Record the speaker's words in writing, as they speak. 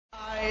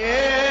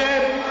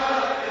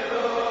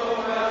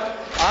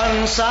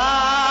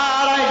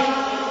أنصاري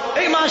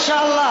اي ما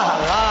شاء الله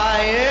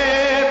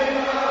غايب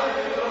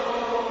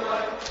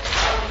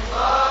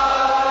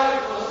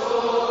أنصارك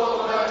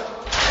وصولك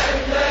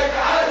عندك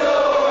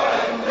عدو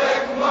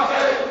عندك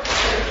محب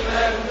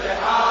من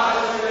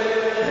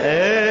تحاسب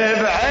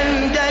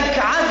عندك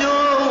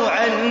عدو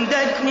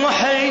عندك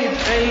محب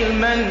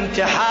من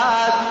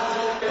تحاسب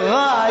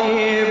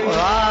غايب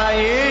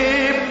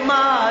غايب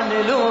ما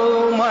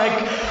نلومك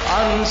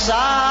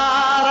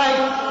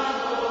أنصارك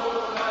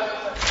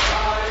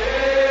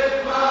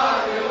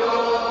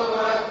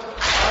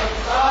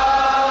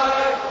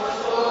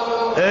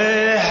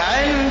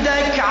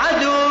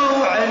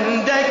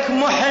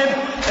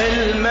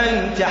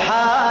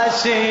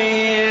تحاسب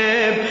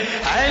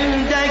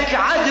عندك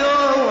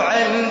عدو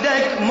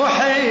عندك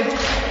محب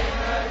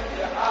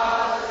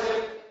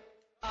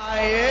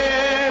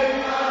غايب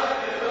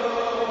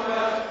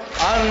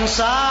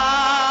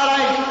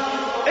أنصارك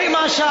اي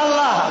ما شاء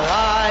الله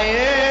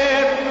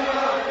غايب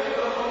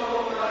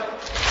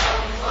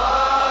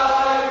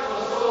أنصارك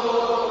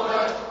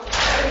وصولك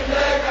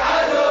عندك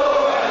عدو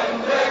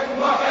عندك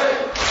محب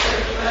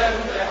من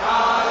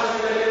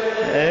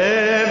تحاسب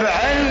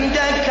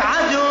عندك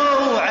عدو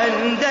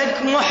عندك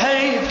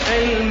محب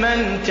من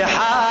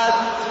تحاسب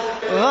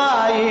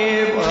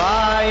غايب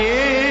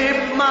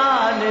غايب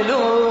ما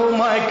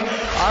نلومك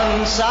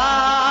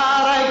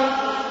أنصارك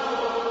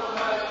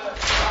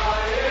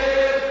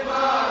غايب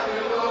ما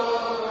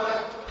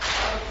نلومك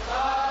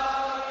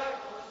أنصارك.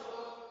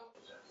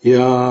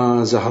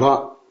 يا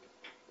زهراء،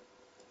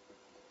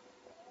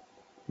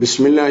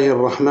 بسم الله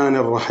الرحمن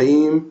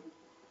الرحيم.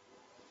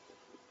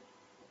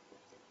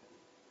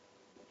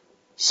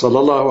 صلى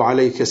الله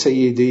عليك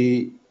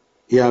سيدي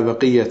يا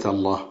بقية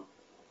الله.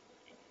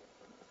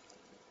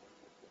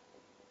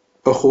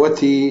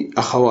 أخوتي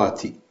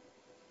أخواتي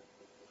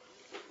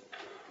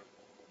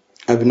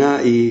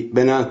أبنائي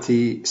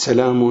بناتي،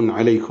 سلام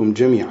عليكم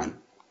جميعا.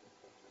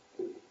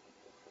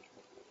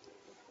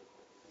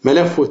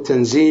 ملف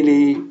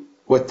التنزيل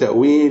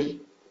والتأويل،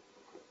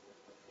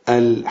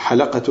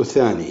 الحلقة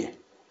الثانية.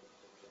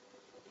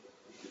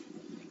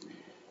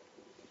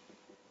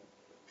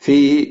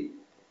 في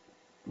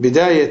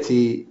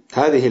بداية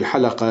هذه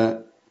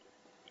الحلقة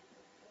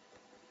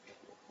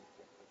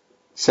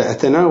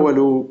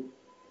سأتناول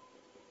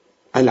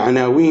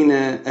العناوين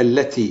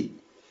التي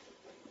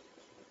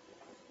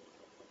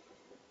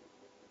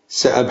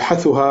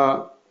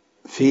سأبحثها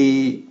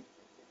في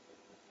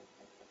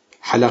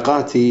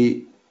حلقات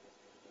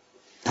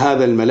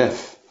هذا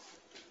الملف،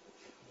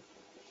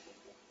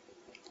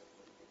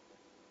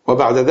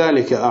 وبعد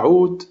ذلك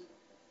أعود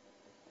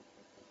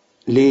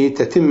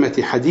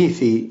لتتمة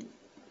حديثي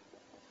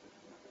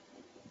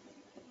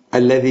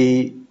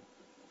الذي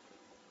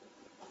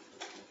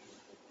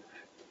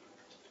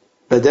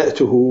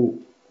بدأته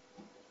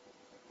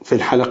في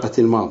الحلقة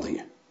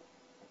الماضية.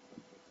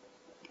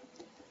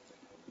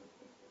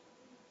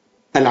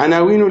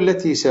 العناوين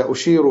التي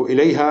سأشير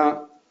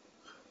إليها،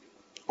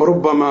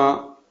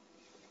 ربما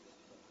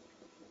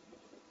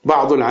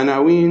بعض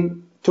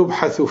العناوين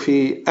تبحث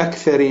في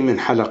أكثر من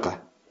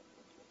حلقة،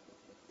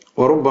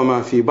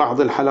 وربما في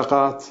بعض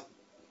الحلقات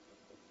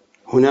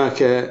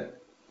هناك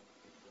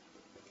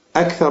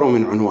أكثر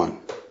من عنوان.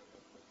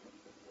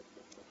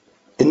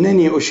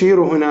 إنني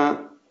أشير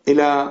هنا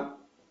إلى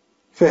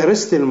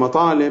فهرست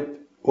المطالب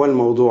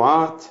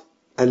والموضوعات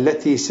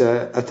التي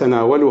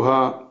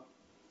سأتناولها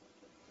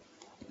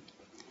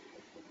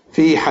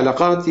في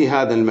حلقات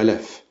هذا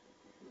الملف.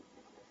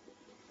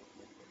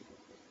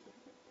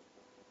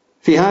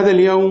 في هذا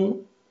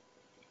اليوم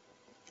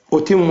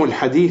أتم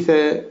الحديث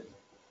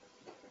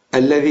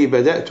الذي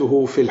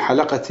بدأته في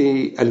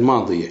الحلقة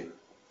الماضية،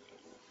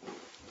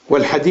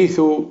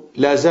 والحديث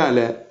لا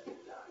زال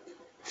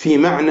في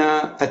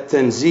معنى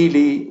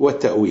التنزيل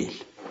والتأويل.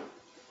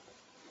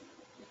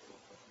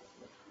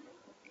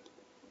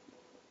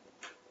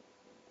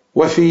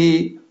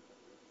 وفي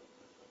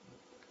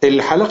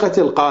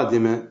الحلقة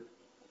القادمة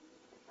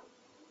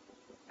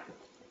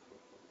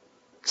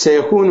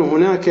سيكون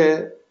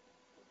هناك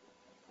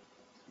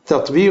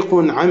تطبيق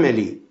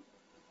عملي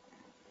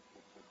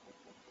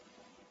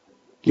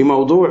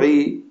لموضوع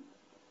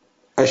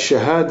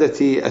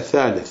الشهادة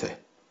الثالثة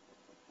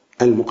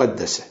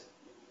المقدسة،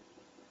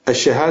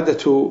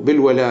 الشهادة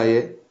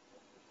بالولاية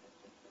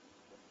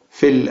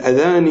في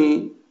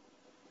الأذان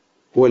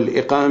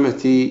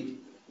والإقامة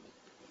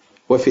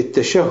وفي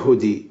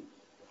التشهد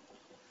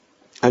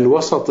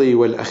الوسطي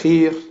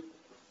والأخير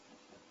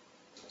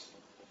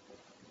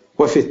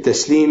وفي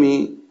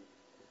التسليم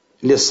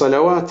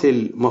للصلوات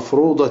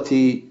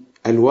المفروضة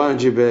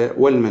الواجبة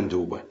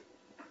والمندوبة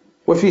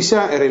وفي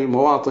سائر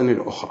المواطن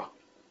الأخرى.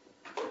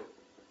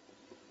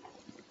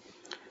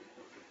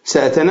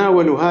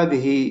 سأتناول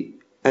هذه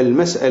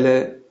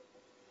المسألة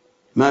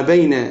ما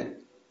بين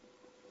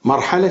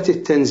مرحلة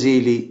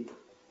التنزيل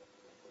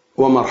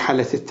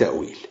ومرحلة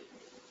التأويل،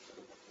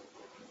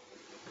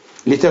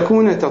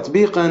 لتكون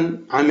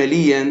تطبيقا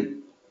عمليا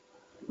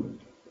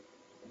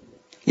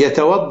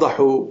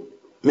يتوضح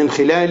من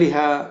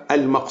خلالها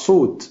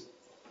المقصود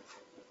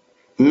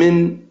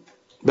من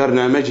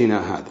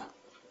برنامجنا هذا.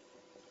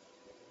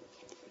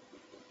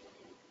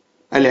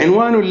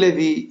 العنوان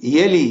الذي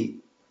يلي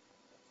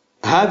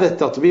هذا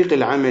التطبيق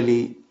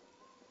العملي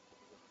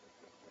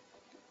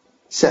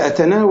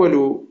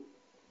سأتناول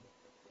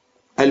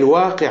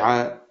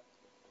الواقع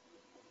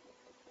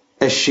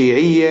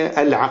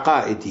الشيعي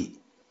العقائدي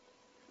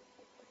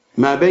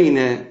ما بين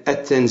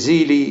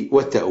التنزيل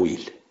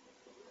والتأويل.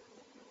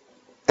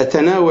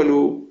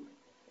 أتناول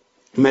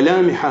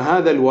ملامح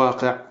هذا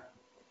الواقع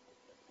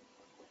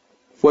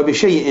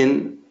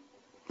وبشيء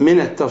من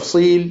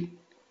التفصيل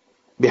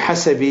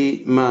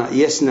بحسب ما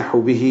يسنح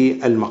به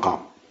المقام.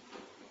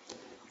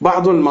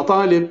 بعض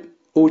المطالب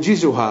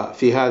أوجزها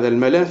في هذا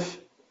الملف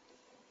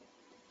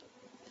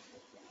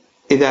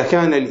إذا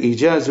كان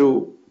الإيجاز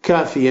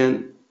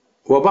كافيا،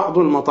 وبعض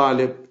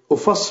المطالب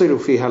أفصل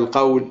فيها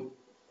القول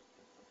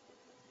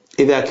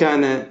إذا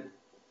كان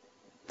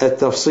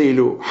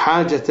التفصيل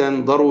حاجة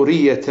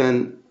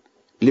ضرورية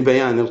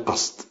لبيان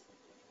القصد.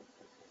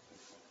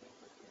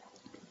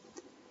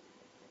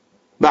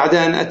 بعد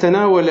أن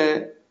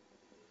أتناول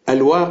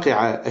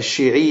الواقع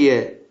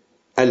الشيعي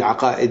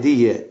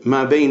العقائدي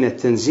ما بين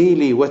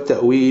التنزيل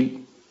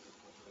والتأويل،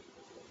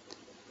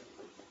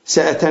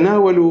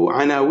 سأتناول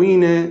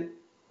عناوين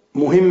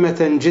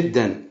مهمة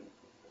جدا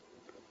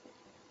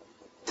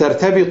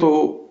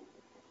ترتبط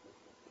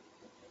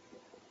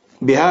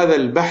بهذا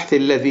البحث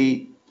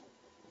الذي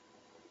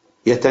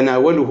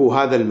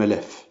يتناوله هذا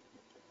الملف.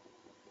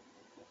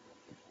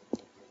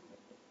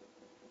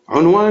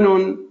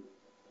 عنوان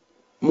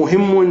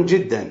مهم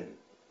جدا: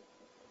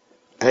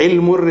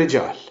 علم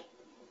الرجال،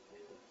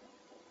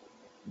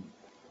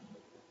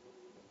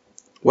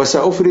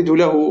 وسأفرد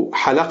له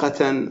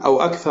حلقة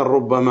أو أكثر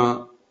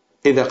ربما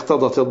إذا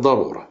اقتضت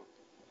الضرورة.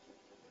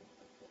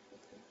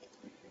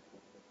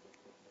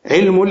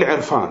 علم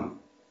العرفان،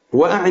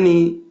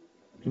 وأعني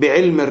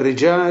بعلم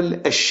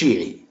الرجال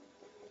الشيعي،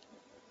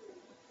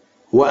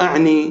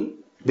 وأعني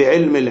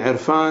بعلم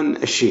العرفان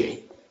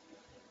الشيعي.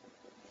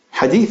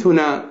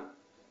 حديثنا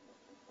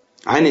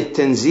عن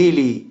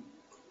التنزيل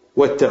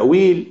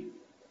والتأويل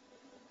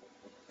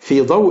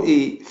في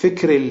ضوء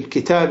فكر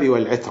الكتاب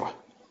والعترة.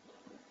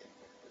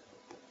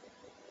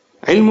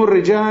 علم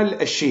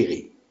الرجال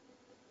الشيعي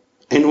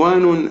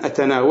عنوان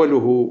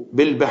أتناوله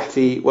بالبحث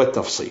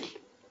والتفصيل.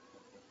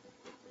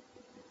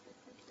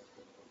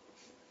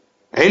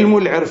 علم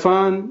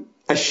العرفان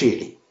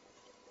الشيعي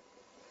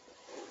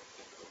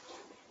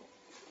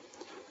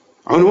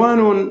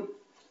عنوان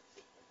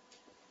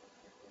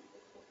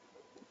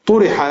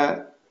طرح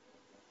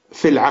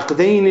في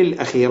العقدين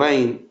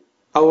الأخيرين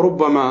أو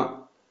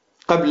ربما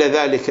قبل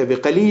ذلك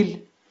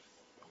بقليل،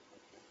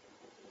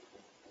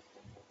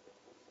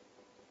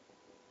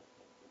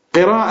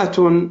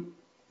 قراءة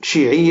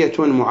شيعية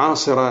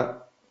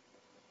معاصرة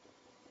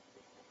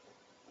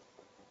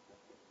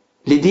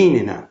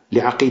لديننا،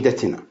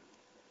 لعقيدتنا،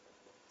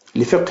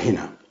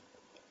 لفقهنا.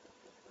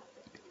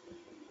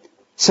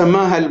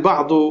 سماها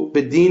البعض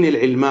بالدين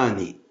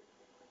العلماني،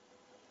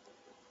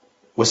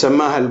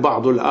 وسماها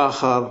البعض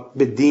الآخر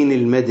بالدين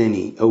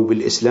المدني أو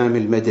بالإسلام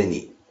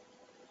المدني،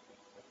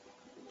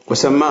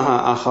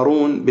 وسماها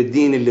آخرون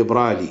بالدين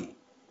الليبرالي.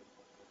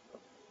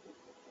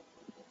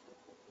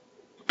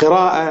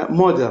 قراءة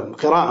مودرن،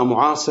 قراءة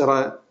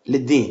معاصرة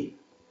للدين،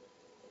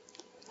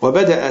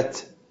 وبدأت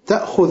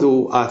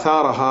تأخذ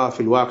آثارها في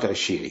الواقع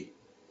الشيعي.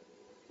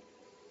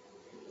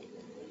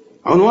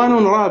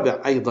 عنوان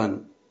رابع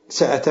أيضا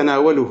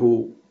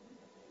سأتناوله: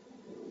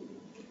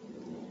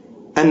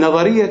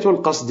 النظرية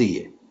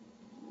القصدية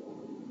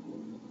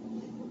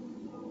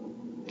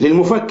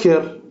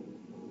للمفكر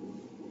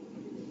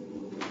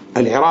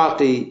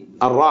العراقي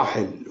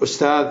الراحل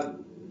الأستاذ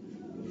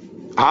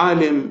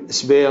عالم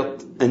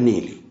سبيط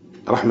النيلي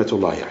رحمة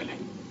الله عليه.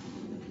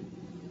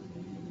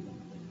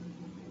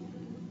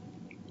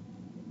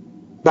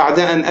 بعد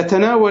أن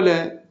أتناول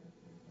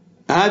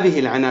هذه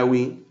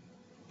العناوين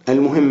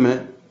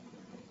المهمة،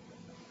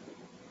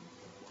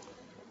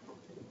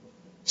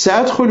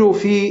 سأدخل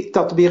في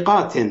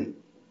تطبيقات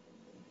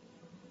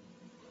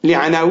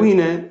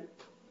لعناوين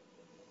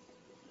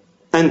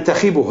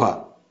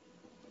أنتخبها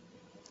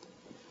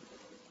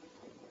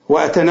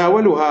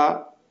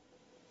وأتناولها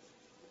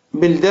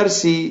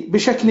بالدرس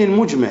بشكل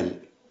مجمل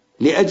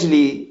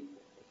لأجل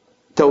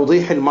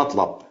توضيح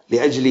المطلب،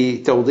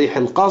 لأجل توضيح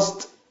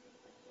القصد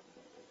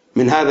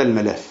من هذا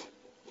الملف.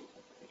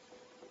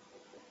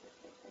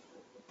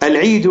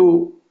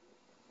 العيد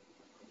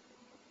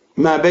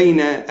ما بين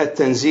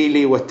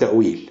التنزيل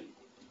والتأويل،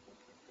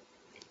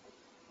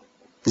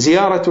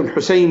 زيارة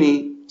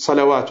الحسين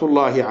صلوات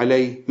الله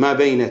عليه ما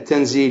بين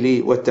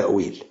التنزيل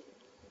والتأويل.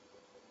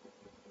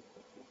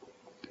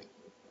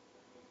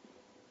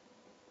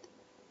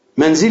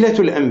 منزلة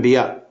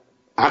الأنبياء،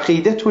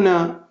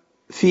 عقيدتنا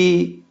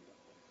في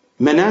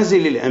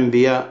منازل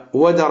الأنبياء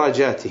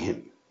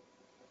ودرجاتهم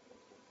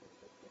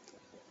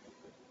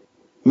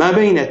ما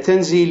بين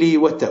التنزيل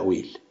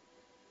والتأويل.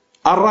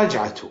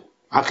 الرجعة،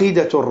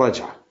 عقيدة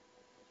الرجعة،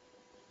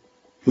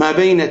 ما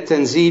بين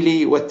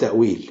التنزيل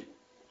والتأويل.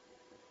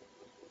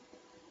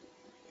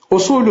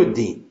 أصول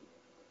الدين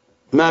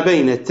ما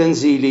بين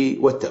التنزيل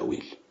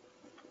والتأويل.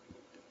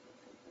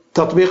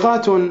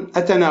 تطبيقات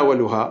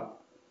أتناولها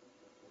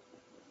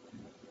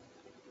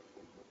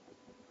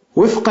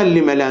وفقا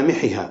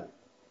لملامحها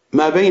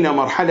ما بين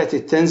مرحلة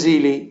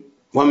التنزيل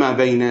وما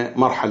بين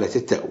مرحلة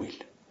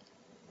التأويل.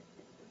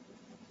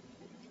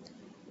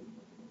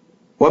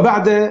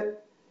 وبعد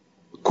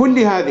كل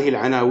هذه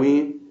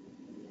العناوين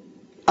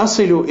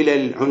أصل إلى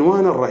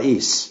العنوان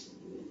الرئيس: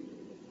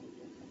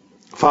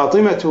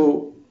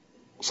 فاطمة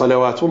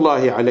صلوات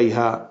الله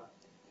عليها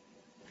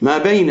ما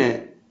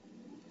بين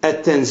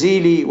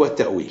التنزيل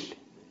والتأويل.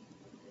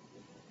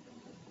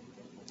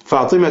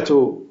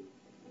 فاطمة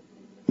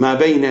ما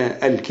بين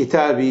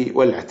الكتاب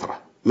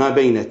والعترة، ما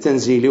بين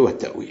التنزيل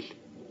والتأويل.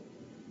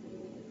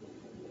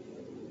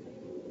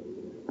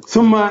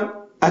 ثم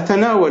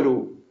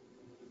أتناول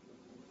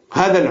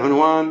هذا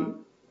العنوان: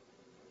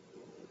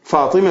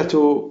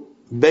 فاطمة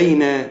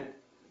بين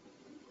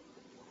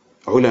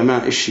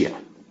علماء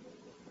الشيعة.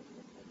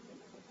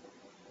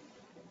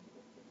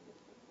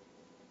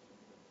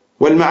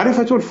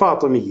 والمعرفة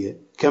الفاطمية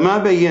كما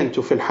بينت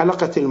في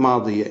الحلقة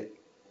الماضية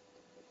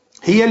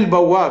هي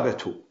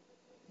البوابة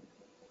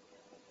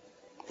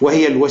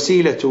وهي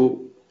الوسيلة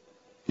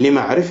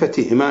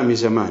لمعرفة إمام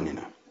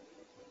زماننا.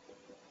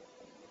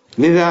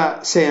 لذا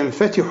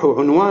سينفتح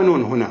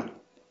عنوان هنا: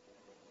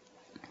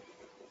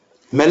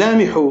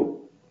 ملامح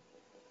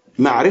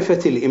معرفة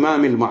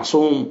الإمام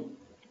المعصوم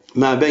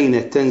ما بين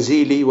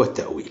التنزيل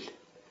والتأويل.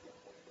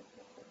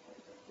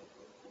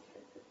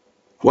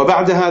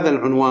 وبعد هذا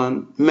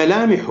العنوان: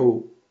 ملامح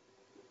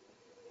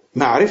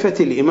معرفة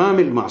الإمام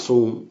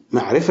المعصوم،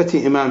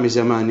 معرفة إمام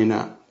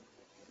زماننا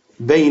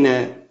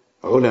بين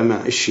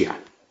علماء الشيعة.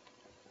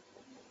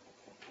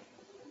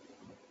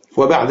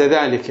 وبعد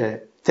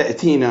ذلك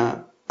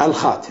تأتينا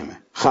الخاتمة،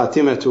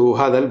 خاتمة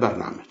هذا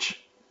البرنامج.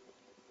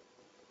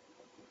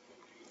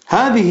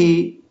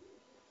 هذه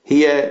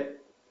هي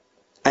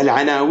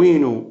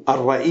العناوين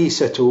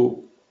الرئيسة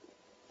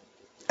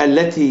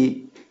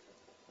التي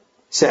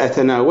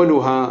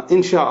سأتناولها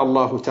إن شاء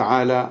الله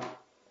تعالى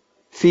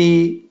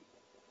في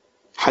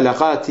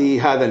حلقات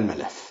هذا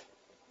الملف.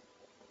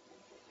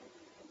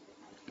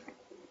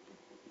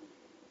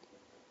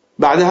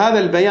 بعد هذا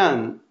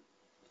البيان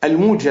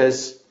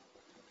الموجز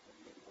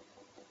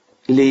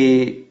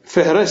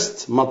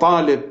لفهرست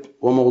مطالب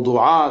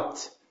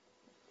وموضوعات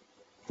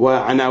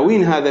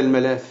وعناوين هذا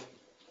الملف،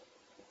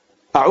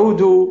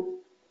 أعود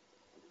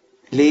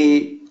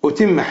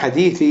لأتم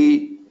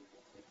حديثي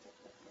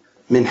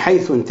من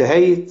حيث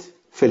انتهيت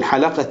في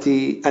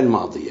الحلقة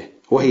الماضية،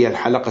 وهي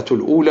الحلقة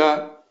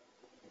الأولى،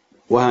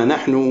 وها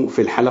نحن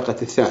في الحلقة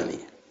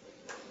الثانية.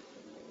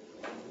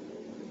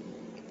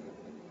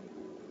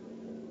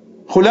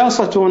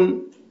 خلاصة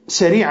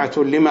سريعة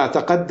لما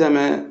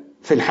تقدم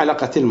في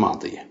الحلقة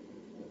الماضية.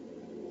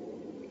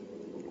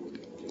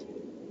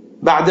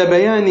 بعد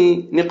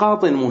بيان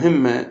نقاط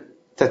مهمة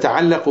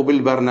تتعلق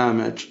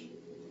بالبرنامج،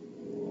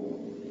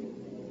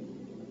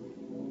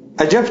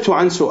 أجبت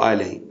عن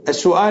سؤالين.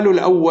 السؤال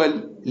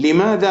الأول: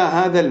 لماذا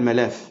هذا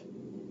الملف؟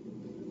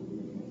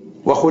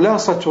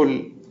 وخلاصة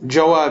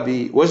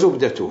الجواب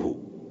وزبدته: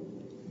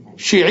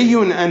 شيعي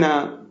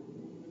أنا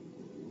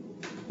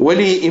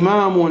ولي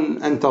إمام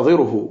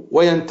أنتظره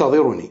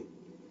وينتظرني.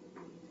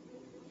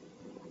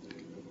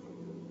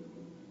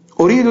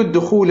 أريد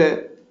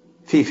الدخول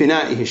في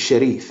فنائه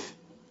الشريف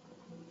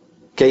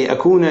كي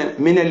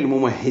أكون من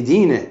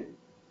الممهدين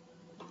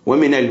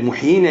ومن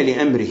المحيين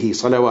لأمره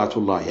صلوات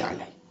الله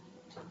عليه.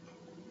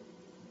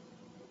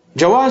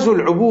 جواز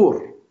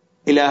العبور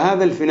إلى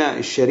هذا الفناء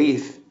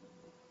الشريف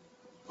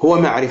هو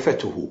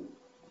معرفته،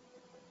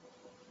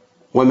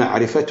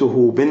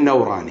 ومعرفته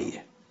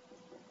بالنورانية.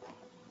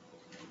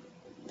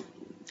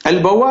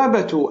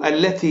 البوابة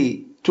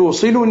التي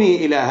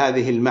توصلني إلى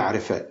هذه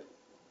المعرفة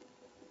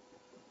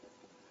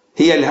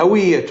هي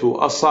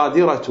الهوية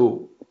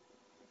الصادرة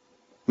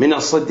من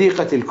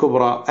الصديقة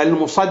الكبرى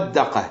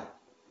المصدقة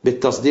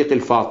بالتصديق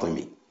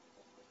الفاطمي.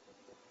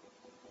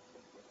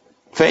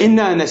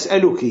 فإنا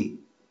نسألك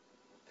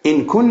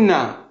إن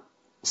كنا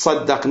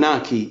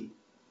صدقناك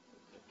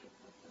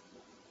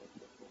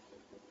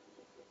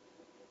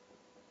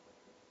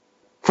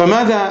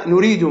فماذا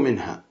نريد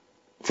منها؟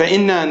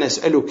 فإنا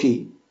نسألك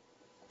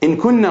إن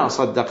كنا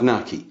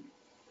صدقناك،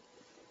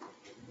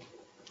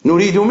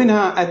 نريد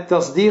منها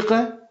التصديق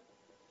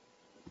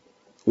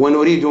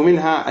ونريد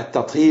منها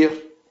التطهير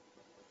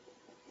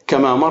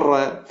كما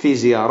مر في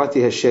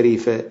زيارتها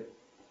الشريفة،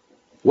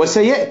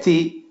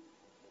 وسيأتي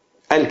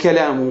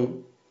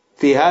الكلام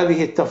في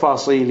هذه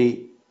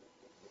التفاصيل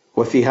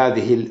وفي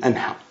هذه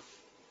الأنحاء.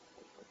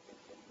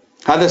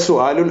 هذا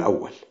السؤال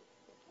الأول.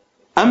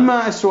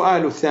 أما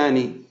السؤال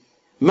الثاني: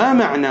 ما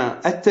معنى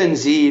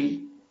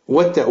التنزيل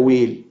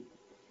والتأويل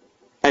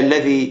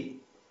الذي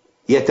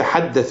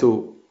يتحدث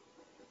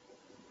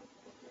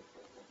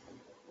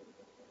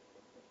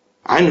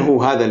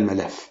عنه هذا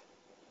الملف؟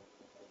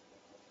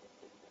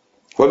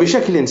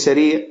 وبشكل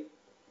سريع: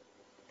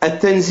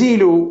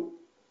 التنزيل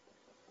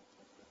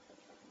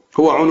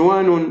هو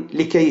عنوان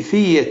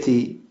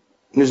لكيفية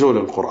نزول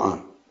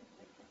القرآن،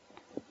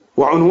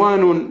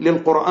 وعنوان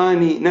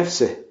للقرآن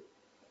نفسه،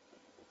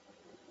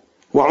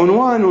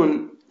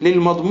 وعنوان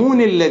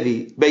للمضمون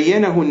الذي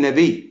بينه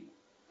النبي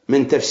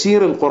من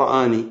تفسير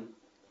القرآن،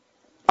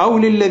 أو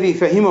للذي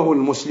فهمه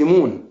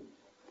المسلمون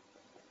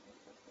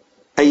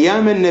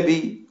أيام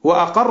النبي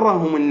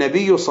وأقرهم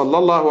النبي صلى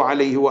الله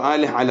عليه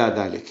وآله على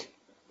ذلك.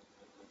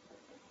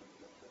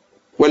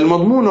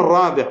 والمضمون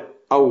الرابع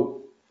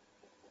أو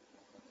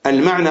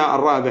المعنى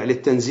الرابع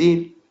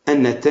للتنزيل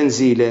أن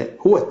التنزيل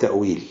هو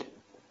التأويل،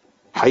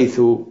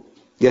 حيث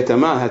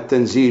يتماهى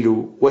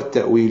التنزيل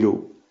والتأويل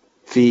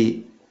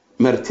في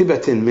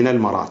مرتبة من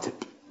المراتب.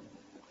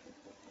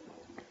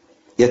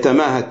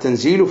 يتماهى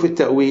التنزيل في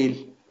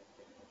التأويل،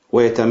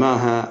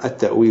 ويتماهى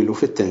التأويل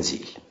في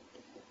التنزيل.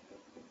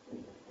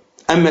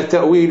 أما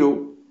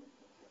التأويل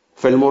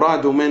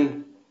فالمراد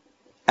منه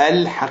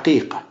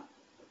الحقيقة،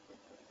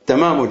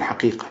 تمام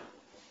الحقيقة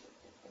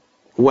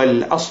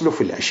والأصل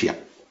في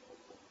الأشياء.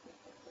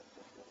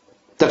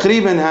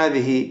 تقريبا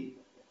هذه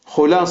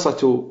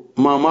خلاصة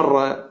ما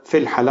مر في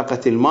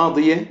الحلقة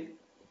الماضية،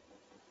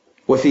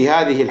 وفي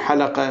هذه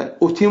الحلقة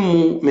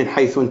أتم من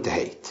حيث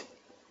انتهيت.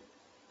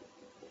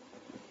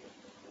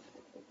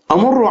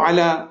 أمر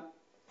على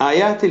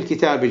آيات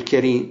الكتاب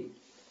الكريم،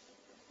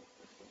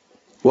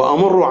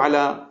 وأمر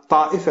على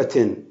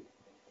طائفة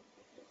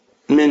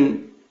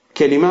من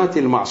كلمات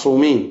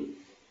المعصومين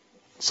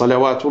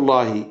صلوات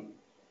الله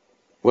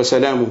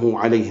وسلامه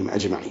عليهم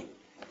أجمعين.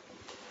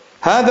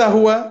 هذا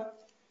هو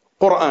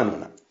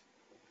قرآننا.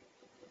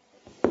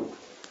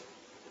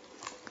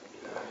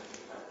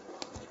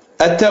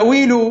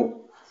 التأويل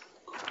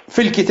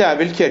في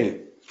الكتاب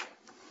الكريم.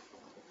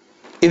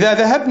 إذا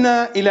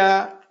ذهبنا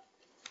إلى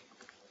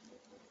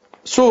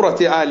سورة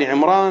آل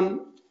عمران،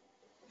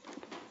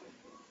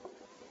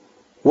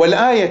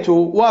 والآية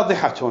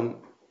واضحة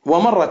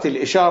ومرت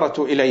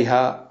الإشارة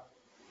إليها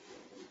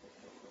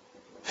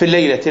في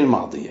الليلة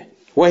الماضية،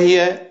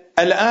 وهي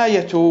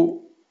الآية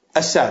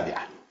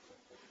 7: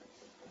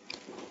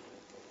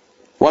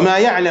 وما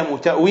يعلم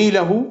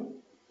تأويله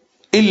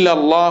إلا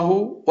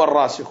الله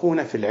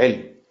والراسخون في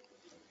العلم.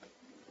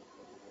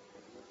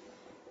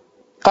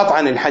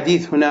 قطعا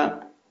الحديث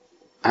هنا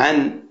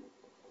عن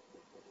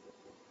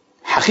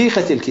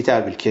حقيقة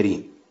الكتاب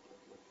الكريم،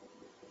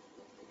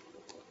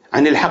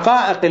 عن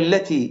الحقائق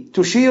التي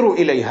تشير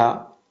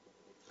إليها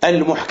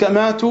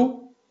المحكمات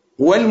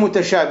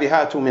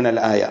والمتشابهات من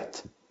الآيات.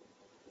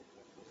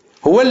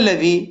 هو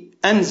الذي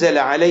أنزل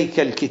عليك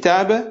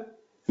الكتاب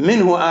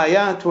منه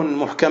آيات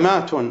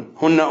محكمات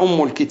هن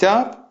أم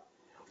الكتاب،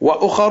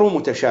 وأخر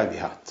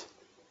متشابهات.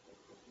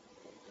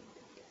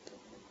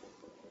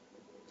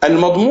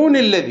 المضمون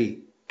الذي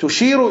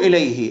تشير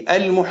إليه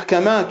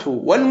المحكمات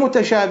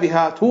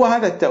والمتشابهات هو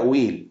هذا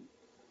التأويل،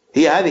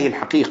 هي هذه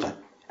الحقيقة.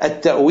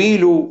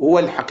 التأويل هو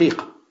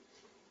الحقيقة.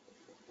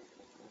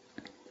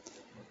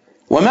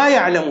 وما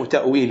يعلم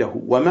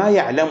تأويله وما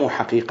يعلم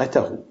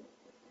حقيقته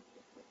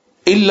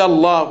إلا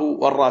الله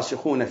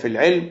والراسخون في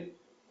العلم.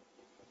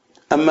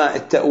 أما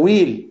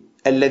التأويل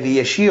الذي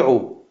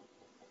يشيع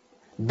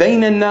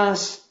بين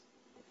الناس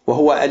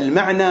وهو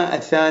المعنى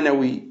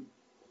الثانوي،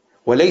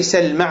 وليس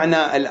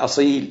المعنى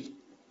الأصيل،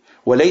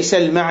 وليس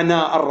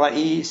المعنى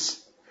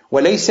الرئيس،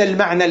 وليس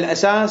المعنى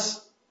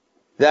الأساس،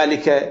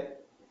 ذلك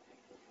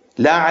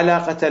لا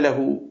علاقة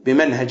له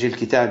بمنهج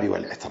الكتاب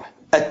والعترة.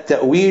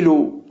 التأويل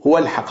هو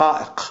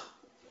الحقائق.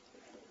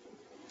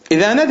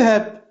 إذا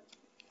نذهب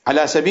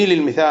على سبيل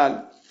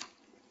المثال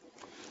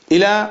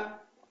إلى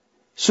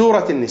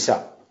سورة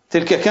النساء،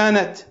 تلك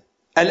كانت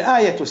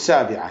الآية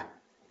 7: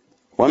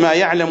 وما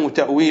يعلم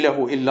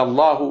تأويله إلا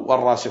الله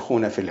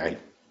والراسخون في العلم.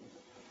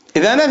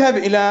 إذا نذهب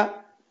إلى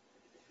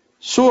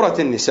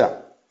سورة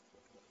النساء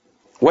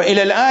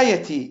وإلى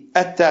الآية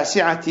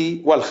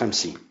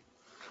 59: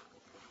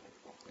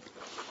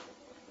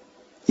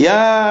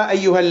 يا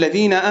أيها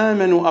الذين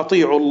آمنوا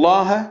أطيعوا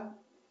الله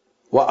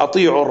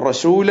وأطيعوا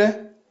الرسول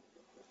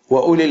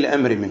وأولي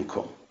الأمر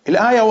منكم.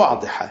 الآية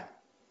واضحة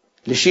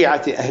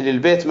لشيعة أهل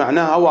البيت،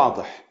 معناها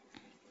واضح.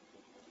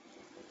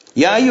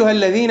 يا أيها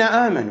الذين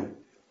آمنوا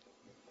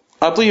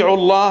أطيعوا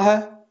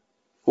الله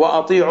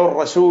وأطيعوا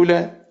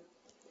الرسول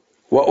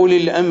وأولي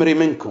الأمر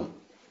منكم،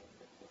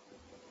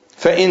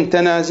 فإن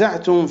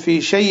تنازعتم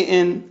في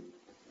شيء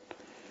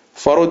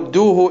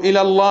فردوه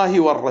إلى الله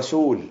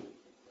والرسول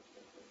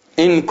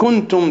إن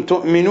كنتم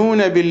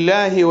تؤمنون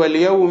بالله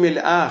واليوم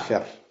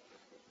الآخر،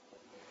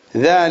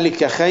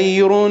 ذلك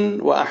خير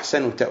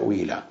وأحسن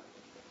تأويلا.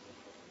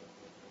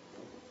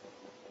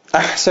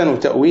 أحسن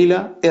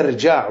تأويلا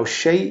إرجاع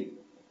الشيء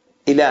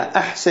إلى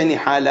أحسن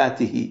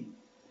حالاته،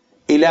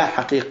 إلى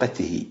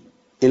حقيقته،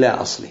 إلى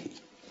أصله.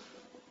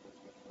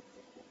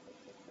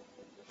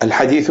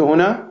 الحديث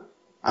هنا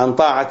عن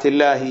طاعة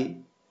الله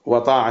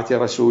وطاعة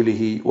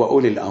رسوله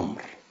وأولي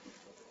الأمر،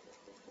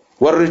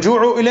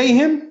 والرجوع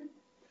إليهم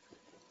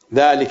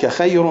ذلك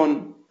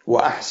خير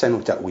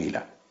وأحسن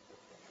تأويلا.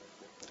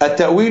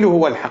 التأويل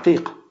هو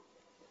الحقيقة.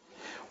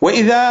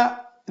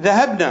 وإذا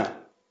ذهبنا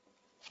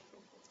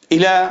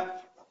إلى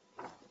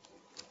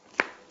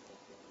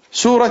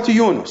سورة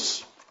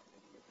يونس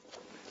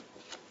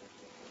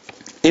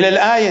إلى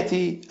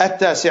الآية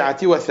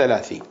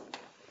 39: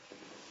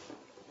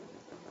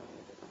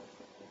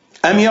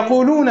 أم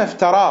يقولون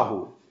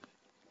افتراه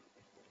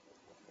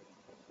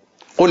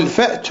قل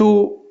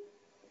فأتوا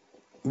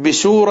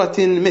بسورة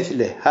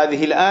مثله.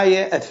 هذه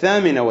الآية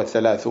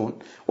 38،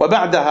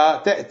 وبعدها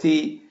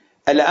تأتي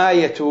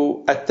الآية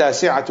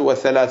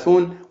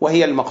 39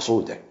 وهي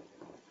المقصودة،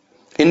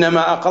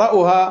 إنما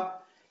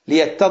أقرأها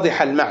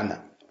ليتضح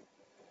المعنى.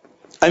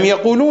 أم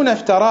يقولون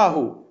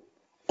افتراه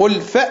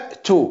قل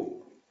فأتوا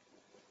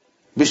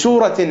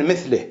بسورة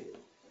مثله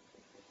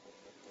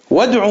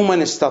وادعوا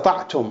من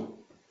استطعتم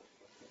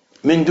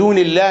من دون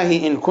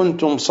الله إن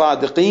كنتم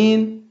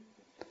صادقين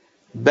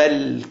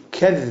بل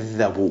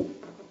كذبوا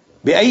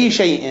بأي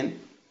شيء؟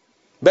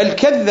 بل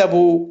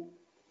كذبوا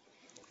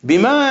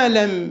بما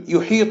لم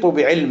يحيطوا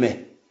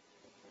بعلمه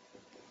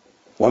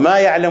وما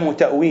يعلم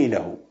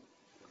تأويله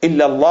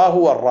إلا الله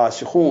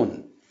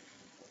والراسخون.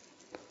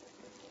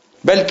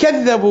 بل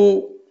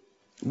كذبوا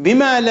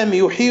بما لم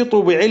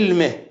يحيطوا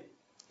بعلمه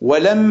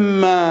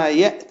ولما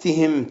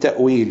يأتهم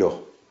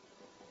تأويله.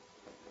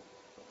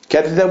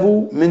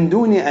 كذبوا من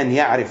دون أن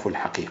يعرفوا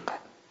الحقيقة،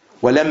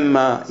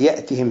 ولما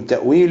يأتهم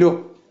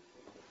تأويله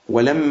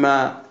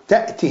ولما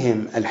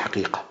تأتهم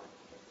الحقيقة.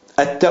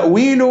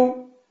 التأويل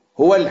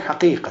هو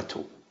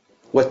الحقيقة،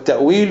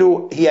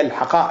 والتأويل هي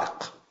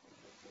الحقائق.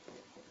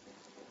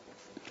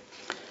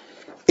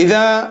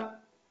 إذا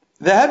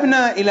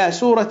ذهبنا إلى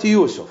سورة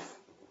يوسف،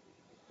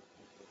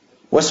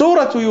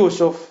 وسورة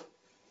يوسف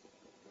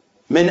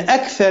من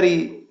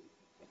أكثر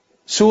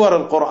سور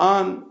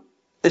القرآن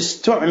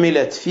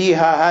استعملت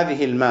فيها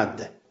هذه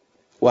المادة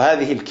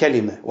وهذه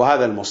الكلمة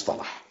وهذا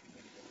المصطلح.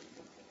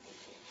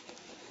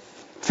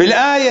 في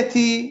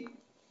الآية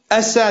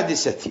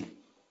 6: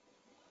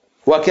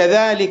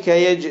 وكذلك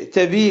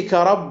يجتبيك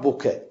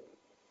ربك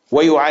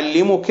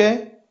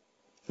ويعلمك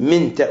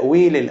من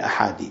تأويل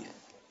الأحاديث.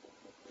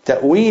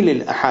 تأويل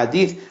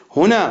الأحاديث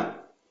هنا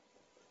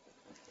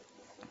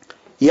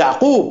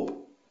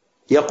يعقوب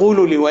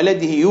يقول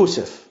لولده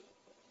يوسف،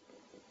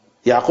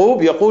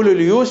 يعقوب يقول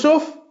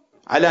ليوسف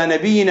على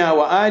نبينا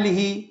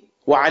وآله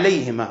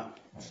وعليهما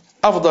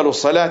أفضل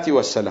الصلاة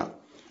والسلام: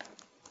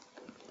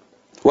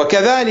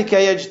 وكذلك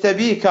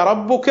يجتبيك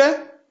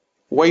ربك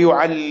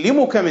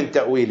ويعلمك من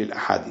تأويل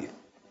الأحاديث.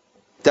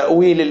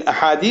 تأويل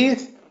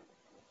الأحاديث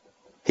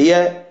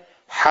هي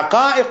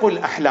حقائق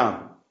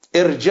الأحلام،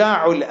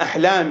 إرجاع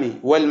الأحلام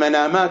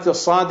والمنامات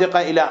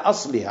الصادقة إلى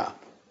أصلها.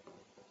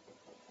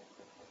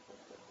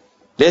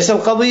 ليس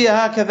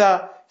القضية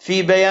هكذا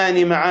في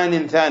بيان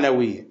معان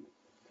ثانوية.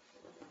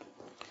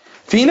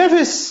 في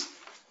نفس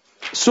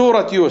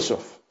سورة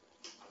يوسف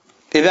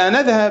إذا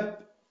نذهب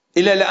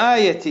إلى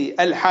الآية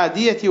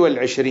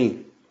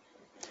 21: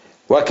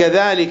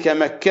 وكذلك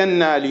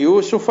مكنا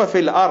ليوسف في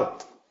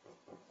الأرض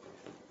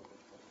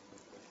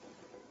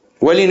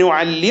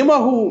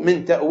ولنعلمه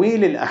من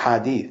تأويل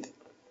الأحاديث.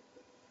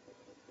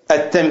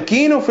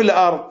 التمكين في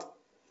الأرض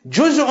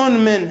جزء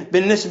منه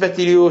بالنسبة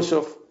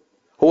ليوسف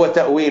هو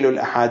تأويل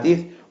الأحاديث،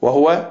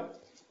 وهو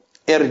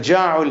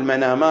إرجاع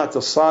المنامات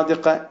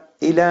الصادقة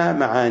إلى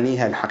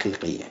معانيها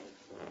الحقيقية،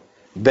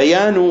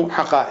 بيان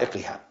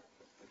حقائقها.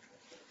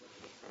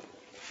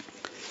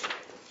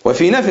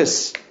 وفي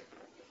نفس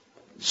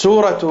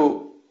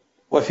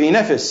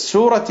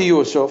سورة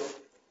يوسف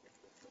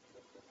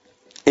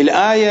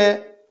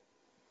الآية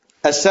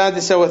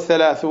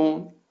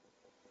 36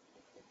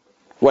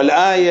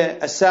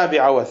 والآية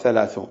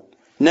 37: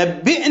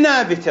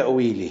 نبئنا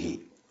بتأويله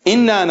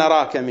إنا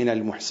نراك من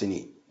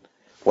المحسنين.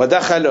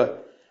 ودخل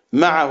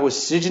معه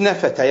السجن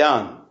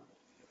فتيان.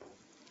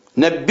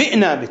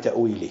 نبئنا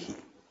بتأويله،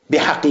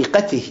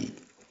 بحقيقته.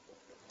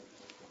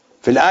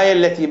 في الآية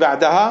التي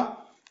بعدها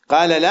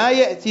قال لا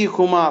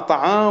يأتيكما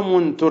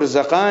طعام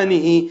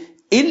ترزقانه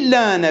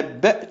إلا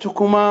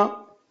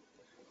نبأتكما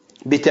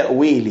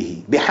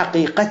بتأويله،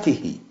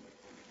 بحقيقته،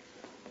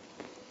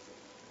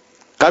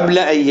 قبل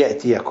أن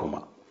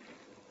يأتيكما.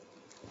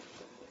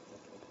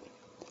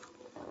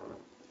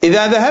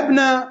 إذا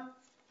ذهبنا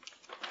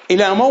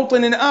إلى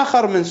موطن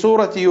آخر من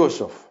سورة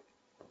يوسف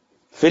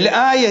في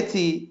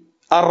الآية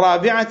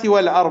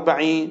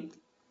 44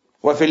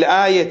 وفي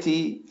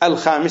الآية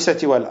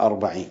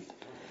 45: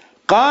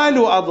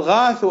 قالوا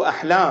أضغاث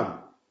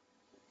أحلام.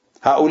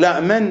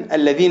 هؤلاء من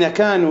الذين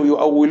كانوا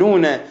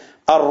يؤولون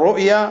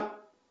الرؤيا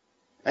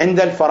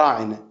عند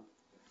الفراعنة.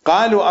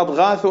 قالوا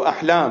أضغاث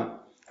أحلام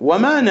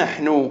وما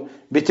نحن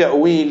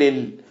بتأويل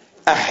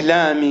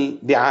الأحلام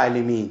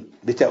بعالمين.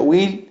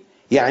 بتأويل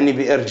يعني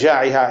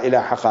بإرجاعها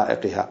إلى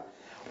حقائقها.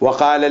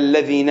 وقال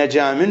الذي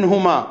نجا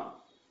منهما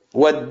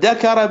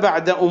وادكر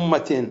بعد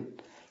أمة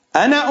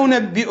أنا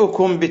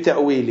أنبئكم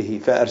بتأويله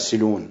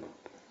فأرسلون.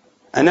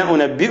 أنا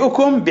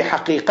أنبئكم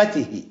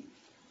بحقيقته،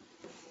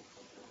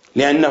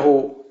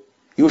 لأنه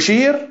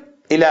يشير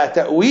إلى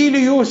تأويل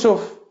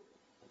يوسف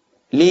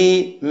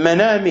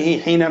لمنامه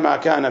حينما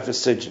كان في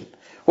السجن،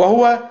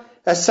 وهو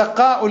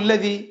السقاء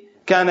الذي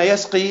كان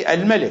يسقي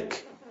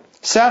الملك،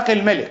 ساقي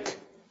الملك.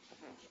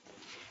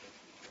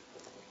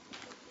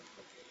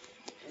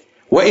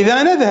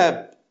 وإذا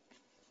نذهب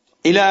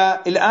إلى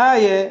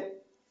الآية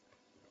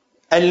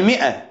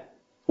 100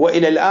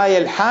 وإلى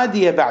الآية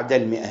 11 بعد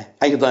 100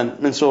 أيضا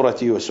من سورة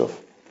يوسف: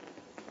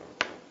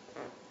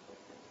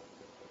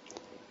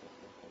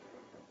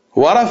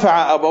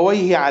 ورفع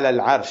أبويه على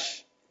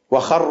العرش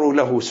وخروا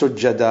له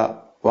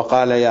سجدا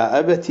وقال يا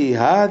أبت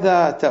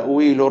هذا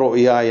تأويل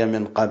رؤياي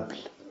من قبل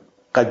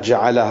قد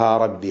جعلها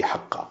ربي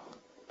حقا.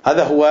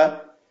 هذا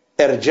هو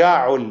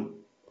إرجاع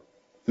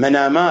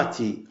المنامات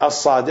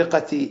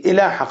الصادقة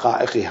إلى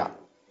حقائقها.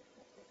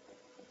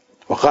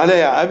 وقال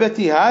يا أبت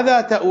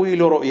هذا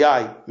تأويل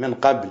رؤياي من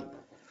قبل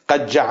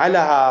قد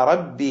جعلها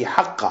ربي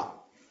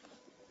حقا.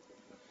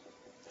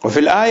 وفي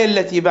الآية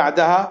التي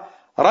بعدها: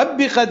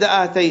 ربي قد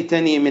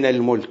آتيتني من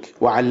الملك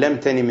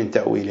وعلمتني من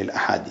تأويل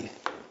الأحاديث.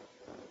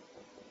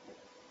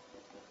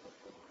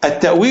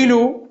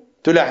 التأويل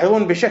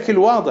تلاحظون بشكل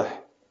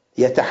واضح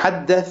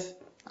يتحدث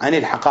عن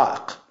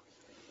الحقائق.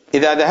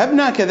 إذا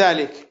ذهبنا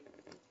كذلك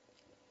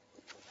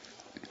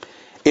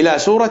إلى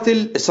سورة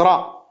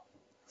الإسراء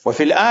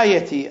وفي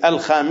الآية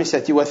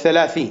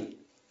 35: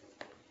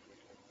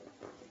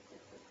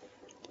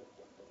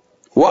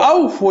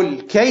 وأوفوا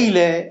الكيل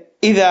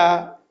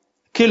إذا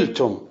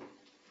كلتم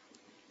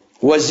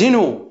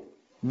وزنوا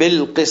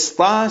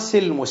بالقسطاس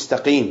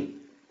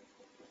المستقيم.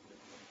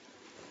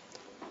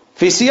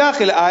 في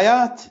سياق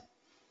الآيات: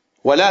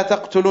 ولا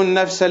تقتلوا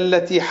النفس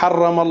التي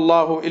حرم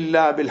الله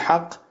إلا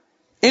بالحق،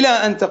 إلى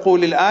أن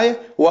تقول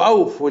الآية: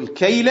 وأوفوا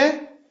الكيل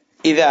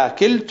إذا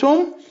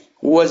كلتم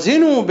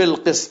وزنوا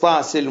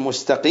بالقسطاس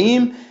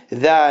المستقيم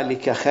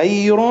ذلك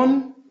خير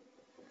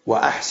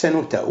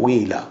وأحسن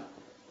تأويلا.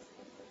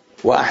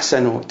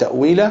 وأحسن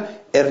تأويلا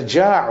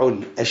إرجاع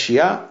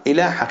الأشياء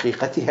إلى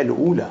حقيقتها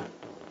الأولى.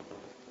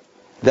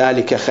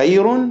 ذلك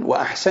خير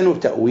وأحسن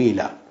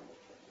تأويلا،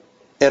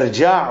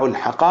 إرجاع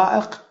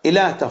الحقائق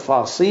إلى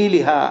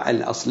تفاصيلها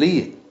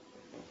الأصلية.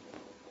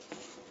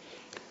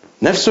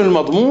 نفس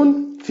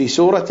المضمون في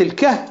سورة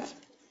الكهف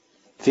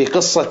في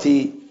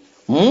قصة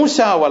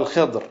موسى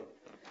والخضر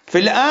في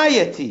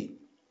الآية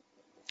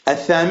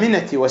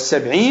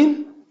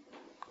 78: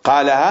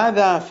 قال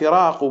هذا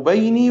فراق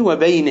بيني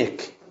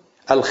وبينك.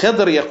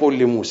 الخضر يقول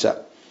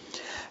لموسى: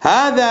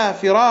 هذا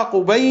فراق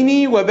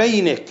بيني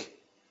وبينك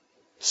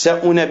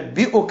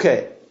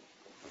سأنبئك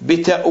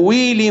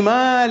بتأويل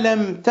ما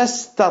لم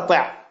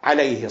تستطع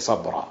عليه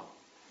صبرا.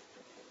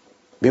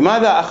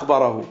 بماذا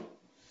أخبره؟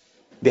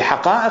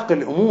 بحقائق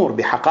الأمور،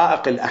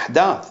 بحقائق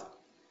الأحداث.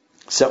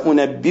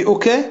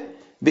 سأنبئك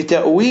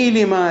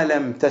بتأويل ما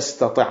لم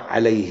تستطع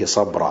عليه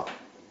صبرا.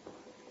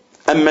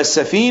 أما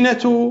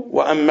السفينة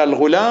وأما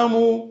الغلام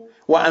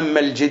وأما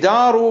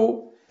الجدار،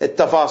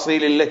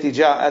 التفاصيل التي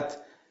جاءت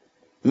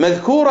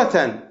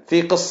مذكورة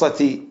في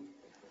قصة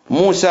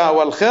موسى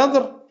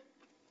والخضر،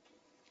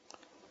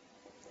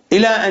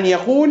 إلى أن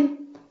يقول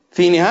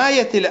في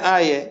نهاية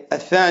الآية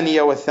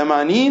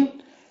 82: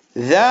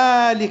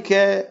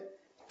 ذلك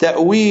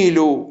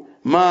تأويل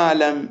ما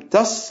لم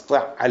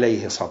تستطع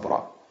عليه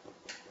صبرا.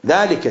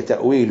 ذلك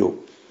تأويل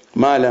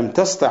ما لم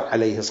تستطع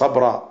عليه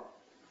صبرا.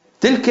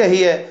 تلك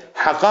هي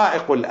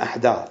حقائق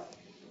الأحداث.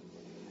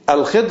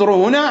 الخضر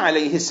هنا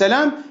عليه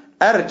السلام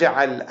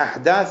أرجع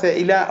الأحداث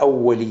إلى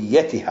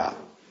أوليتها،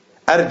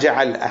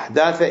 أرجع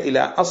الأحداث إلى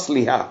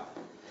أصلها،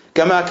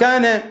 كما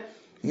كان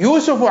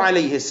يوسف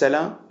عليه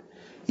السلام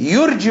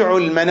يرجع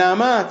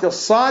المنامات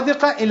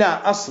الصادقة إلى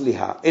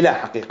أصلها، إلى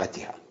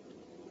حقيقتها.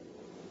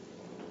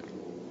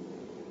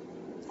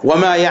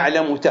 وما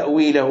يعلم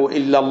تأويله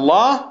إلا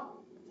الله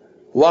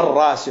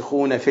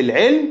والراسخون في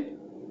العلم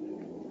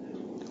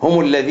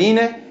هم الذين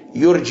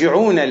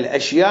يرجعون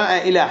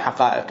الأشياء إلى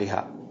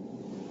حقائقها،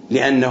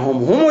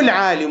 لأنهم هم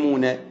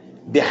العالمون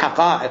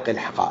بحقائق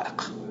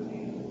الحقائق.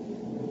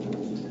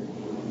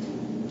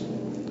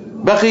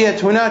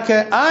 بقيت هناك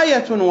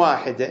آية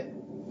واحدة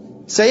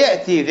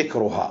سيأتي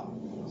ذكرها،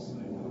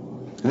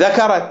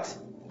 ذكرت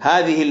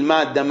هذه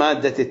المادة،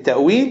 مادة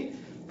التأويل،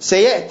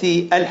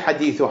 سيأتي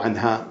الحديث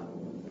عنها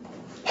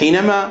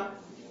حينما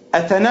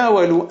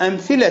أتناول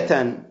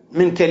أمثلة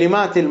من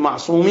كلمات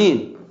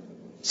المعصومين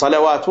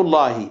صلوات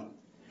الله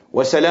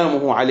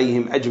وسلامه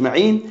عليهم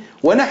أجمعين.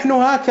 ونحن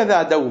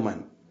هكذا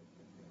دوما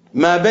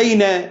ما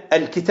بين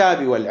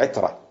الكتاب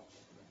والعترة.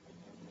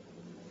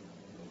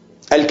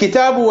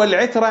 الكتاب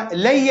والعترة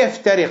لن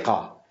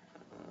يفترقا،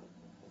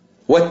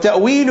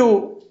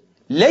 والتأويل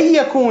لن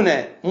يكون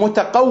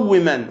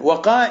متقوما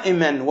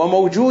وقائما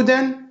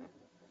وموجودا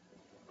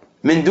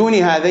من دون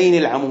هذين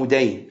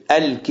العمودين،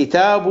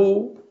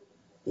 الكتاب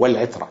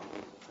والعترة.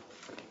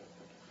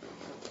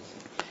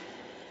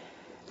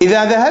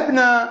 إذا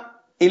ذهبنا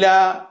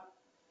إلى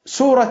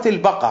سورة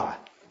البقرة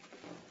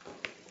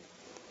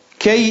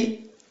كي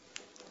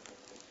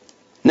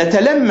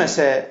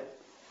نتلمس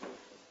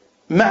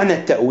معنى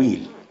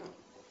التأويل،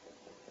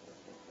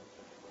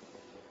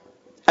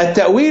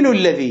 التأويل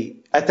الذي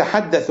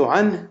أتحدث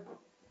عنه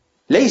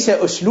ليس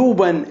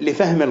أسلوبا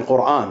لفهم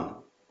القرآن،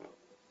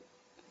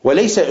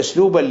 وليس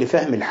أسلوبا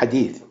لفهم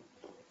الحديث.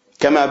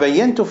 كما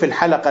بينت في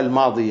الحلقة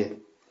الماضية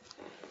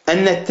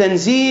أن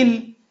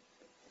التنزيل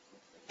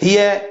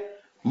هي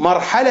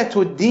مرحلة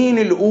الدين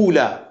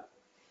الأولى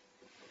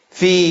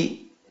في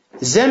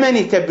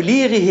زمن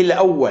تبليغه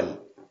الأول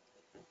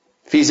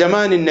في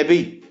زمان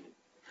النبي،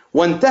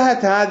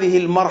 وانتهت هذه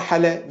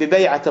المرحلة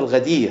ببيعة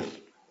الغدير.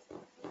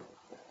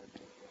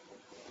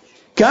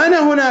 كان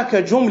هناك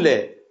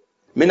جملة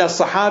من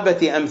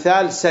الصحابة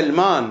أمثال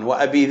سلمان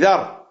وأبي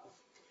ذر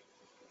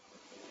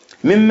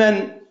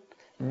ممن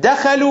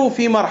دخلوا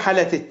في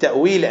مرحلة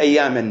التأويل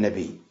أيام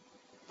النبي،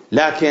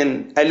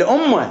 لكن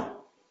الأمة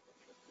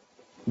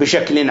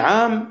بشكل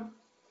عام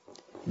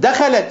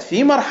دخلت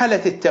في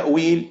مرحلة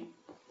التأويل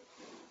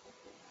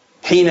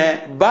حين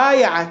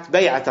بايعت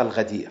بيعة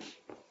الغدير.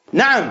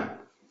 نعم،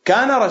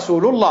 كان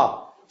رسول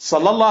الله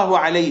صلى الله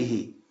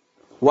عليه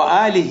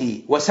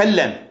وآله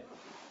وسلم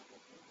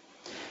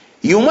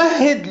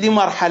يمهد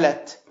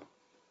لمرحلة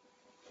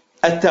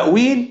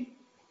التأويل،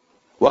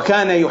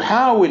 وكان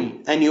يحاول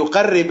أن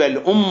يقرب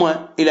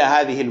الأمة إلى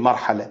هذه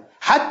المرحلة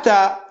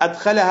حتى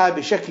أدخلها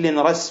بشكل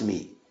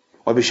رسمي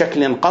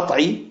وبشكل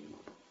قطعي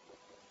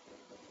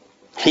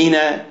حين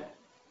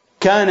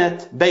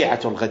كانت بيعة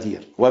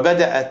الغدير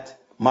وبدأت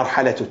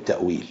مرحلة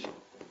التأويل.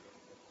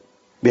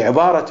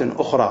 بعبارة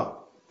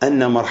أخرى،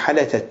 أن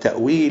مرحلة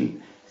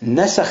التأويل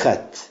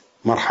نسخت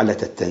مرحلة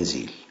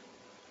التنزيل،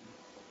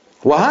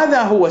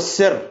 وهذا هو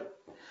السر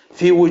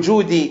في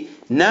وجود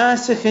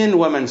ناسخ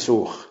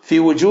ومنسوخ، في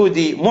وجود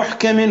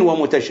محكم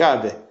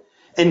ومتشابه،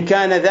 إن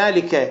كان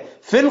ذلك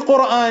في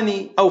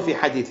القرآن أو في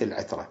حديث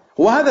العترة.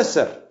 وهذا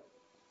السر،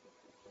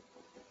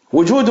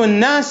 وجود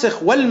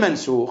الناسخ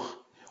والمنسوخ،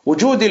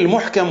 وجود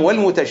المحكم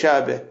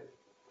والمتشابه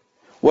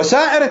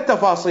وسائر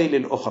التفاصيل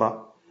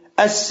الأخرى.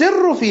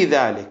 السر في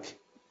ذلك،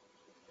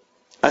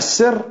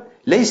 السر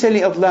ليس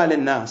لإضلال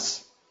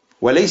الناس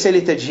وليس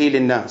لتجهيل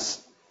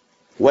الناس،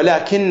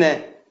 ولكن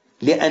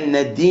لأن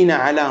الدين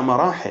على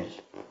مراحل،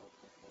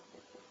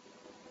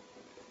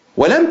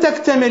 ولم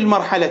تكتمل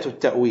مرحلة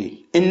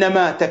التأويل،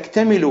 إنما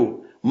تكتمل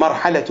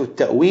مرحلة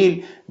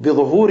التأويل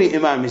بظهور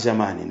إمام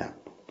زماننا.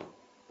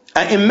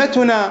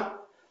 أئمتنا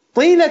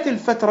طيلة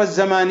الفترة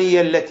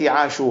الزمانية التي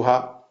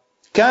عاشوها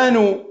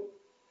كانوا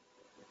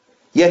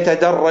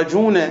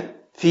يتدرجون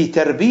في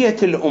تربية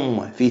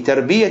الأمة، في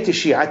تربية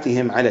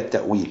شيعتهم على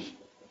التأويل،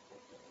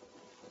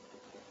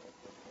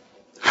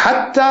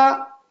 حتى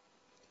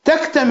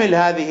تكتمل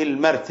هذه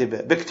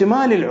المرتبة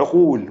باكتمال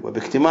العقول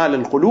وباكتمال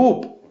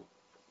القلوب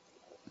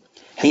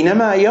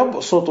حينما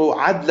يبسط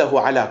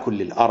عدله على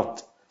كل الأرض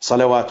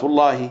صلوات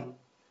الله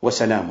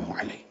وسلامه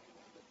عليه.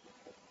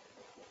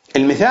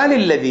 المثال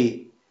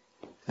الذي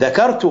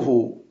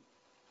ذكرته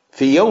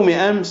في يوم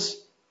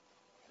أمس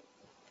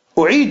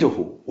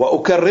أعيده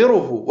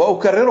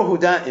وأكرره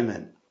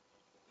دائما،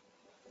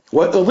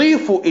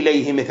 وأضيف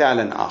إليه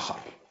مثالا آخر.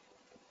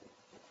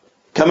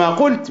 كما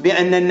قلت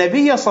بأن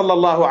النبي صلى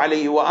الله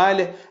عليه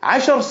وآله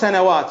 10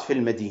 سنوات في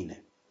المدينة،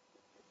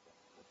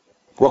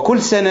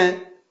 وكل سنة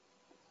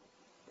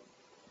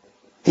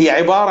هي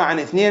عبارة عن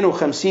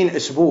 52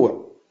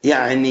 أسبوع،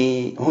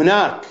 يعني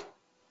هناك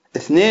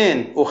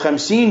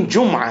 52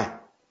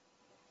 جمعة،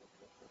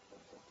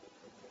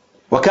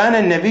 وكان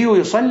النبي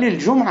يصلي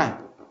الجمعة،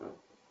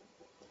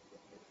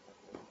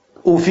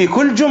 وفي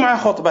كل جمعة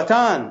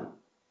خطبتان،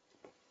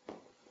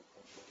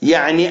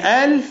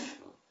 يعني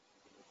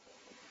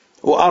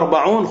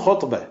 1040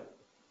 خطبة.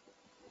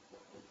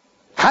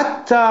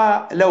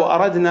 حتى لو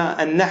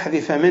أردنا أن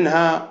نحذف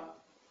منها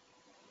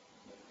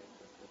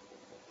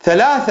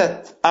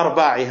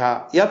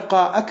 3/4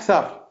 يبقى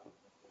أكثر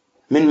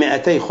من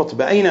 200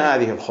 خطبة. أين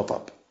هذه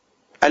الخطب؟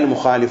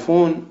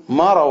 المخالفون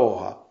ما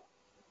رووها.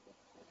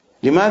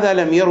 لماذا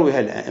لم يروها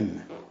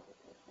الأئمة؟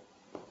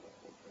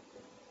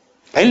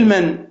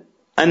 علما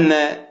أن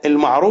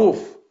المعروف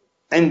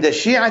عند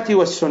الشيعة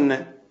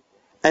والسنة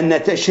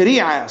أن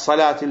تشريع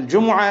صلاة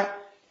الجمعة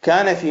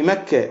كان في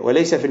مكة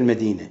وليس في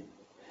المدينة.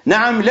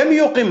 نعم، لم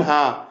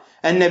يقمها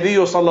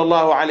النبي صلى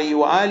الله عليه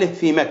وآله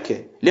في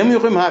مكة، لم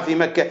يقمها في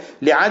مكة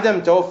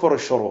لعدم توفر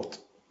الشروط،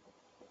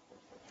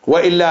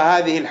 وإلا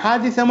هذه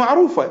الحادثة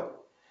معروفة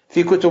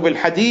في كتب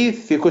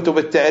الحديث، في كتب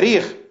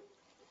التاريخ.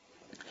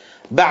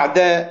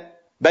 بعد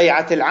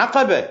بيعة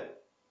العقبة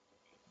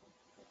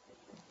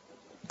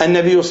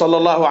النبي صلى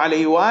الله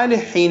عليه وآله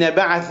حين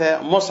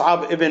بعث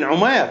مصعب بن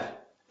عمير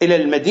إلى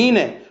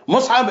المدينة،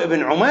 مصعب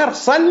بن عمير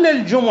صلى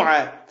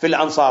الجمعة في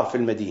الأنصار في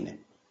المدينة،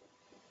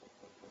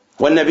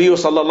 والنبي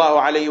صلى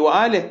الله عليه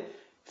وآله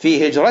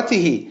في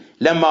هجرته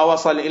لما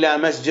وصل إلى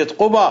مسجد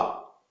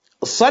قباء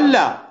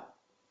صلى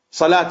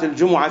صلاة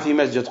الجمعة في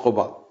مسجد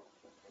قباء.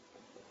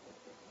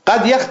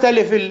 قد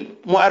يختلف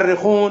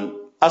المؤرخون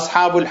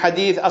أصحاب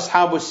الحديث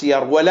أصحاب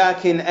السير،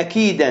 ولكن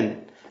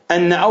أكيدا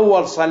أن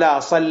أول صلاة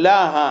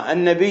صلاها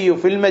النبي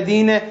في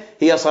المدينة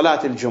هي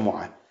صلاة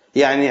الجمعة،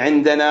 يعني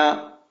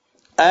عندنا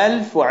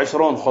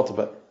 1020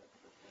 خطبة.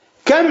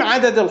 كم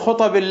عدد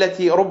الخطب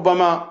التي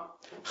ربما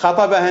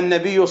خطبها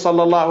النبي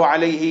صلى الله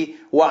عليه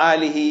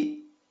وآله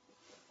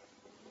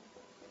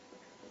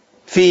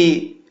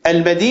في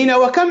المدينة،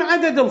 وكم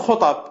عدد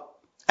الخطب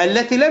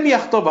التي لم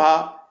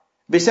يخطبها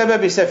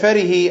بسبب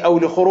سفره أو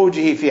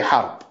لخروجه في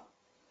حرب؟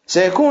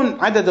 سيكون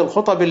عدد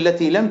الخطب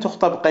التي لم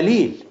تخطب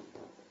قليل،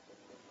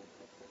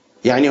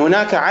 يعني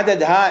هناك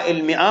عدد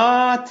هائل،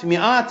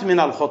 مئات من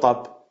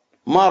الخطب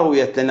ما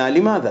رويت لنا.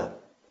 لماذا؟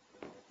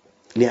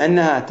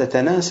 لأنها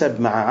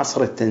تتناسب مع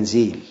عصر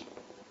التنزيل.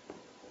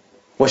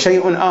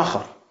 وشيء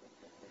آخر،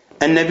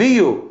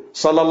 النبي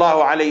صلى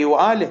الله عليه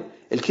وآله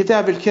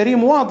الكتاب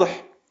الكريم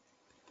واضح.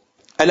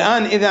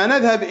 الآن إذا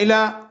نذهب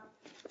إلى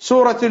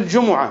سورة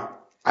الجمعة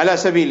على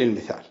سبيل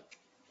المثال،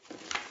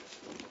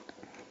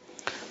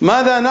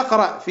 ماذا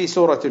نقرأ في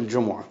سورة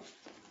الجمعة؟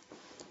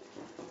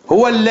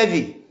 هو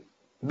الذي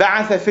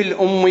بعث في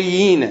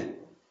الأميين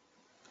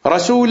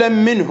رسولا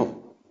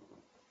منهم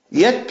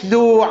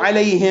يتلو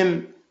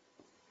عليهم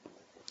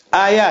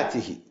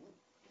آياته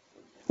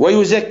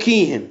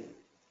ويزكيهم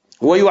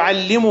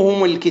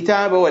ويعلمهم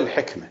الكتاب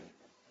والحكمة.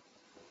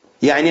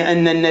 يعني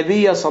أن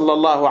النبي صلى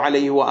الله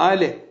عليه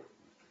وآله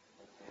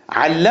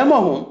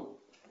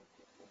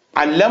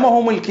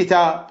علمهم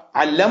الكتاب،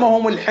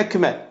 علمهم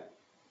الحكمة.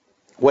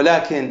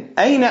 ولكن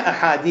أين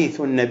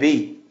أحاديث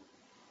النبي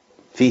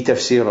في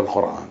تفسير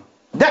القرآن؟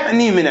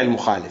 دعني من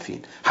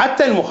المخالفين.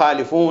 حتى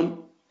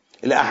المخالفون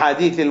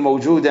الأحاديث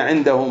الموجودة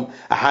عندهم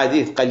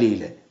أحاديث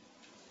قليلة.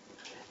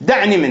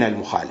 دعني من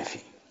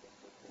المخالفين،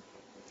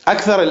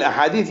 أكثر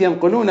الأحاديث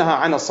ينقلونها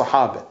عن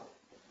الصحابة،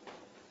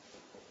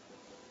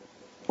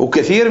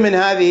 وكثير من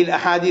هذه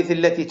الأحاديث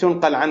التي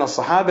تنقل عن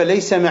الصحابة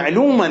ليس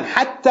معلوما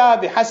حتى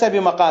بحسب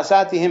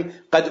مقاساتهم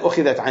قد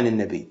أخذت عن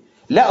النبي.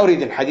 لا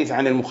أريد الحديث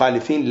عن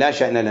المخالفين، لا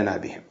شأن لنا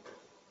بهم،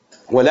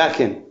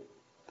 ولكن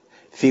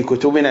في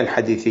كتبنا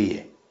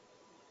الحديثية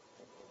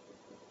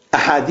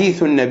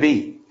أحاديث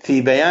النبي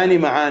في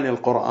بيان معاني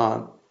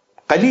القرآن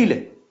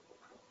قليلة.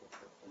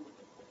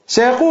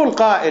 سيقول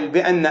قائل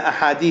بأن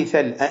أحاديث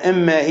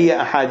الأئمة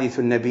هي أحاديث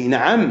النبي.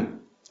 نعم،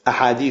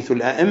 أحاديث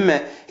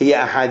الأئمة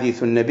هي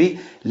أحاديث النبي،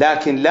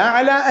 لكن لا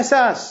على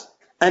أساس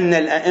أن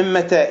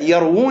الأئمة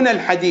يروون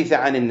الحديث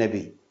عن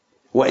النبي،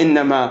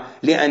 وإنما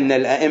لأن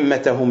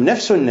الأئمة هم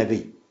نفس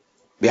النبي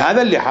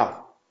بهذا اللحاظ.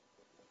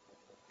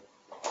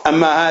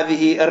 أما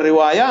هذه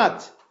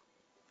الروايات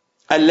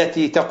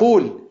التي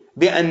تقول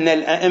بأن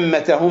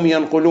الأئمة هم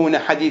ينقلون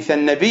حديث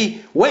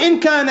النبي وإن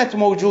كانت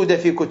موجودة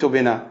في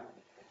كتبنا،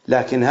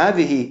 لكن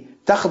هذه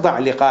تخضع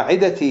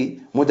لقاعدة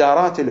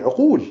مداراة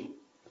العقول،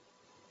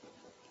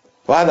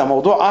 وهذا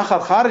موضوع آخر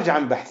خارج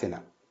عن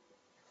بحثنا.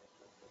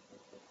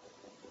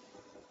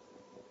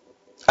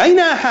 أين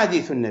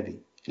أحاديث النبي؟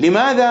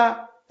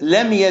 لماذا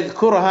لم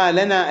يذكرها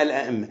لنا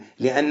الأئمة؟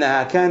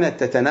 لأنها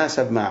كانت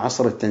تتناسب مع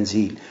عصر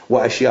التنزيل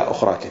وأشياء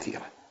أخرى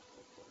كثيرة.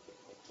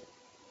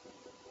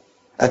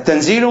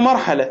 التنزيل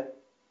مرحلة،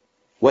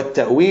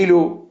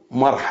 والتأويل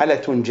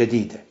مرحلة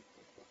جديدة.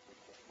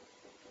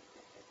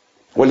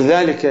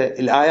 ولذلك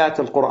الآيات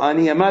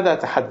القرآنية ماذا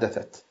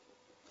تحدثت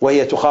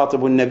وهي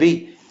تخاطب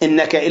النبي؟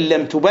 إنك إن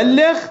لم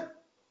تبلغ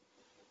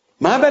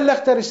ما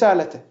بلغت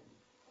رسالته.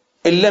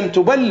 إن لم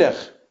تبلغ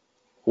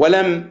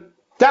ولم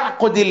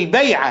تعقد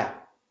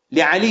البيعة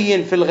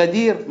لعلي في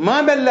الغدير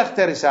ما بلغت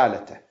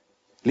رسالته.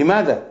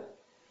 لماذا؟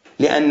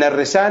 لأن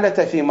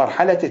الرسالة في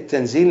مرحلة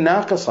التنزيل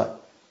ناقصة.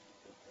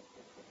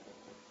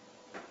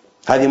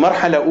 هذه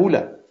مرحلة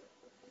أولى.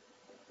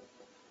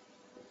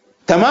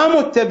 تمام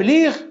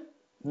التبليغ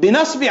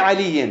بنصب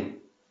علي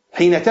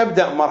حين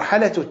تبدأ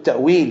مرحلة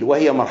التأويل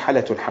وهي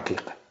مرحلة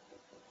الحقيقة.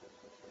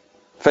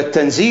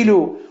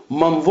 فالتنزيل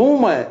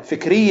منظومة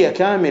فكرية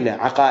كاملة،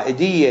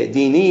 عقائدية،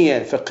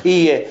 دينية،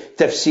 فقهية،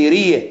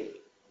 تفسيرية،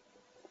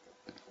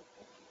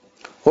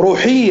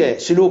 روحية،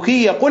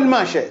 سلوكية، قل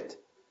ما شئت.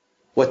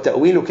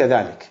 والتأويل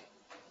كذلك،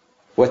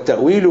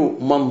 والتأويل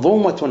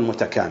منظومة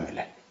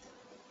متكاملة.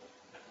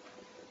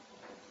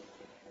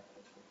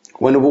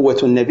 ونبوة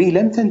النبي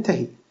لم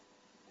تنتهي.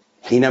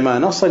 حينما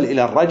نصل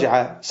إلى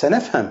الرجعة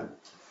سنفهم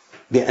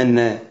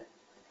بأن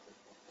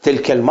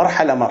تلك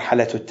المرحلة،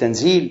 مرحلة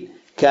التنزيل،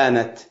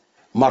 كانت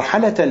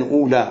مرحلة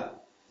أولى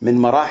من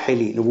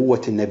مراحل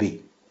نبوة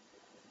النبي.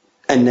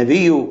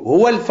 النبي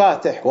هو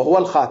الفاتح وهو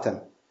الخاتم.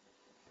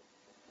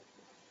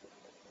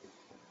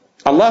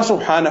 الله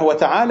سبحانه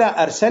وتعالى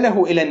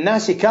أرسله إلى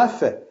الناس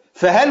كافة،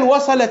 فهل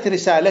وصلت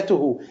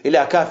رسالته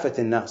إلى كافة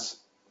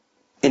الناس؟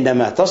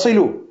 إنما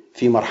تصل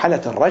في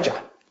مرحلة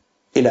الرجعة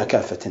إلى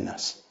كافة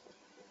الناس.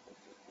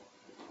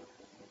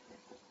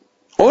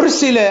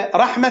 أرسل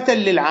رحمة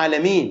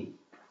للعالمين،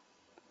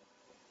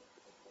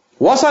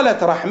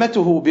 وصلت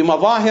رحمته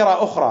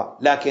بمظاهر أخرى،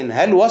 لكن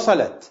هل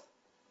وصلت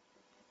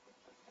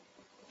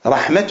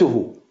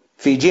رحمته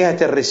في جهة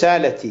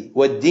الرسالة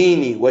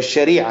والدين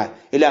والشريعة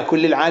إلى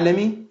كل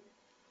العالمين؟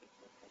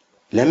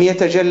 لم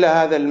يتجلى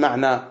هذا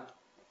المعنى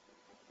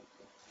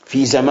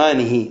في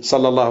زمانه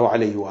صلى الله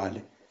عليه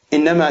وآله،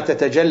 إنما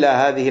تتجلى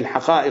هذه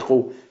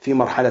الحقائق في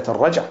مرحلة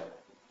الرجعة.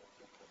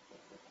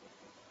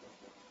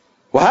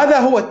 وهذا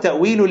هو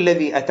التأويل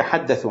الذي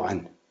أتحدث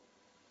عنه.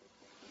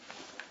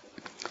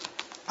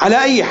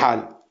 على أي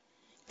حال،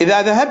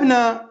 إذا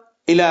ذهبنا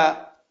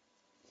إلى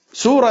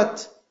سورة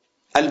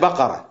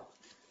البقرة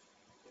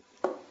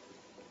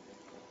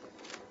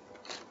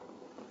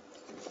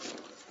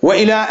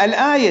وإلى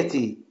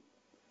الآية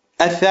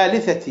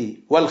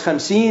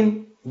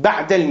 53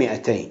 بعد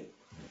 200.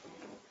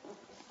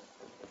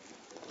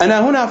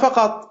 أنا هنا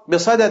فقط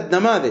بصدد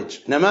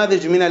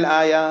نماذج من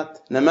الآيات،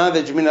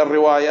 نماذج من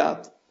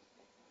الروايات،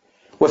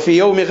 وفي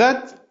يوم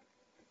غد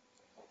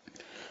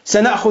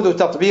سنأخذ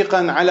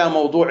تطبيقا على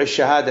موضوع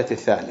الشهادة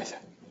الثالثة.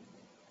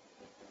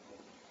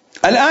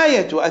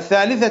 الآية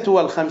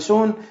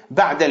 53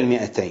 بعد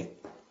 200: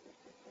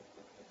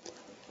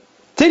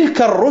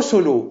 تلك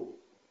الرسل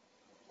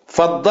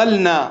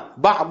فضلنا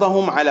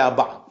بعضهم على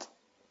بعض،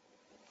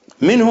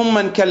 منهم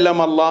من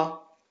كلم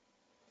الله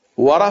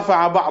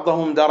ورفع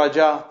بعضهم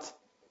درجات،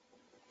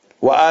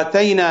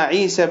 وآتينا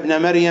عيسى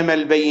ابن مريم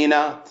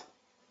البينات،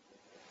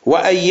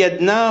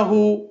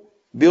 وأيدناه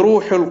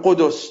بروح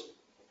القدس،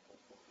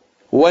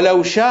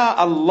 ولو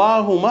شاء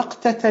الله ما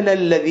اقتتل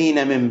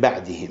الذين من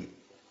بعدهم.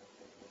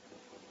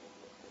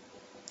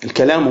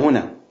 الكلام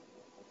هنا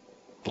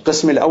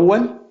القسم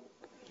الأول: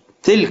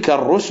 تلك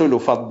الرسل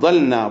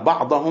فضلنا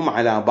بعضهم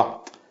على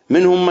بعض،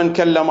 منهم من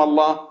كلم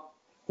الله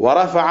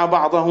ورفع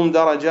بعضهم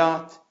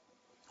درجات،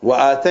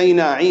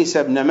 وآتينا عيسى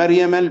ابن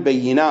مريم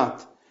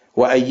البينات،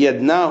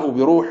 وأيدناه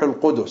بروح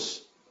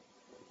القدس.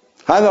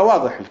 هذا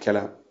واضح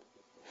الكلام.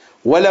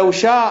 ولو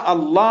شاء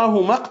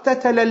الله ما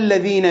اقتتل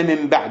الذين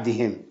من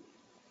بعدهم،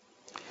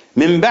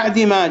 من بعد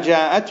ما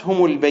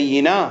جاءتهم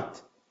البينات،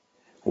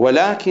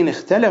 ولكن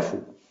اختلفوا،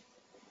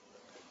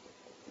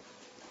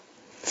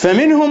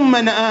 فمنهم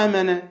من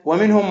آمن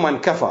ومنهم من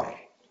كفر.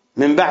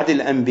 من بعد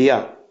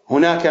الأنبياء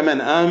هناك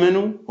من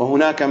آمنوا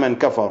وهناك من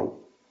كفروا.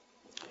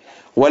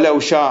 ولو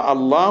شاء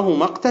الله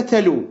ما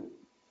اقتتلوا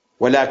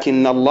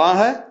ولكن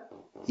الله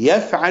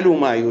يفعل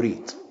ما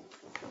يريد.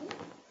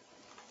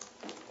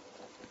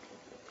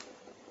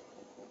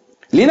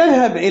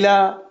 لنذهب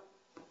إلى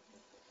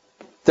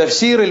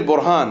تفسير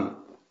البرهان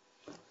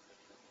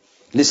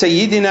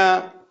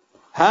لسيدنا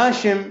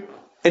هاشم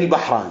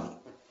البحراني،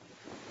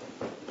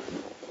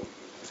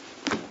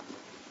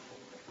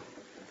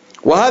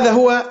 وهذا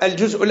هو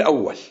الجزء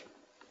الأول.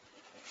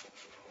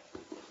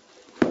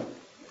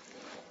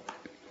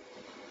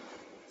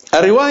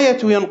 الرواية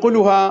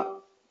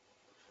ينقلها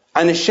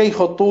عن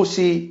الشيخ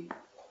الطوسي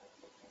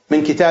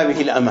من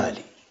كتابه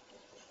الأمالي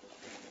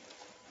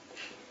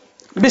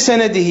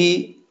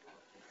بسنده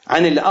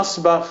عن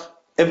الأصبغ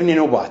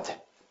ابن نباتة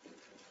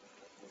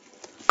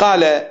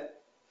قال: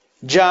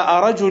 جاء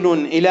رجل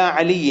إلى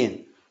علي.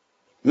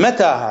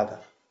 متى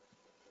هذا؟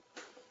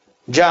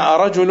 جاء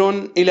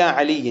رجل إلى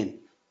علي،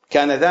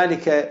 كان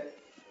ذلك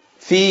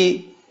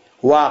في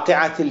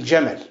واقعة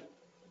الجمل.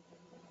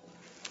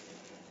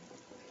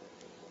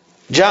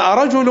 جاء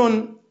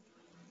رجل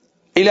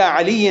إلى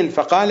علي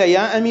فقال: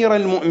 يا أمير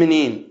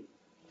المؤمنين،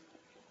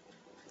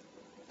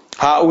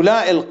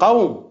 هؤلاء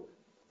القوم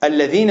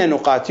الذين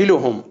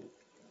نقاتلهم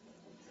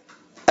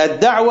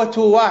الدعوة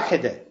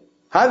واحدة.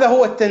 هذا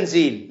هو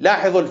التنزيل.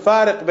 لاحظوا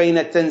الفارق بين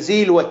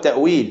التنزيل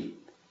والتأويل.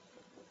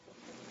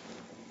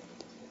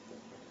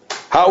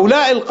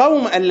 هؤلاء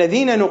القوم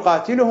الذين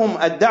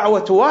نقاتلهم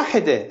الدعوة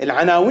واحدة،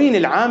 العناوين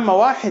العامة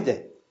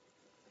واحدة،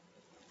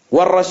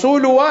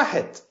 والرسول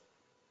واحد،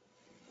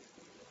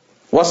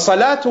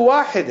 والصلاة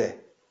واحدة،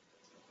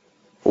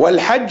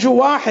 والحج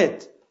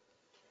واحد،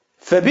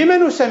 فبما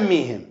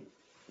نسميهم؟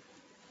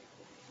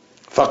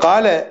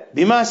 فقال: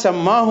 بما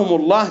سماهم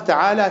الله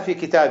تعالى في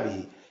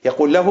كتابه.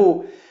 يقول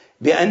له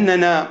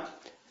بأننا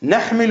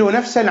نحمل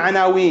نفس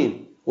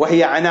العناوين،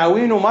 وهي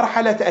عناوين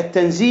مرحلة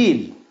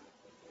التنزيل.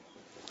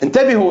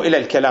 انتبهوا إلى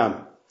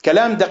الكلام،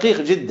 كلام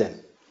دقيق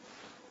جدا.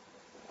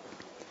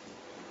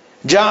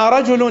 جاء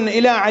رجل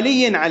إلى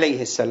علي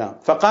عليه السلام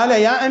فقال: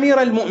 يا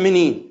أمير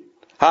المؤمنين،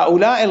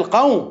 هؤلاء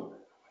القوم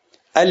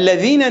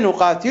الذين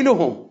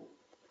نقاتلهم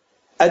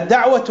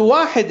الدعوة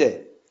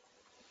واحدة،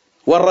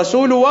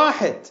 والرسول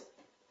واحد،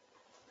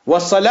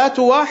 والصلاة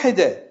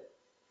واحدة،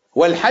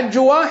 والحج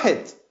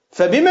واحد،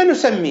 فبما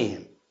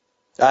نسميهم؟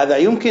 هذا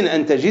يمكن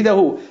أن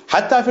تجده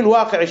حتى في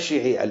الواقع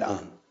الشيعي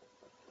الآن.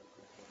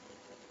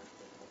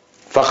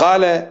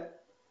 فقال: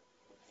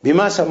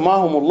 بما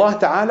سماهم الله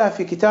تعالى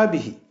في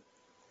كتابه.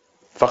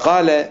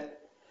 فقال: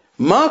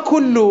 ما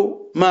كل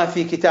ما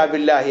في كتاب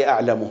الله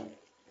أعلمه.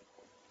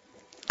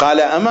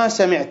 قال: أما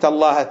سمعت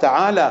الله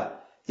تعالى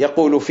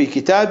يقول في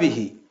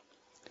كتابه: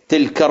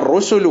 تلك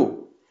الرسل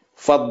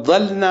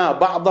فضلنا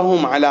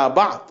بعضهم على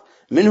بعض،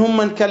 منهم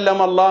من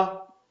كلم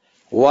الله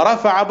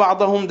ورفع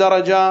بعضهم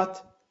درجات،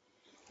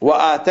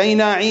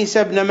 وآتينا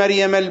عيسى ابن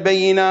مريم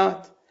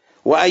البينات،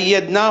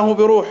 وأيدناه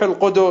بروح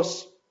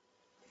القدس،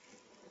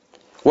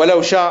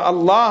 ولو شاء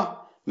الله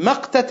ما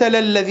اقتتل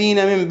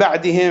الذين من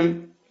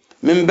بعدهم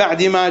من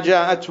بعد ما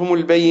جاءتهم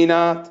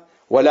البينات،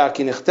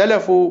 ولكن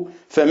اختلفوا،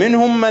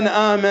 فمنهم من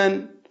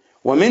آمن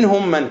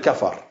ومنهم من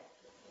كفر.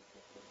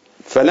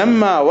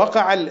 فلما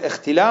وقع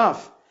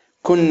الاختلاف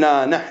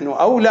كنا نحن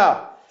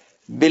أولى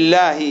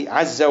بالله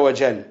عز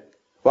وجل.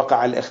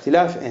 وقع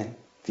الاختلاف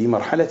في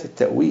مرحلة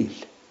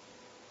التأويل.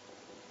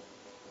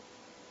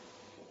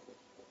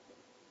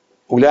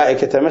 أولئك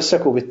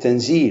تمسكوا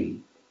بالتنزيل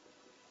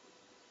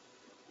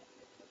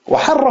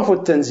وحرفوا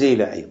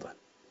التنزيل أيضا،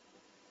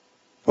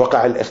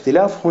 وقع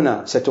الاختلاف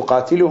هنا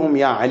ستقاتلهم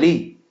يا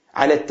علي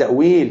على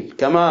التأويل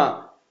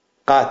كما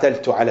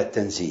قاتلت على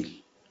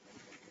التنزيل.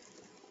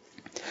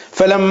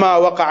 فلما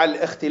وقع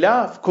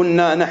الاختلاف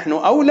كنا نحن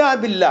أولى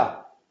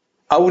بالله،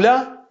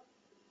 أولى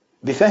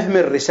بفهم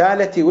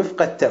الرسالة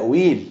وفق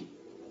التأويل،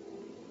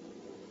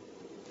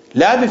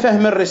 لا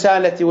بفهم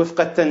الرسالة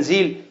وفق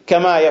التنزيل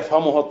كما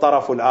يفهمه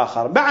الطرف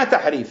الآخر مع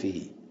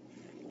تحريفه.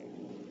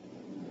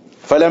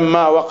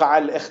 فلما وقع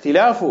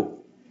الاختلاف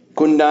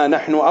كنا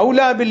نحن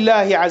أولى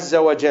بالله عز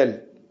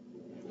وجل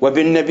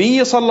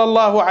وبالنبي صلى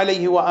الله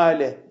عليه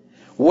وآله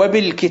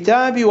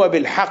وبالكتاب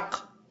وبالحق،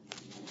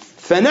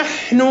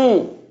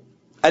 فنحن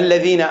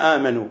الذين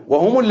آمنوا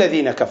وهم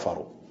الذين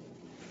كفروا.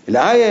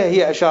 الآية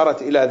هي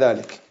أشارت إلى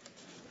ذلك،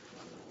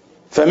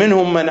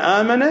 فمنهم من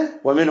آمن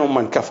ومنهم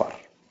من كفر.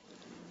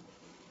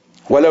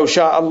 ولو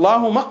شاء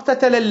الله ما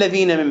اقتتل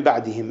الذين من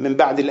بعدهم، من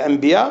بعد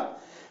الأنبياء،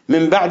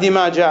 من بعد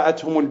ما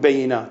جاءتهم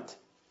البينات.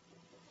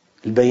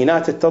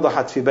 البينات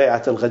اتضحت في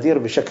بيعة الغدير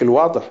بشكل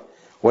واضح،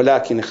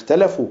 ولكن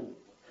اختلفوا،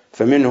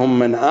 فمنهم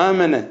من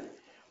آمن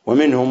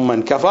ومنهم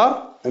من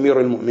كفر. أمير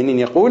المؤمنين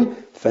يقول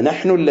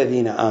فنحن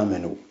الذين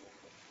آمنوا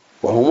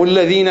وهم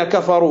الذين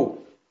كفروا.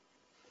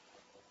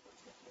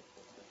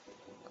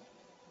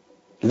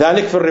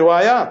 ذلك في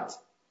الروايات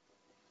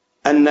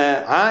أن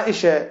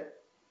عائشة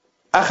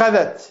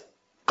أخذت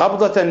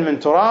قبضة من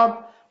تراب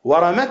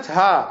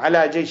ورمتها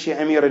على جيش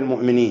أمير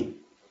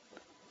المؤمنين،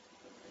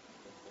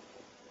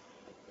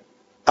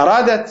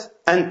 أرادت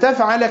أن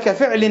تفعل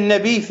كفعل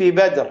النبي في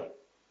بدر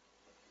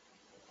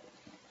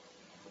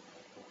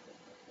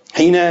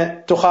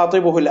حين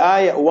تخاطبه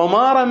الآية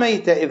وما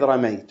رميت إذ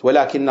رميت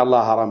ولكن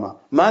الله رمى.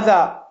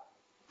 ماذا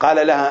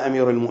قال لها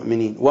أمير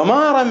المؤمنين؟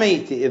 وما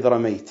رميت إذ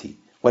رميت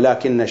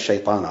ولكن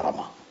الشيطان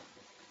رمى.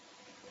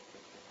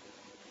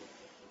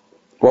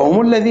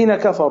 وهم الذين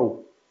كفروا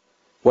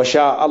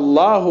وشاء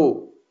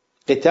الله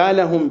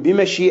قتالهم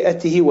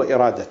بمشيئته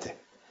وإرادته.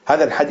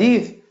 هذا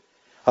الحديث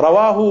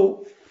رواه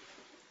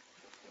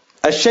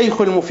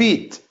الشيخ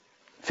المفيد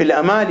في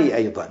الأمالي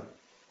أيضا،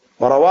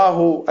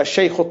 ورواه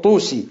الشيخ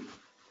الطوسي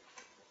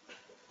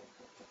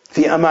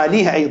في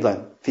أماليه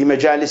أيضا في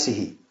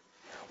مجالسه،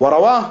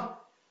 ورواه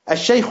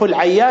الشيخ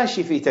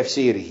العياشي في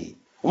تفسيره،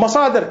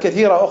 ومصادر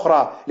كثيرة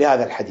أخرى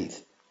لهذا الحديث.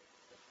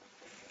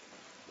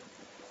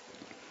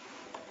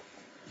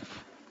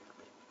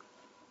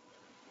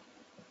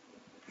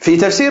 في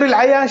تفسير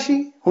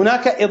العياشي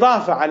هناك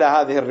إضافة على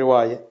هذه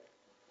الرواية،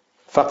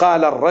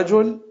 فقال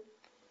الرجل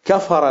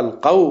كفر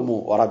القوم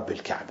ورب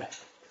الكعبة.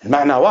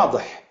 المعنى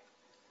واضح،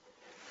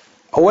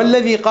 هو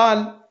الذي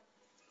قال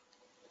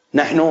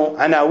نحن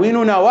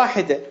عناويننا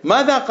واحدة.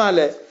 ماذا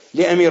قال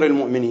لأمير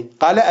المؤمنين؟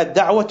 قال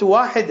الدعوة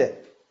واحدة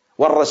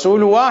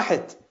والرسول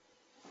واحد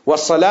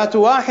والصلاة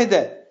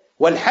واحدة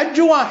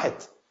والحج واحد.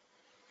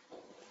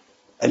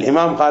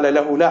 الإمام قال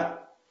له لا،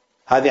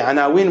 هذه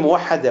عناوين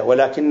موحدة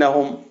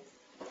ولكنهم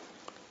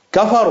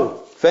كفروا.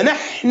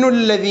 فنحن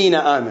الذين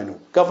آمنوا.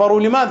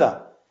 كفروا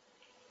لماذا؟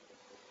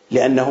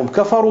 لأنهم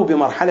كفروا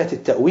بمرحلة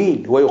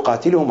التأويل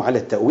ويقاتلهم على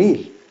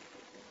التأويل.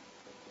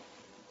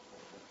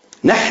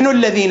 نحن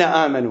الذين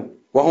آمنوا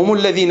وهم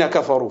الذين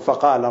كفروا.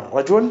 فقال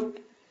الرجل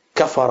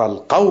كفر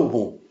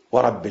القوم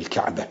ورب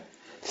الكعبة،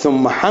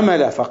 ثم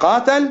حمل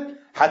فقاتل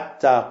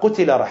حتى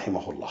قتل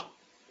رحمه الله.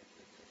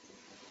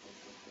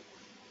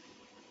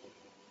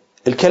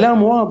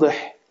 الكلام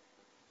واضح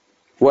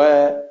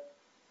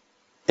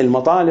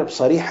والمطالب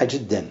صريحة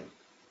جدا،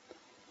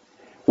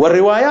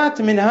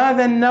 والروايات من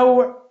هذا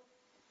النوع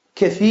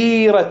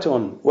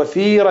كثيرة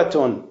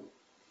وفيرة.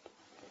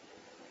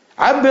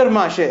 عبر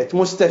ما شئت،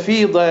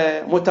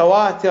 مستفيضة،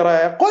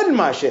 متواترة، قل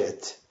ما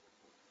شئت،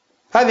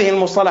 هذه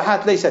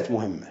المصطلحات ليست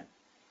مهمة،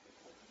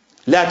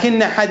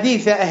 لكن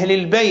حديث أهل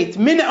البيت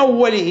من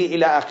أوله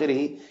إلى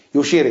آخره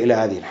يشير إلى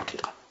هذه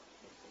الحقيقة.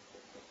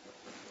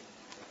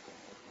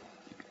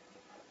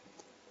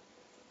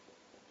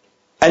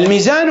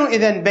 الميزان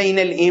إذن بين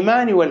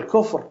الإيمان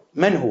والكفر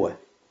من هو؟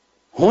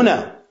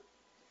 هنا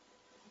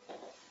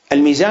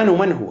الميزان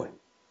من هو؟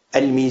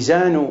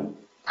 الميزان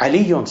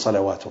علي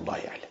صلوات الله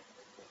عليه.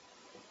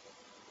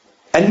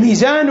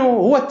 الميزان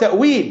هو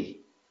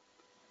التأويل،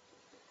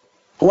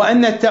 هو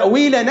أن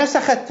التأويل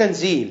نسخ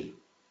التنزيل،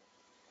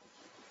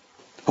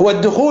 هو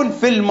الدخول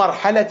في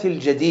المرحلة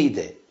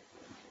الجديدة.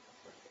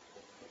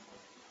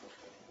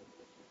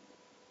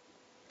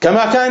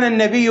 كما كان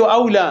النبي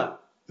أولى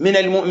من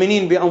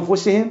المؤمنين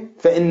بأنفسهم،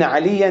 فإن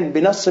عليا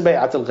بنص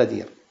بيعة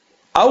الغدير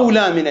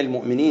أولى من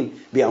المؤمنين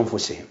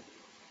بأنفسهم.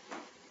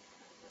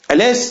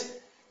 أليس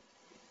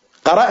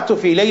قرأت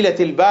في ليلة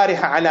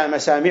البارحة على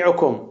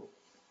مسامعكم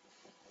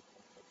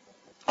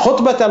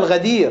خطبة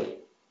الغدير،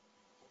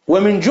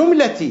 ومن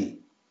جملة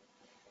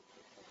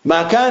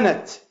ما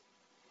كانت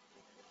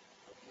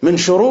من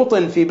شروط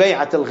في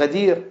بيعة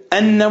الغدير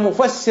أن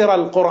مفسر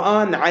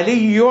القرآن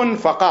علي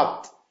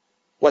فقط،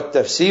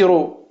 والتفسير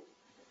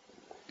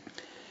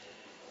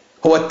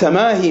هو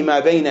التماهي ما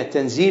بين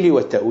التنزيل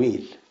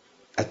والتأويل.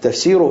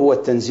 التفسير هو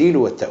التنزيل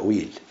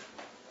والتأويل،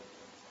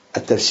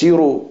 التفسير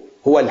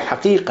هو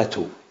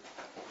الحقيقة،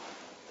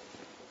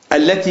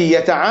 التي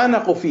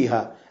يتعانق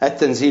فيها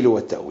التنزيل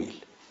والتأويل،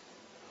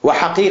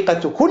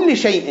 وحقيقة كل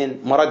شيء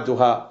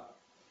مردها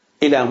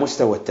إلى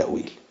مستوى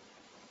التأويل.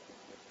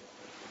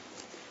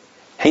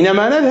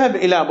 حينما نذهب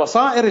إلى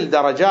بصائر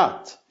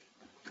الدرجات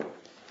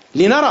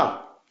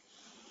لنرى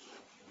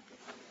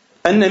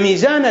أن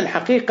ميزان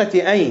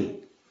الحقيقة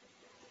أين؟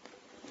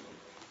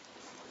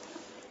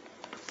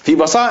 في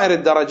بصائر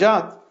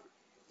الدرجات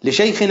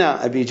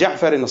لشيخنا أبي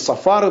جعفر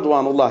الصفار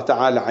رضوان الله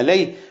تعالى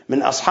عليه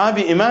من أصحاب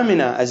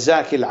إمامنا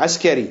الزاكي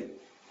العسكري،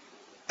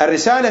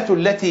 الرسالة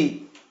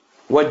التي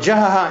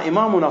وجهها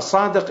إمامنا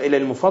الصادق إلى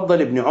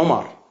المفضل بن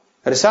عمر،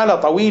 رسالة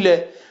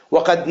طويلة،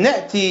 وقد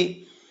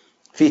نأتي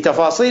في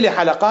تفاصيل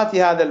حلقات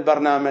هذا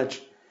البرنامج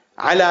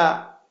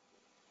على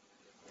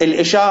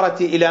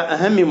الإشارة إلى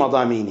أهم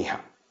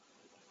مضامينها.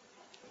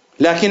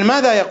 لكن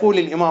ماذا يقول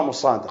الإمام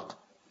الصادق؟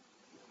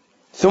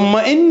 ثم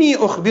إني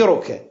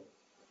أخبرك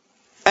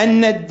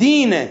أن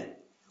الدين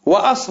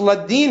وأصل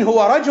الدين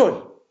هو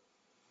رجل،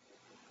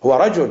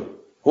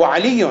 هو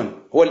علي،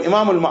 هو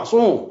الإمام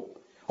المعصوم،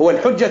 هو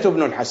الحجة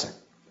بن الحسن.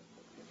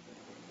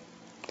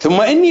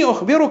 ثم إني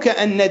أخبرك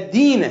أن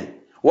الدين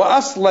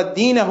وأصل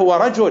الدين هو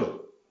رجل،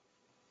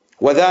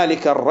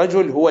 وذلك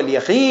الرجل هو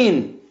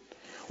اليقين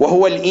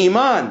وهو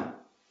الإيمان.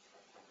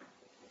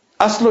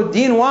 أصل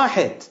الدين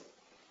واحد،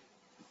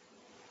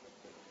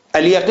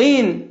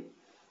 اليقين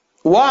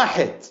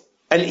واحد،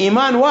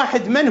 الإيمان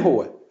واحد. من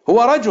هو؟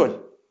 هو رجل.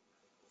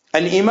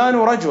 الإيمان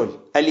رجل،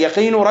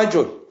 اليقين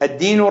رجل،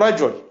 الدين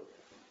رجل.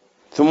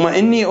 ثم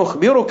إني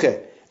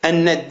أخبرك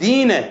أن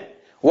الدين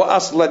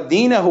وأصل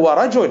الدين هو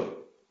رجل،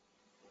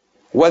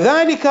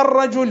 وذلك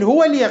الرجل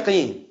هو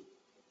اليقين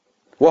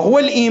وهو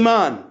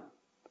الإيمان،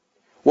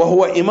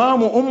 وهو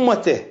إمام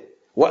أمته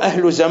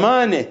وأهل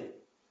زمانه.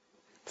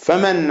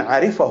 فمن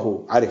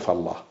عرفه عرف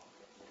الله،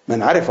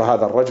 من عرف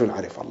هذا الرجل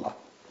عرف الله.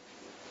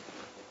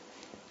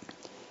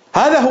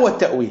 هذا هو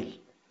التأويل،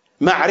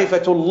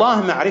 معرفة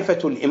الله، معرفة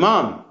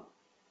الإمام.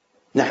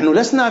 نحن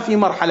لسنا في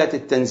مرحلة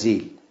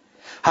التنزيل.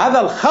 هذا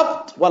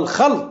الخبط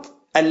والخلط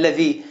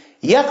الذي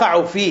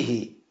يقع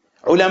فيه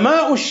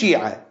علماء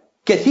الشيعة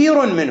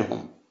كثير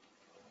منهم،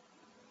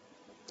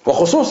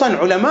 وخصوصا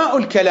علماء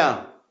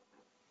الكلام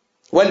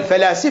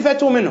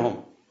والفلاسفة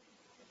منهم،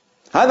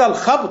 هذا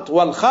الخبط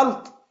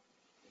والخلط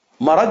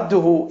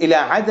مرده إلى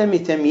عدم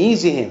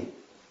تمييزهم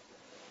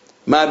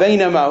ما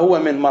بين ما هو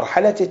من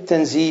مرحلة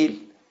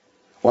التنزيل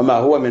وما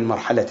هو من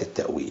مرحلة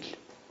التأويل.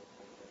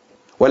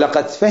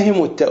 ولقد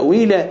فهموا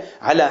التأويل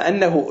على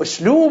أنه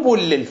أسلوب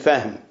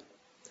للفهم.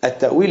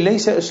 التأويل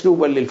ليس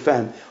أسلوبا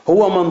للفهم،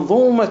 هو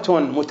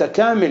منظومة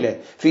متكاملة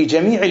في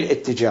جميع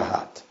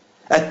الاتجاهات.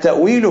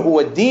 التأويل هو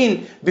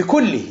الدين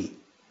بكله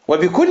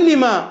وبكل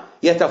ما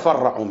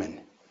يتفرع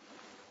منه.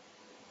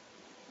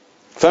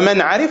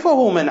 فمن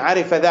عرفه، من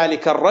عرف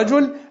ذلك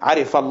الرجل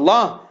عرف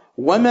الله،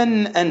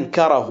 ومن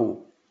أنكره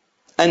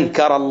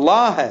أنكر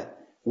الله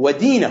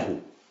ودينه،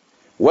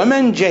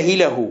 ومن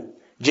جهله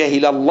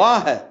جهل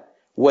الله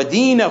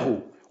ودينه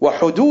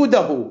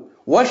وحدوده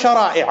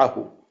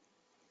وشرائعه.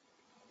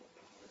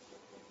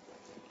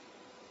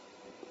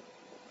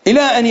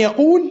 إلى أن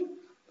يقول: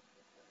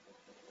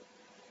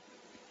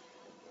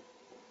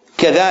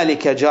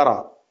 كذلك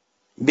جرى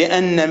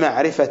بأن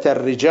معرفة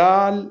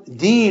الرجال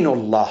دين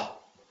الله.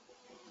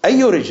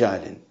 أي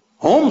رجال؟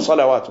 هم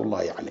صلوات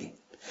الله عليهم.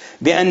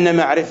 بأن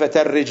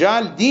معرفة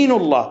الرجال دين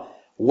الله،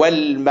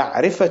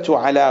 والمعرفة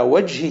على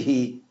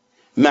وجهه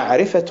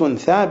معرفة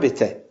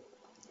ثابتة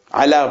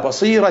على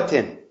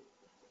بصيرة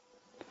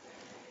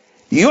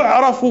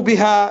يعرف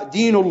بها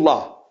دين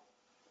الله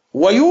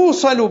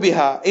ويوصل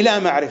بها إلى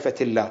معرفة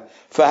الله.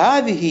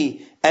 فهذه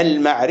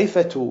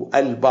المعرفة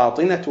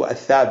الباطنة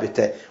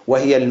الثابتة،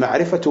 وهي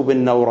المعرفة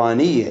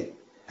بالنورانية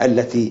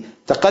التي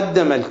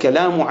تقدم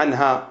الكلام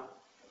عنها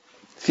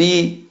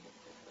في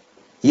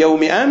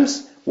يوم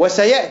أمس،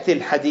 وسيأتي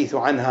الحديث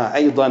عنها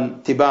أيضا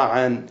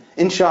تباعا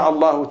إن شاء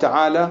الله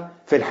تعالى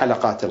في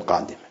الحلقات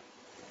القادمة.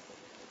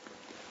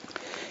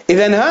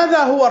 إذن هذا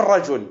هو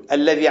الرجل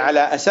الذي على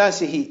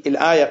أساسه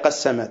الآية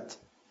قسمت: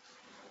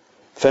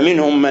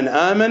 فمنهم من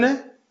آمن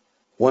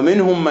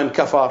ومنهم من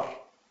كفر.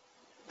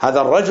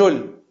 هذا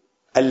الرجل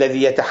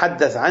الذي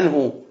يتحدث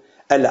عنه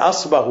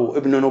الأصبغ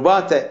ابن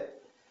نباتة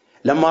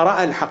لما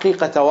رأى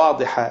الحقيقة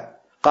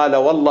واضحة قال: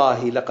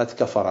 والله لقد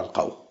كفر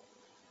القوم.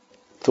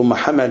 ثم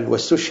حمل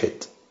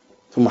واستشهد،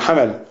 ثم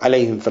حمل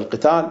عليهم في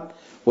القتال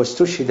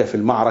واستشهد في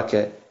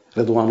المعركة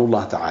رضوان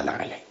الله تعالى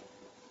عليه.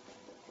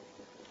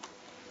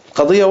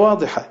 قضية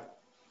واضحة: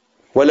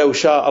 ولو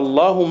شاء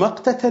الله ما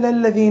اقتتل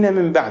الذين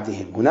من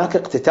بعدهم. هناك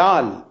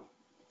اقتتال،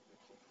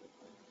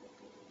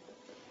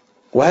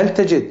 وهل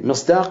تجد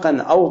مصداقا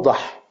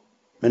أوضح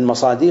من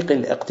مصاديق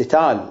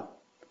الاقتتال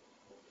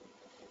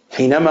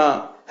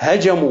حينما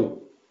هجموا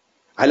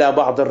على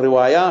بعض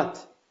الروايات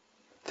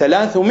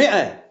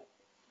 300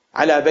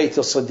 على بيت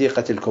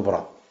الصديقة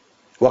الكبرى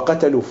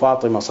وقتلوا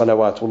فاطمة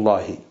صلوات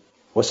الله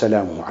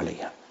وسلامه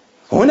عليها؟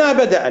 هنا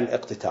بدأ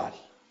الاقتتال،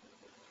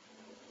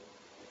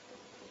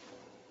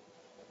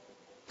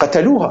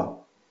 قتلوها،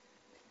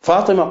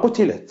 فاطمة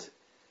قتلت،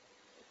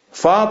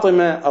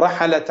 فاطمة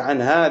رحلت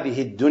عن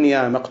هذه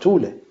الدنيا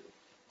مقتولة،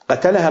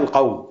 قتلها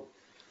القوم.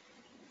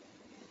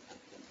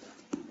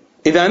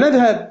 إذا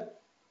نذهب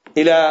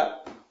إلى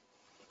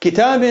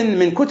كتاب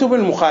من كتب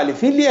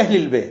المخالفين لأهل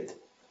البيت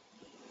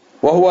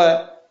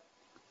وهو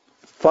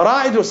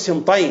فرائد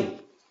السمطين،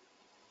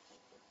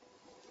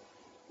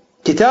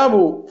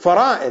 كتاب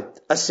فرائد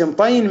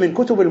السمطين من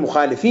كتب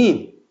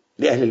المخالفين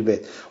لأهل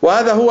البيت،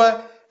 وهذا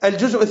هو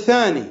الجزء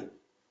الثاني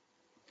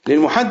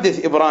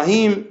للمحدث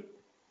إبراهيم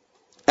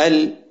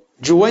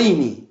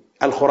الجويني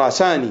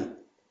الخراساني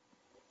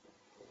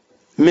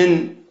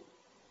من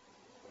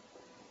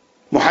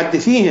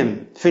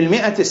محدثيهم في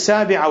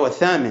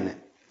 107.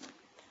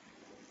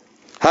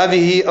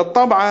 هذه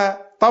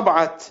الطبعة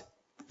طبعة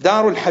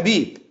دار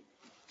الحبيب،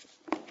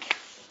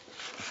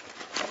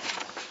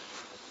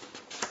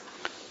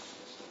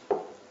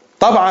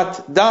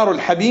 طبعة دار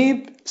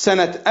الحبيب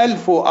سنة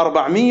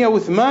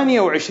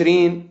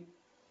 1428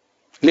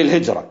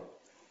 للهجرة.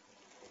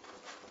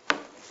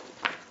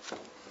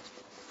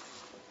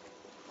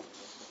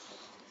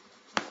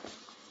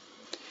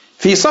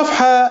 في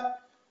صفحة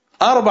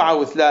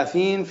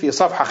 34 في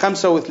صفحة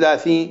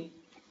 35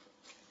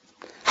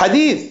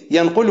 حديث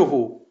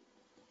ينقله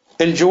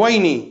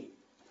الجويني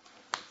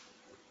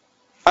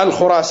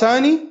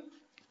الخراساني،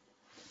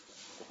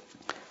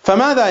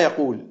 فماذا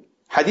يقول؟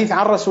 حديث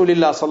عن رسول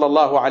الله صلى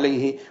الله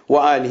عليه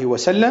وآله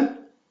وسلم: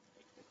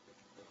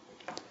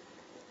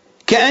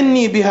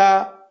 كأني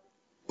بها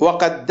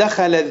وقد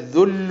دخل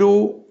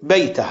الذل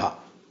بيتها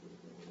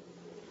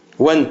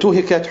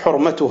وانتهكت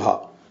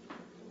حرمتها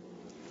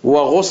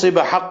وغصب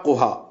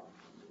حقها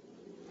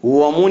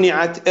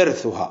ومنعت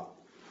إرثها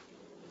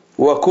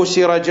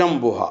وكسر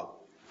جنبها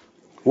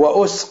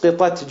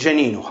وأسقطت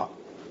جنينها،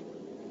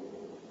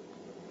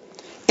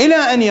 إلى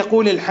أن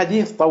يقول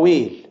الحديث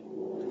طويل.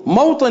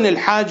 موطن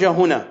الحاجة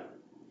هنا: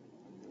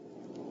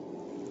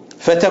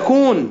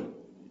 فتكون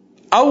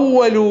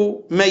أول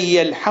من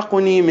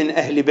يلحقني من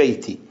أهل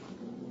بيتي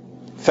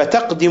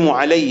فتقدم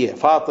علي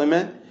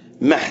فاطمة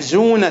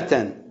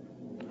محزونة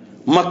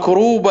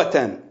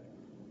مكروبة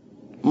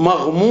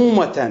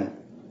مغمومة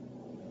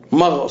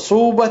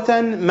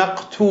مغصوبة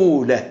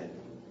مقتولة.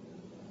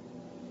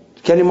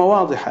 كلمة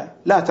واضحة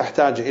لا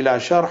تحتاج إلى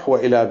شرح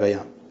وإلى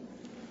بيان.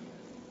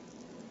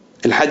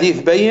 الحديث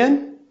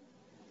بين: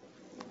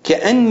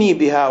 كأني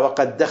بها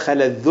وقد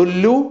دخل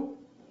الذل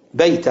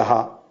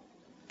بيتها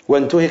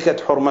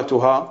وانتهكت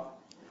حرمتها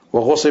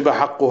وغصب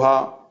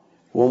حقها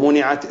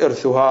ومنعت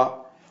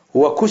إرثها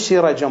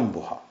وكسر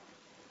جنبها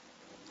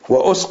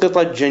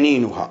وأسقطت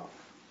جنينها،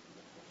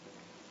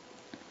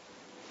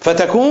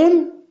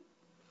 فتكون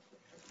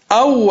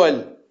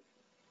أول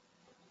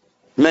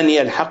من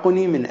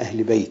يلحقني من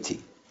أهل بيتي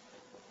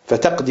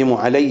فتقدم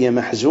علي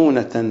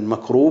محزونة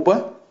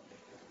مكروبة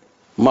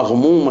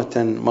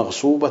مغمومة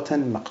مغصوبة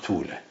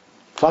مقتولة.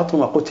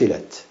 فاطمة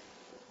قتلت.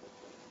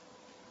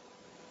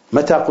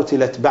 متى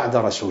قتلت؟ بعد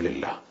رسول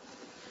الله،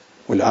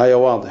 والآية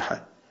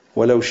واضحة: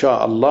 ولو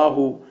شاء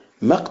الله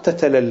ما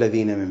اقتتل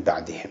الذين من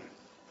بعدهم.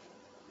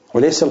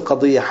 وليس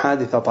القضية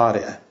حادثة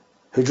طارئة،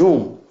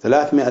 هجوم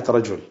 300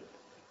 رجل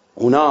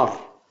ونار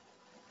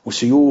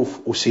وسيوف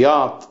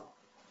وسياط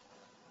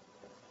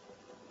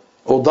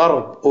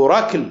وضرب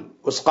وركل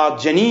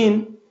واسقاط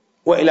جنين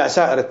وإلى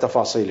سائر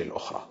التفاصيل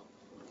الأخرى.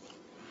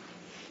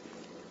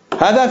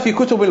 هذا في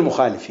كتب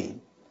المخالفين.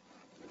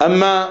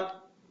 أما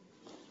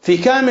في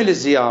كامل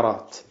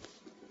الزيارات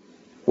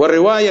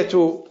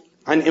والرواية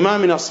عن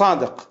إمامنا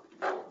الصادق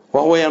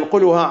وهو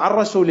ينقلها عن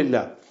رسول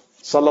الله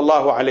صلى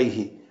الله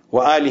عليه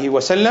وآله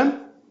وسلم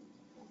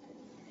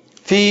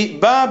في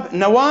باب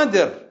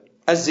نوادر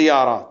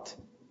الزيارات،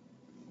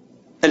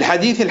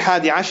 الحديث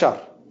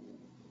 11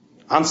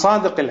 عن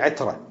صادق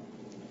العترة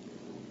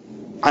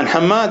عن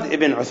حماد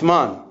بن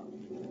عثمان،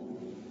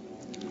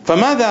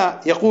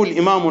 فماذا يقول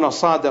إمامنا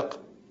الصادق؟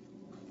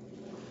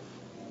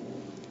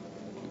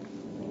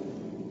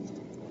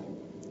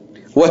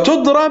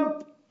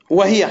 وتضرب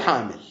وهي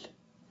حامل.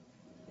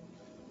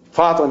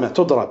 فاطمة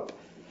تضرب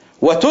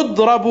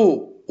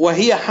وتضرب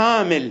وهي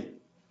حامل،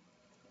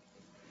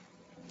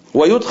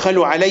 ويدخل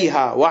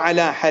عليها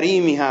وعلى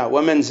حريمها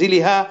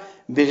ومنزلها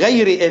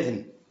بغير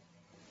إذن،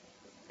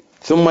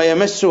 ثم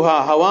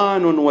يمسها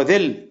هوان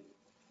وذل،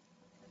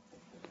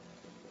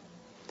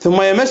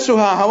 ثم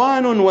يمسها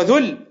هوان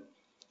وذل،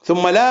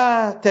 ثم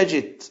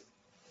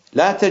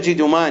لا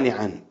تجد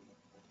مانعا،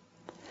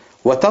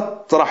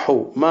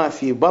 وتطرح ما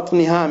في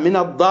بطنها من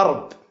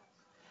الضرب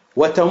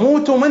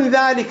وتموت من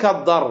ذلك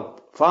الضرب.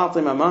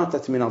 فاطمة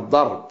ماتت من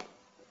الضرب.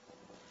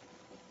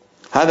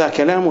 هذا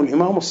كلام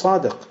الإمام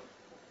الصادق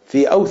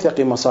في أوثق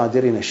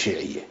مصادرنا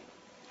الشيعية،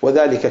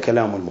 وذلك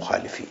كلام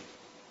المخالفين.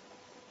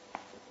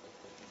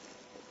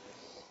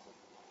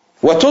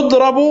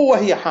 وتضرب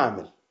وهي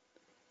حامل،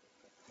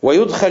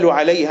 ويدخل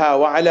عليها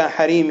وعلى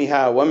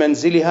حريمها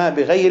ومنزلها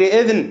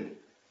بغير إذن،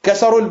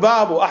 كسروا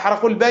الباب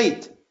وأحرقوا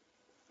البيت،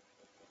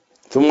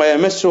 ثم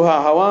يمسها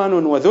هوان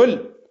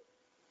وذل،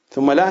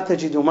 ثم لا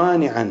تجد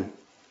مانعا.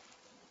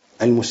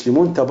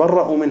 المسلمون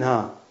تبرأوا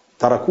منها،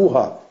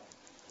 تركوها.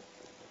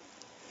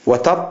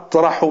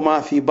 وتطرح ما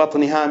في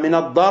بطنها من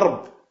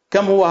الضرب.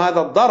 كم هو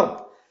هذا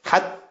الضرب؟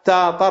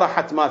 حتى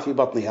طرحت ما في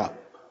بطنها،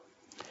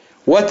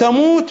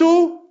 وتموت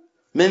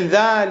من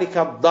ذلك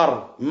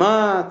الضرب.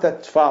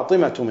 ماتت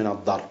فاطمة من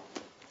الضرب،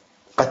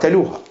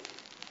 قتلوها،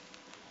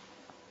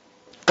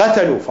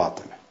 قتلوا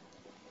فاطمة.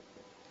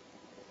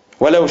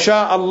 ولو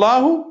شاء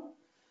الله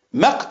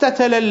ما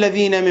اقتتل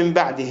الذين من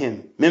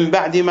بعدهم من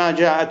بعد ما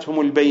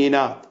جاءتهم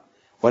البينات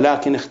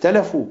ولكن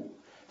اختلفوا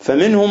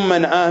فمنهم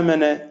من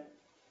آمن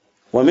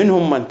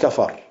ومنهم من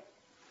كفر.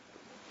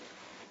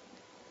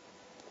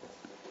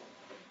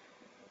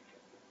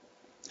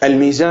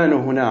 الميزان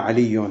هنا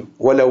علي،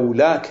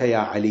 ولولاك يا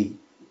علي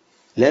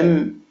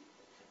لم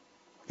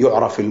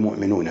يعرف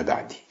المؤمنون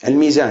بعدي.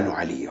 الميزان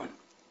علي،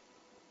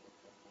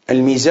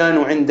 الميزان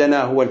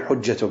عندنا هو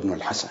الحجة بن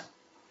الحسن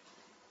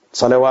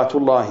صلوات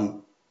الله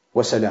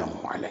وسلامه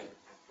عليه.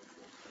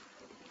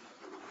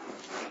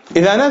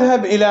 إذا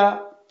نذهب إلى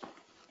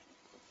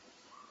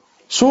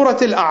سورة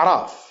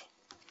الأعراف،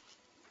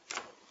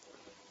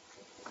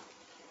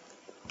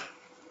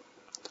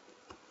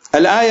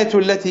 الآية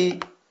التي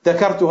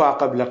ذكرتها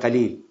قبل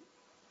قليل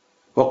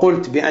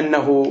وقلت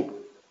بأنه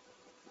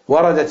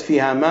وردت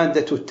فيها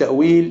مادة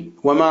التأويل،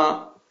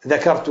 وما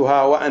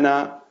ذكرتها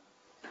وأنا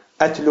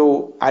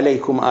أتلو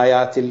عليكم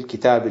آيات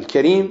الكتاب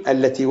الكريم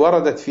التي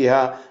وردت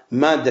فيها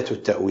مادة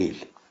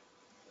التأويل.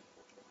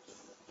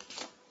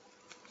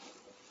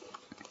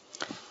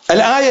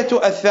 الآية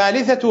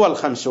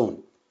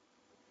 53: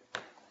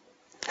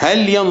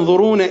 هل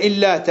ينظرون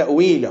إلا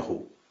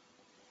تأويله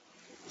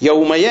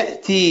يوم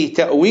يأتي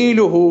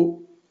تأويله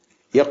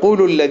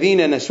يقول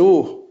الذين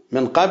نسوه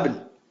من قبل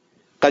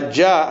قد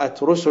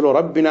جاءت رسل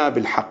ربنا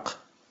بالحق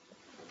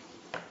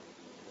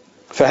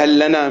فهل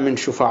لنا من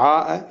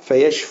شفعاء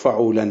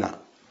فيشفعوا لنا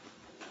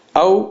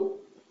أو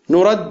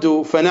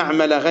نرد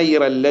فنعمل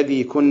غير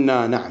الذي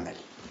كنا نعمل.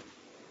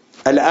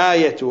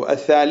 الآية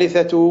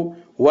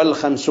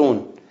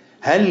 53: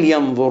 هل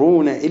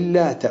ينظرون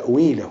إلا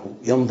تأويله.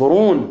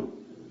 ينظرون،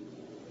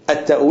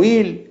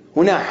 التأويل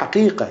هنا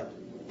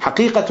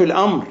حقيقة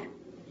الأمر.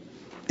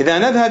 إذا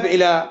نذهب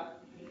إلى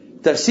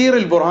تفسير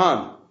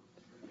البرهان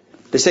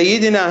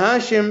لسيدنا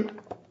هاشم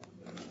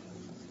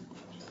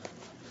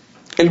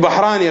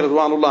البحراني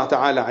رضوان الله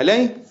تعالى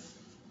عليه،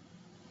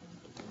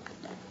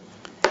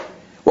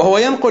 وهو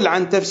ينقل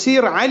عن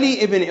تفسير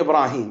علي بن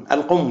إبراهيم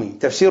القمي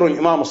تفسير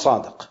الإمام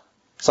الصادق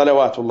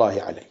صلوات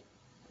الله عليه: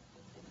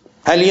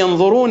 هل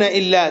ينظرون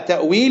إلا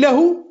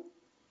تأويله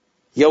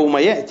يوم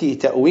يأتي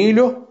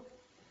تأويله،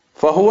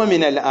 فهو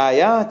من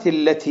الآيات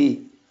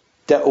التي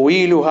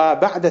تأويلها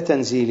بعد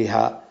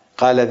تنزيلها.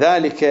 قال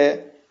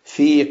ذلك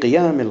في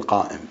قيام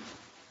القائم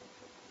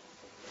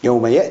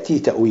يوم يأتي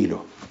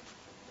تأويله.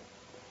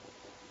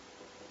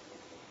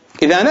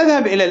 إذا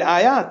نذهب إلى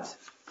الآيات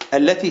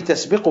التي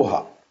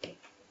تسبقها،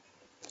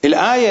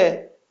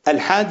 الآية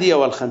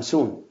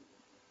 51: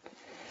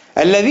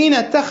 الذين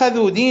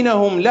اتخذوا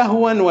دينهم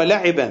لهوا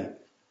ولعبا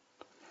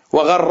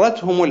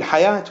وغرتهم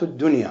الحياة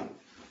الدنيا.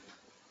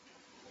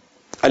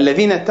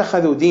 الذين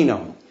اتخذوا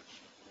دينهم،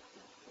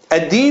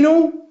 الدين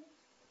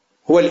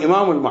هو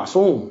الإمام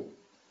المعصوم،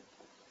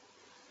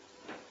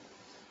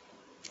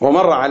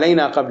 ومر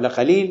علينا قبل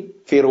قليل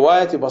في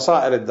رواية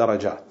بصائر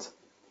الدرجات: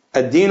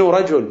 الدين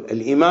رجل،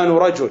 الإيمان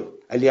رجل،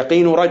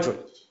 اليقين رجل.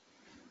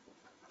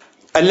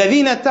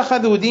 الذين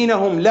اتخذوا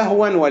دينهم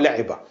لهوا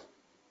ولعبا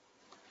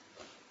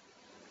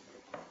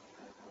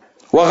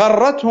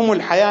وغرتهم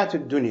الحياة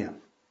الدنيا.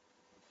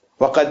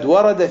 وقد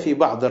ورد في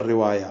بعض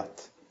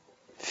الروايات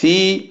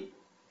في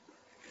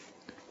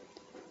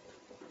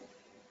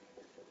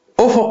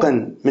أفق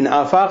من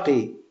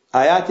آفاق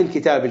آيات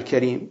الكتاب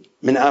الكريم،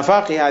 من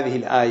آفاق هذه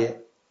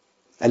الآية: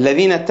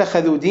 الذين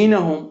اتخذوا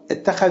دينهم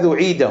اتخذوا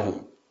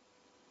عيدهم.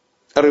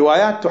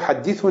 الروايات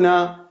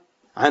تحدثنا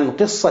عن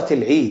قصة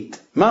العيد.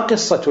 ما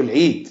قصة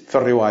العيد في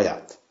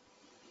الروايات؟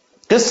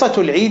 قصة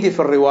العيد في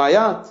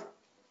الروايات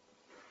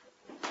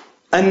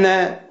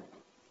أن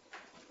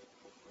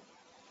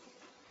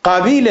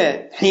قابيل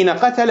حين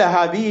قتل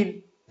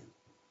هابيل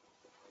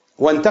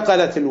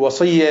وانتقلت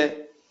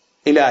الوصية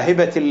إلى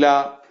هبة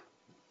الله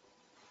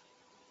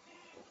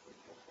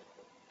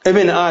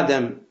ابن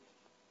آدم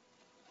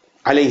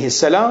عليه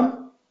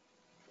السلام،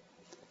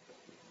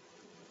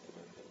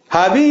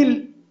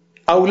 هابيل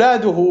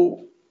أولاده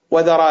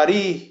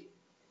وذراريه،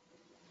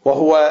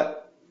 وهو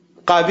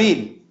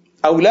قابيل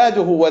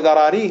أولاده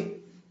وذراريه،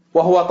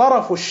 وهو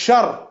طرف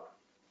الشر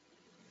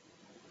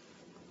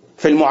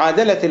في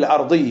المعادلة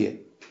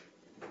الأرضية،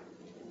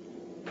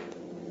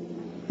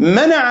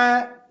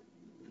 منع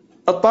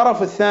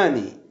الطرف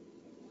الثاني،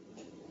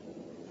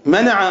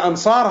 منع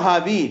أنصار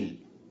هابيل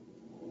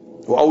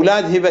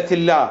وأولاد هبة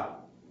الله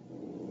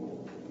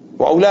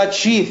وأولاد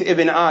شيث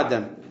ابن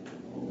آدم،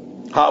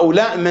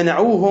 هؤلاء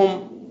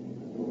منعوهم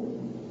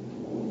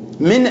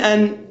من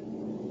أن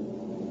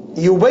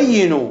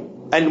يبينوا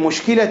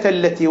المشكلة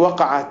التي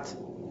وقعت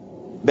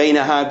بين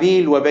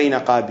هابيل وبين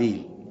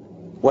قابيل،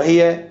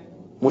 وهي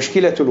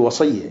مشكلة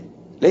الوصية،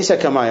 ليس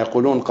كما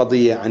يقولون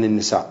قضية عن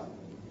النساء.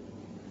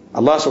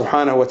 الله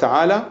سبحانه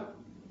وتعالى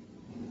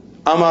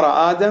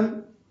أمر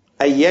آدم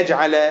أن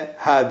يجعل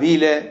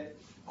هابيل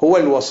هو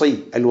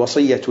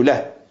الوصية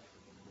له،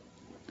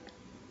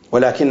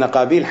 ولكن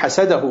قابيل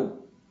حسده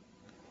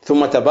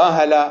ثم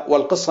تباهل،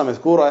 والقصة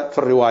مذكورة في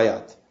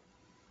الروايات،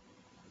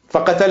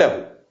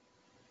 فقتله.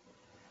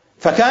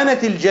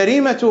 فكانت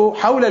الجريمة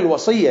حول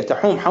الوصية،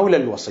 تحوم حول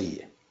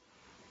الوصية،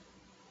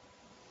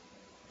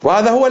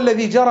 وهذا هو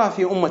الذي جرى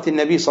في أمة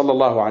النبي صلى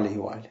الله عليه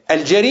وآله.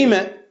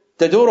 الجريمة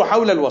تدور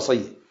حول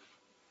الوصية،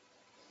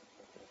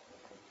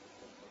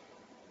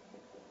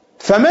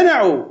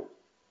 فمنعوا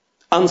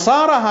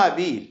أنصار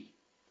هابيل،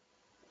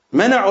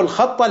 منعوا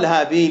الخط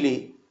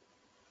الهابيلي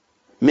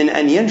من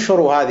أن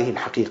ينشروا هذه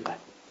الحقيقة،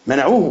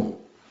 منعوهم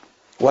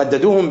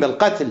وهددوهم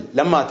بالقتل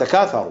لما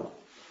تكاثروا.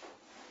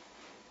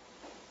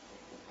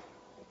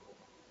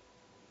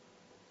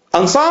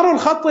 أنصار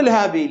الخط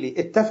الهابيلي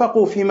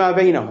اتفقوا فيما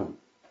بينهم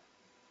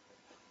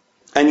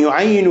أن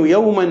يعينوا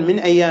يوما من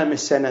أيام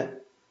السنة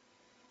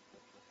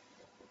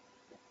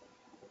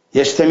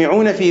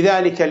يجتمعون في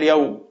ذلك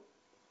اليوم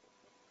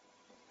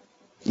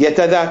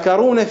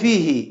يتذاكرون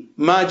فيه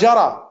ما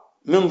جرى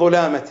من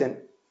ظلامة،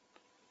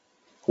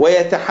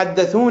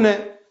 ويتحدثون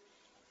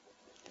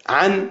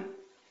عن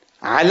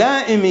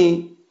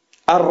علائم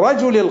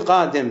الرجل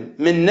القادم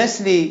من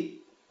نسل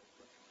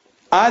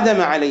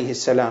آدم عليه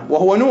السلام،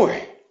 وهو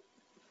نوح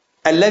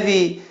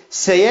الذي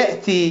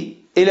سيأتي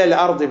إلى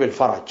الأرض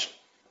بالفرج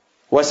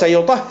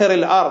وسيطهر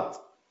الأرض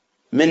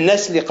من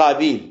نسل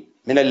قابيل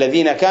من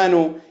الذين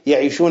كانوا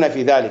يعيشون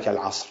في ذلك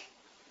العصر.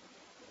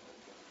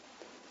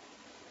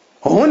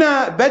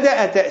 هنا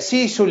بدأ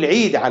تأسيس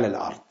العيد على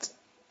الأرض.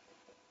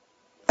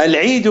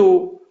 العيد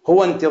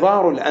هو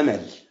انتظار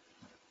الأمل،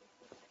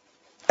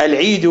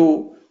 العيد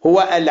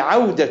هو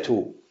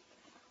العودة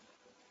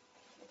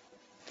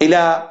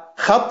إلى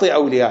خط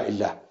أولياء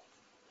الله.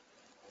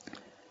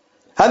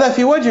 هذا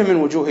في وجه من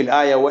وجوه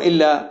الآية،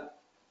 وإلا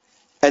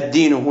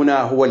الدين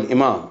هنا هو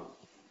الإمام.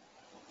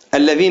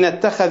 الذين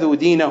اتخذوا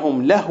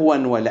دينهم لهوا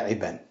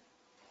ولعبا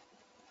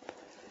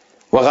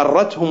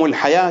وغرتهم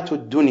الحياة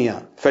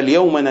الدنيا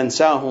فاليوم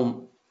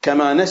ننساهم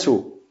كما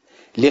نسوا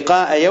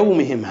لقاء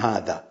يومهم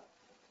هذا.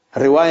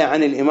 رواية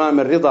عن الإمام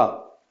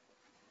الرضا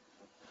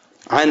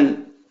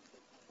عن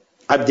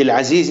عبد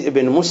العزيز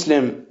بن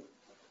مسلم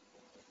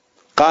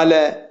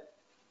قال: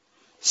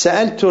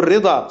 سألت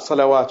الرضا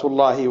صلوات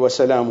الله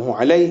وسلامه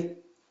عليه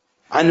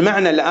عن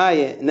معنى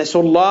الآية: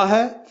 نسوا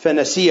الله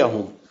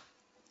فنسيهم،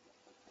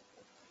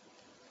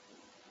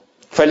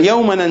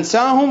 فاليوم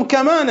ننساهم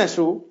كما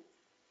نسوا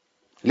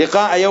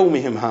لقاء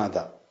يومهم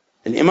هذا.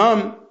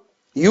 الإمام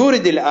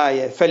يورد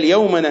الآية: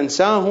 فاليوم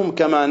ننساهم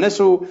كما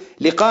نسوا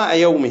لقاء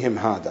يومهم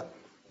هذا.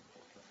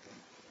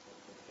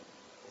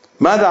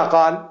 ماذا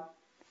قال؟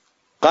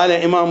 قال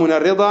إمامنا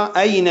الرضا: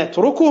 أي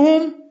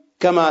نتركهم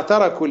كما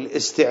تركوا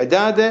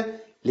الاستعداد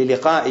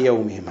للقاء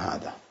يومهم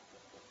هذا.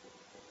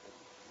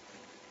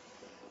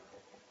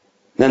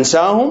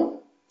 ننساهم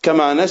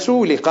كما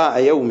نسوا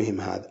لقاء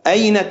يومهم هذا،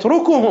 أي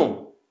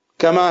نتركهم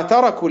كما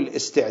تركوا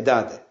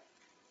الاستعداد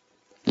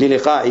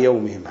للقاء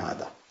يومهم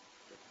هذا.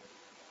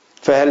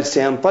 فهل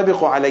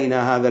سينطبق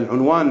علينا هذا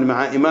العنوان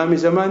مع إمام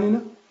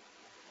زماننا؟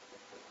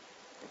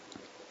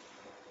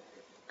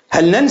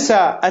 هل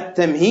ننسى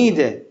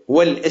التمهيد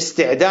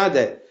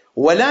والاستعداد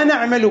ولا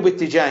نعمل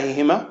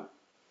باتجاههما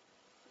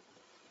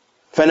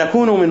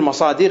فنكون من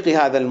مصادق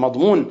هذا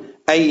المضمون: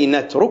 أي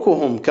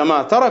نتركهم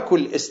كما تركوا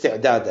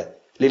الاستعداد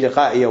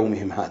للقاء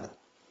يومهم هذا.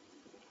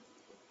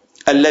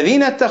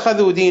 الذين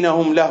اتخذوا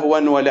دينهم لهوا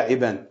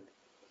ولعبا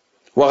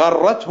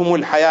وغرتهم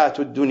الحياة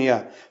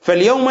الدنيا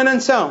فاليوم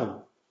ننساهم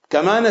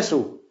كما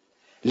نسوا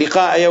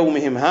لقاء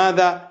يومهم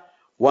هذا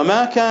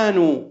وما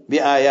كانوا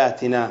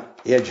بآياتنا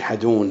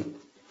يجحدون.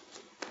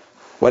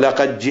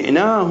 ولقد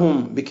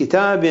جئناهم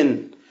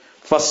بكتاب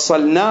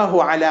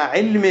فصلناه على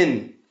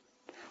علم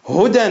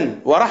هدى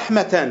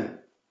ورحمة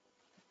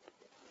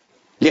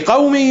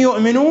لقوم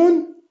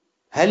يؤمنون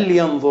هل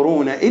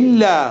ينظرون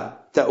إلا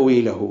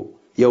تأويله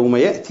يوم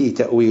يأتي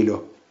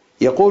تأويله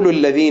يقول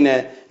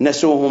الذين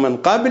نسوه من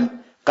قبل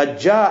قد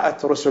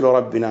جاءت رسل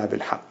ربنا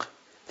بالحق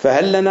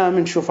فهل لنا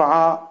من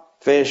شفعاء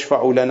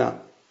فيشفعوا لنا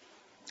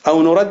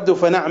أو نرد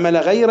فنعمل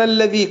غير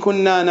الذي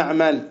كنا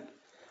نعمل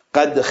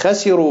قد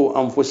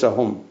خسروا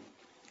أنفسهم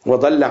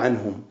وضل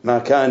عنهم ما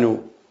كانوا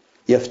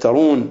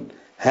يفترون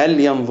هل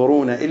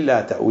ينظرون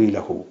إلا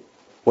تأويله.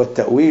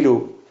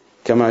 والتأويل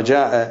كما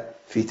جاء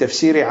في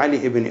تفسير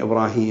علي بن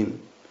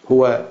إبراهيم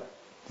هو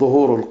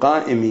ظهور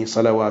القائم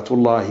صلوات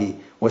الله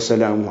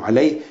وسلامه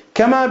عليه،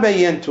 كما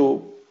بينت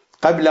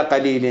قبل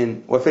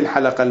قليل وفي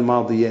الحلقة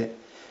الماضية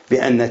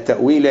بأن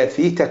التأويل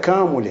في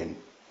تكامل،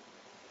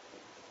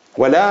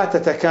 ولا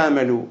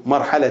تتكامل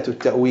مرحلة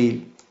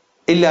التأويل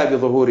إلا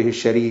بظهوره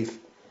الشريف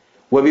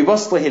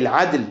وببسطه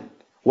العدل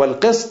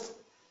والقسط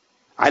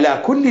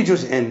على كل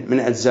جزء من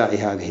أجزاء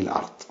هذه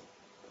الأرض.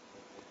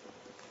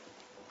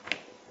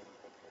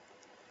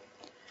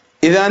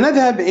 إذا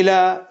نذهب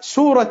إلى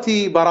سورة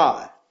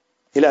براءة،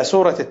 إلى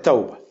سورة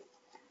التوبة،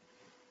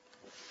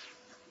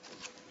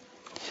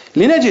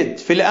 لنجد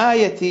في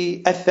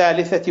الآية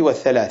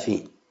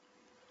 33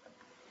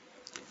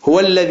 هو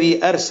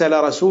الذي أرسل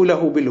رسوله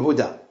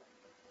بالهدى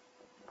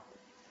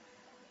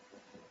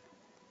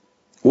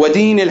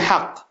ودين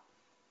الحق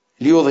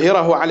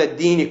ليظهره على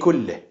الدين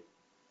كله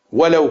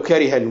ولو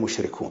كره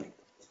المشركون.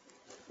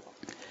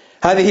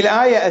 هذه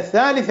الآية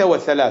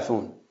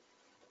 33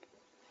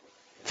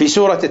 في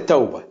سورة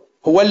التوبة.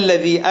 هو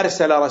الذي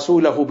أرسل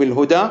رسوله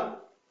بالهدى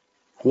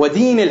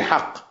ودين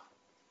الحق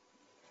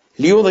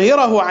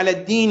ليظهره على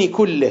الدين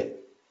كله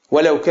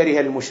ولو كره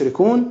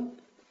المشركون.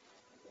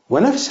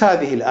 ونفس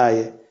هذه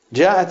الآية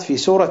جاءت في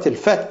سورة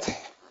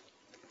الفتح،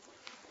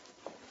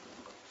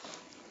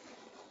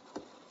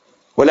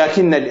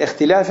 ولكن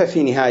الاختلاف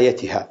في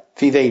نهايتها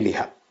في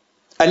ذيلها.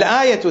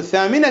 الآية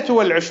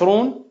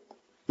 28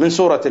 من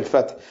سورة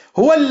الفتح: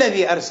 هو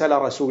الذي أرسل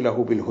رسوله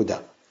بالهدى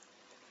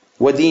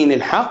ودين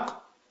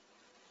الحق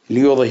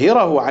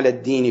ليظهره على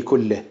الدين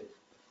كله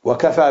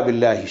وكفى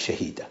بالله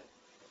شهيدا.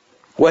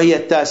 وهي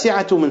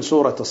 9 من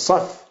سورة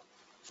الصف.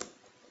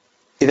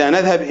 إذا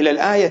نذهب إلى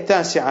الآية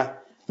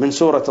 9 من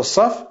سورة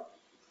الصف: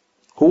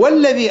 هو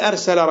الذي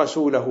أرسل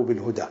رسوله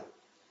بالهدى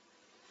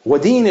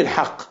ودين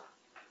الحق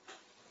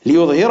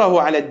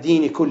ليظهره على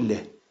الدين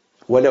كله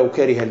ولو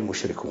كره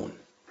المشركون.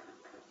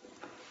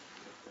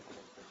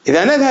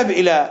 إذا نذهب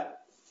إلى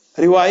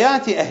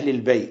روايات أهل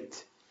البيت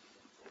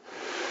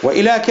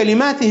وإلى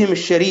كلماتهم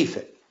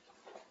الشريفة،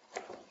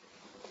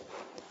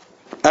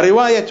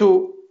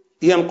 الرواية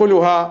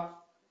ينقلها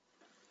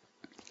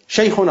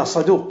شيخنا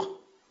الصدوق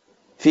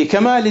في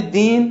كمال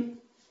الدين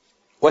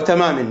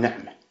وتمام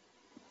النعمة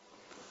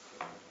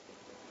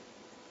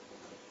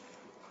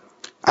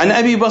عن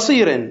أبي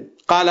بصير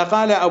قال: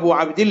 قال أبو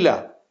عبد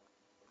الله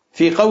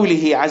في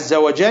قوله عز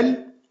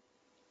وجل: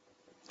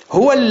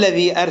 هو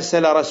الذي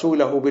أرسل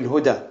رسوله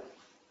بالهدى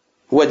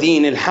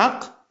ودين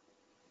الحق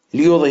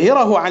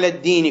ليظهره على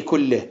الدين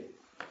كله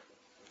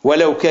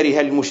ولو كره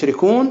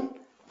المشركون،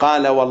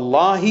 قال: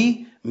 والله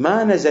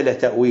ما نزل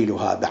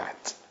تأويلها بعد.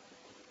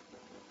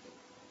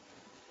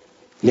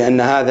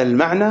 لأن هذا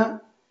المعنى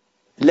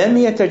لم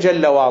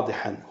يتجلى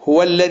واضحا.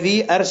 هو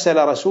الذي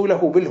أرسل رسوله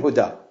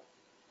بالهدى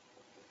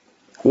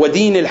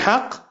ودين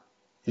الحق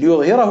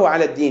ليظهره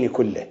على الدين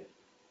كله،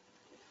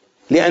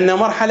 لأن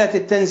مرحلة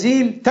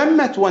التنزيل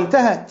تمت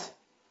وانتهت،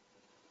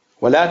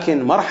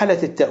 ولكن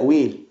مرحلة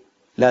التأويل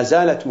لا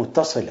زالت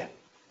متصلة.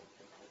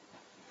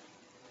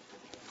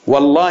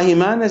 والله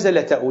ما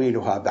نزل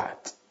تأويلها بعد.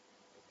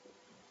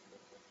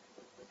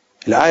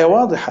 الآية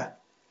واضحة: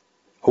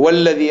 هو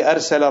الذي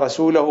أرسل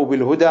رسوله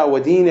بالهدى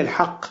ودين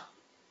الحق.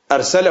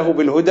 أرسله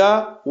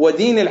بالهدى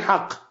ودين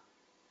الحق.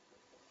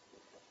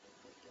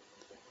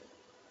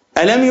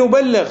 ألم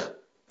يبلغ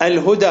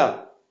الهدى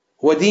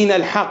ودين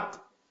الحق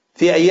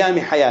في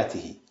أيام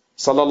حياته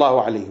صلى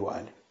الله عليه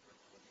وآله؟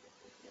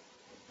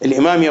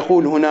 الإمام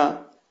يقول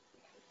هنا: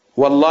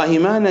 والله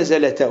ما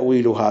نزل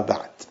تأويلها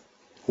بعد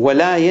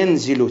ولا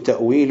ينزل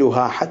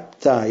تأويلها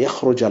حتى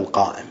يخرج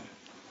القائم.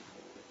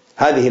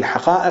 هذه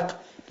الحقائق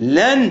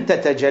لن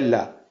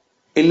تتجلى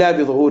إلا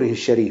بظهوره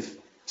الشريف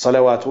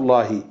صلوات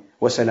الله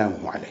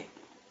وسلامه عليه.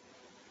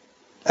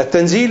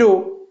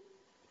 التنزيل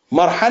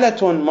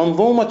مرحلة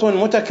منظومة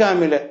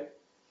متكاملة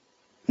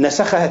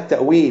نسخها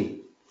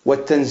التأويل،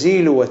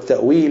 والتنزيل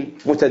والتأويل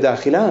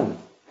متداخلان.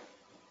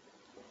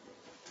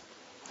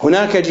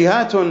 هناك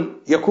جهات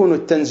يكون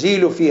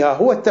التنزيل فيها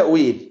هو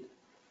التأويل،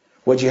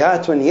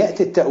 وجهات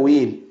يأتي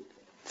التأويل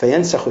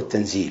فينسخ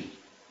التنزيل.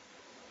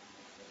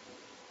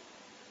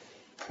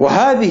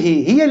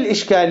 وهذه هي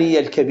الإشكالية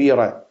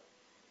الكبيرة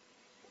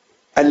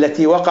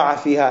التي وقع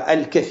فيها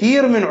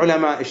الكثير من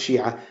علماء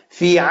الشيعة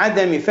في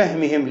عدم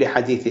فهمهم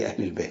لحديث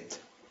أهل البيت،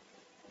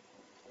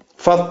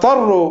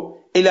 فاضطروا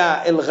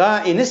إلى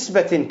إلغاء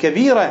نسبة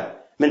كبيرة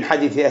من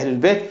حديث أهل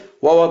البيت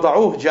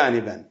ووضعوه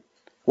جانبا،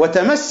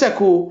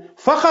 وتمسكوا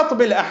فقط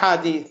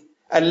بالأحاديث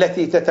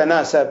التي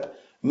تتناسب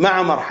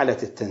مع مرحلة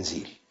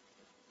التنزيل،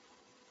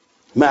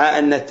 مع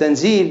أن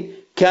التنزيل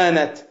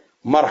كانت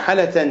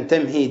مرحلة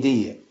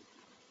تمهيدية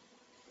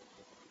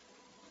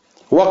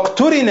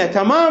واقترن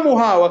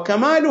تمامها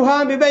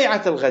وكمالها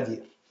ببيعة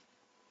الغدير.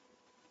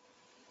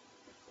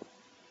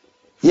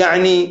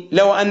 يعني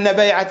لو أن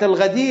بيعة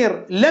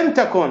الغدير لم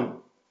تكن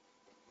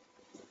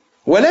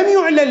ولم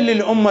يعلن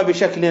للأمة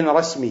بشكل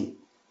رسمي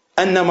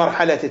أن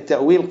مرحلة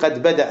التأويل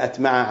قد بدأت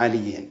مع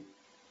علي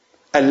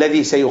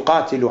الذي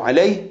سيقاتل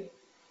عليه،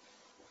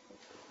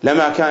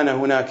 لما كان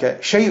هناك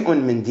شيء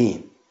من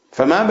دين،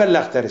 فما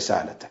بلغت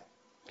رسالته.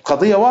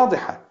 القضية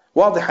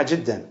واضحة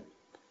جدا،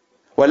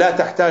 ولا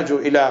تحتاج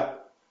إلى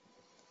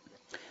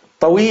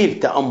طويل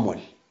تأمل.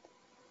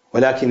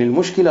 ولكن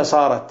المشكلة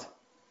صارت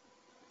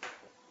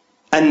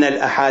أن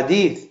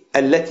الأحاديث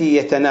التي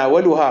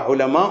يتناولها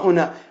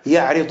علماؤنا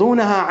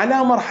يعرضونها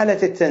على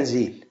مرحلة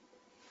التنزيل،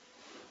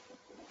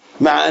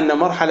 مع أن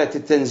مرحلة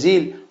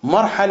التنزيل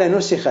مرحلة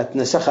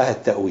نسخها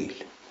التأويل.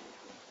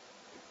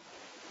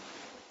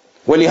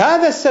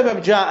 ولهذا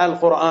السبب جاء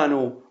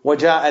القرآن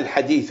وجاء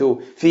الحديث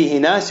فيه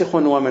ناسخ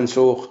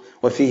ومنسوخ،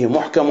 وفيه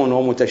محكم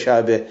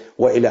ومتشابه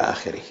وإلى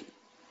آخره.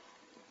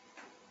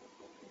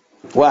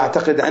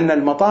 وأعتقد أن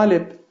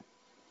المطالب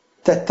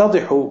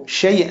تتضح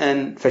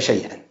شيئا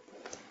فشيئا.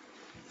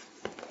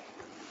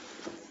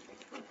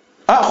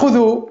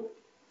 أخذ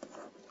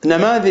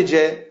نماذج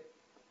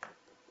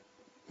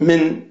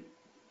من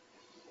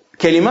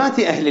كلمات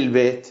أهل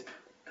البيت،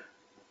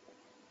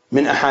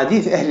 من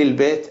أحاديث أهل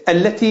البيت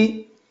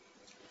التي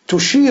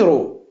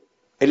تشير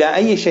إلى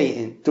أي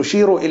شيء،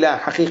 تشير إلى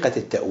حقيقة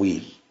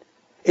التأويل،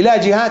 إلى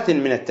جهات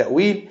من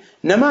التأويل،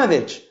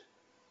 نماذج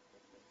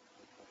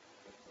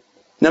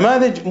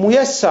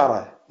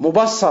ميسرة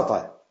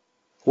مبسطة،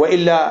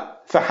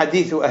 وإلا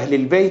فحديث أهل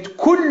البيت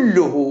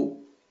كله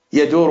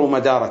يدور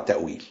مدار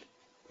التأويل،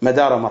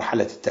 مدار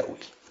مرحلة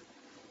التأويل.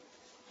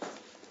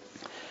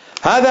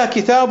 هذا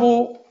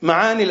كتاب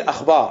معاني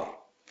الأخبار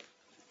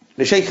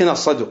لشيخنا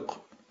الصدوق،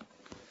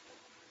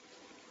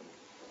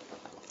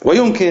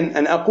 ويمكن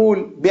أن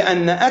أقول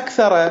بأن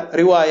أكثر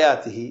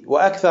رواياته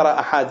وأكثر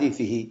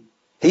أحاديثه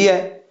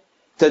هي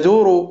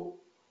تدور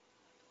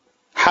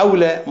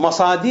حول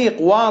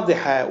مصاديق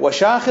واضحة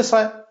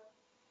وشاخصة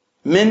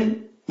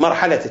من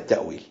مرحلة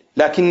التأويل،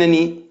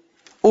 لكنني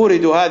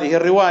أورد هذه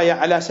الرواية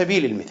على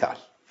سبيل المثال.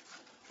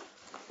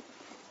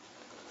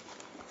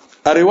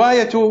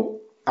 الرواية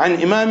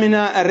عن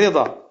إمامنا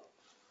الرضا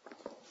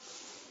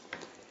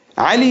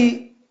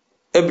علي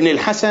ابن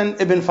الحسن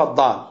ابن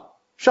فضال،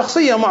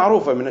 شخصية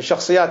معروفة من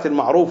الشخصيات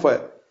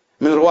المعروفة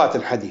من رواة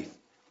الحديث،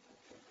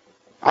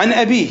 عن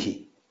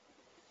أبيه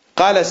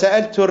قال: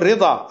 سألت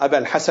الرضا أبا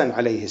الحسن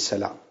عليه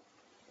السلام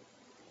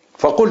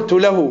فقلت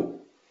له: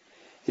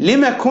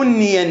 لم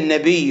كني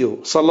النبي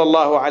صلى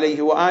الله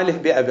عليه وآله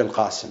بأبي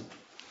القاسم؟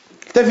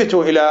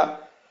 التفتوا إلى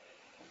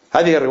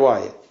هذه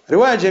الرواية،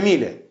 رواية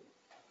جميلة.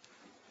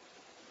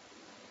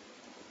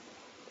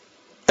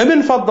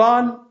 ابن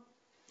فضال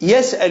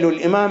يسأل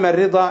الإمام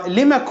الرضا: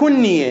 لم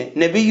كني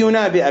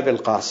نبينا بأبي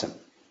القاسم؟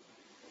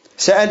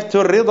 سألت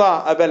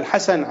الرضا أبا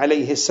الحسن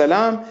عليه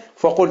السلام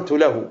فقلت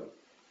له: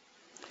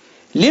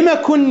 لم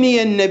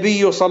كني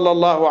النبي صلى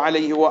الله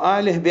عليه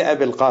وآله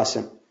بأبي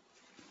القاسم؟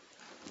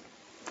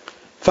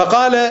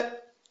 فقال: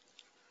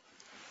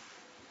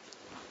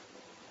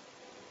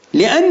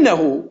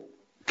 لأنه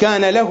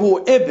كان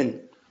له ابن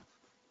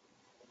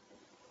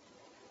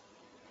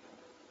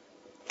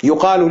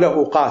يقال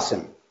له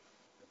قاسم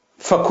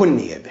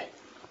فكني به.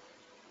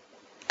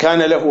 كان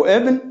له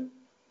ابن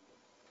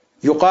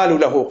يقال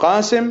له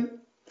قاسم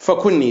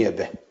فكني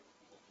به.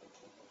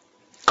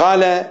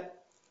 قال: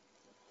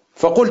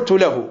 فقلت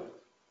له: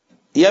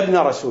 يا ابن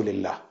رسول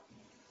الله،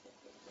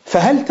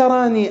 فهل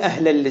تراني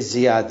أهلا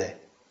للزيادة؟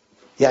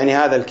 يعني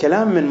هذا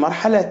الكلام من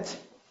مرحلة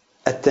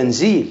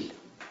التنزيل،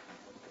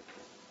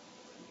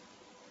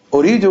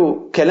 أريد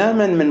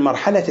كلاما من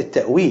مرحلة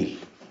التأويل.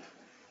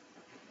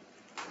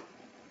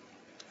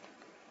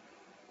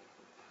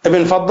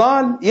 ابن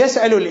فضال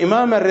يسأل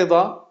الإمام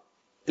الرضا: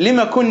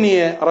 لم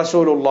كني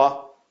رسول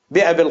الله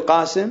بأبي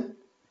القاسم؟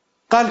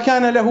 قال: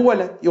 كان له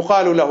ولد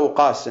يقال له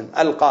قاسم،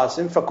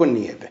 القاسم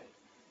فكني به.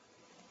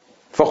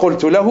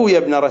 فقلت له: يا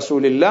ابن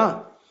رسول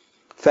الله،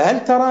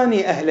 فهل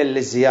تراني أهلا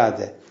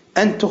للزيادة،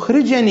 أن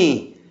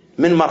تخرجني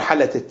من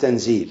مرحلة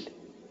التنزيل؟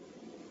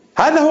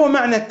 هذا هو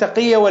معنى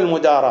التقية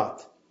والمداراة.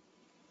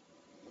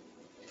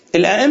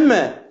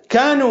 الأئمة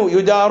كانوا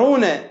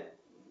يدارون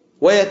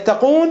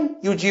ويتقون،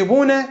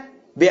 يجيبون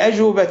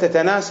بأجوبة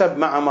تتناسب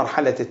مع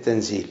مرحلة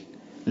التنزيل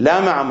لا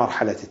مع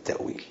مرحلة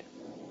التأويل.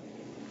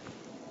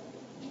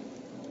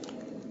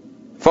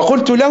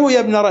 فقلت له: يا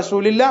ابن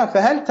رسول الله،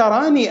 فهل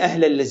تراني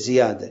أهلا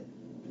للزيادة؟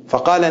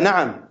 فقال: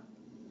 نعم.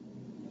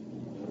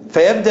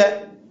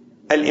 فيبدأ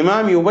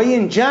الإمام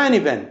يبين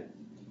جانبا،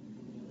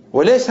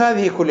 وليس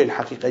هذه كل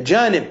الحقيقة،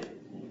 جانب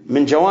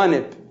من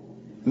جوانب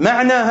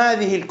معنى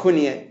هذه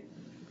الكنية.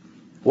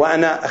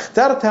 وأنا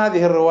اخترت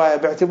هذه الرواية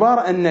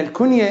باعتبار أن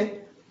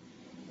الكنية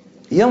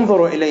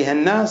ينظر إليها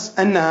الناس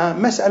أنها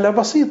مسألة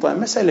بسيطة،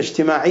 مسألة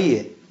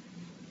اجتماعية،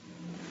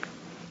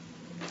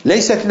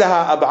 ليست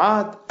لها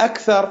أبعاد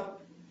أكثر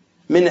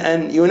من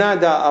أن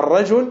ينادى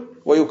الرجل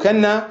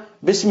ويكنى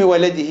باسم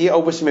ولده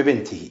أو باسم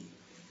بنته.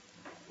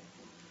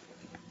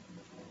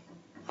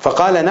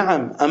 فقال: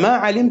 نعم. أما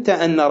علمت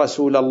أن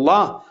رسول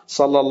الله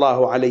صلى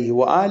الله عليه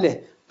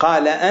وآله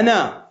قال: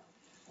 أنا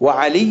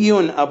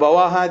وعلي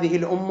أبوا هذه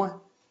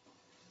الأمة؟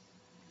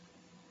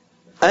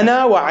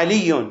 أنا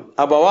وعلي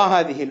أبوا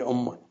هذه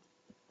الأمة.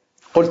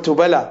 قلت: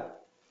 بلى.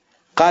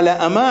 قال: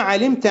 أما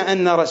علمت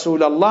أن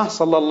رسول الله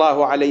صلى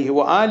الله عليه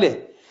وآله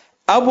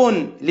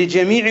أب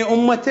لجميع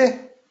أمته،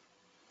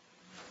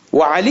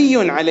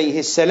 وعلي عليه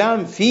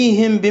السلام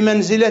فيهم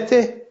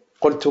بمنزلته؟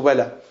 قلت: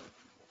 بلى.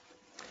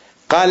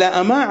 قال: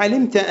 أما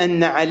علمت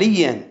أن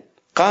عليا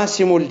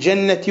قاسم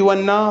الجنة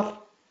والنار؟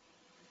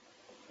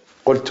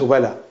 قلت: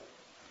 بلى.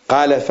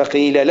 قال: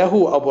 فقيل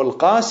له أبو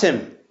القاسم،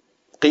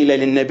 قيل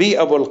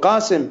للنبي أبو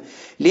القاسم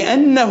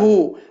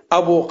لأنه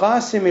أبو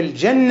قاسم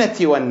الجنة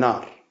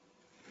والنار،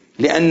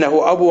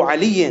 لأنه أبو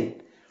علي.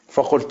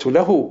 فقلت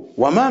له: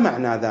 وما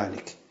معنى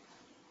ذلك؟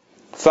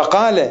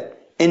 فقال: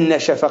 إن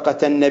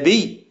شفقة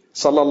النبي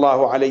صلى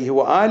الله عليه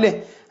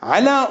وآله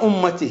على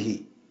أمته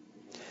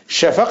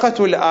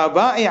شفقة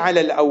الآباء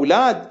على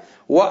الأولاد،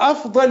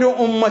 وأفضل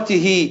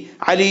أمته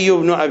علي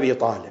بن أبي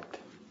طالب.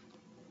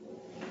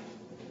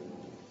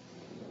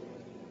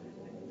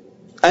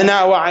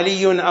 أنا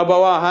وعلي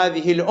أبوا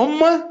هذه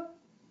الأمة،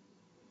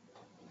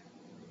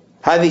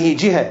 هذه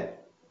جهة.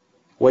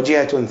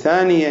 وجهة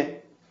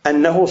ثانية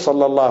أنه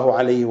صلى الله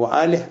عليه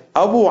وآله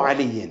أبو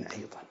علي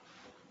أيضا،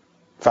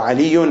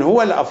 فعلي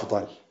هو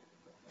الأفضل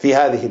في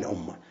هذه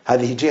الأمة،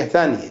 هذه جهة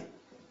ثانية.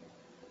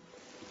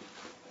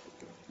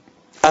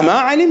 أما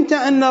علمت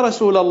أن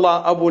رسول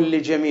الله أب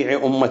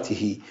لجميع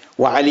أمته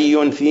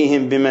وعلي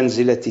فيهم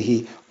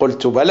بمنزلته؟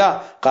 قلت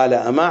بلى. قال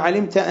أما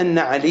علمت أن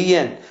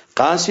عليا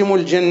قاسم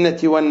الجنة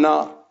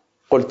والنار؟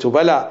 قلت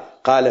بلى.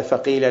 قال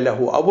فقيل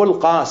له أبو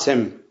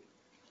القاسم،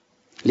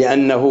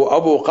 لأنه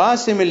أبو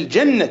قاسم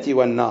الجنة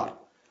والنار.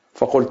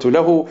 فقلت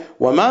له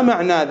وما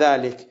معنى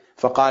ذلك؟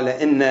 فقال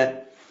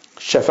إن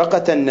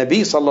شفقة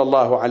النبي صلى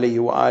الله عليه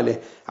وآله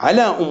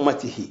على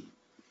أمته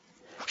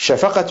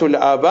شفقة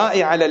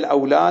الآباء على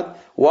الأولاد،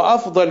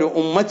 وأفضل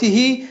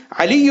أمته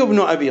علي بن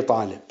أبي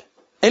طالب،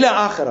 إلى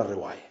آخر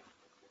الرواية.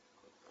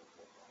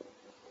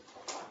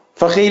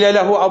 فقيل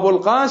له أبو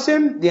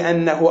القاسم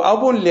لأنه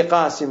أب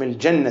لقاسم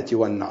الجنة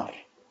والنار،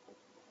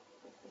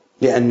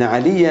 لأن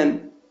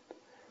عليا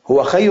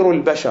هو خير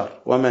البشر،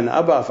 ومن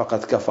أبى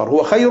فقد كفر،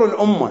 هو خير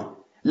الأمة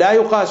لا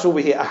يقاس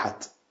به أحد.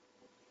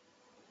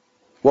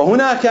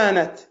 وهنا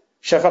كانت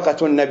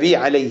شفقة النبي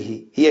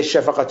عليه هي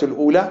الشفقة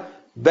الأولى،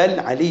 بل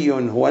علي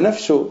هو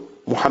نفس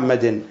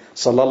محمد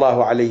صلى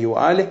الله عليه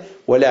وآله،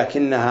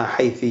 ولكنها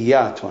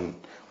حيثيات،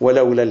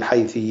 ولولا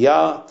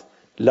الحيثيات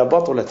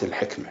لبطلت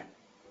الحكمة،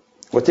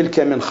 وتلك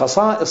من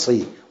خصائص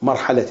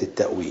مرحلة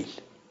التأويل.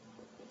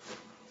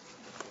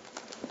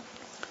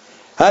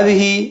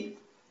 هذه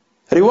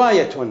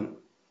رواية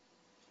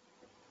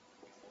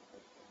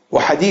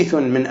وحديث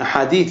من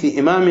أحاديث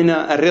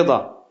إمامنا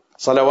الرضا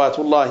صلوات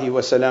الله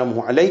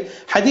وسلامه عليه.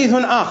 حديث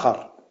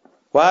آخر،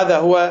 وهذا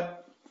هو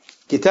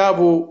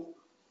كتاب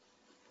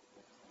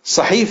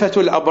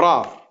صحيفة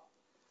الأبرار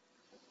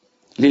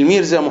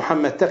للميرزا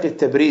محمد تقي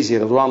التبريزي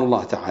رضوان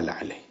الله تعالى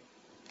عليه.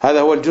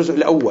 هذا هو الجزء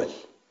الأول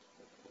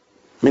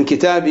من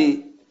كتاب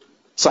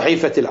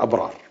صحيفة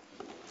الأبرار.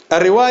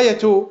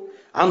 الرواية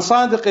عن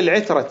صادق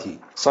العترة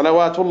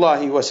صلوات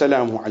الله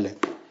وسلامه عليه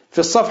في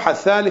الصفحة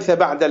 3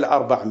 بعد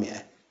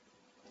 400،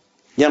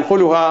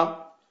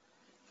 ينقلها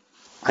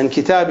عن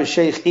كتاب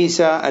الشيخ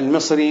عيسى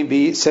المصري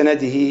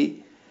بسنده،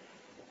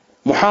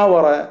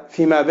 محاورة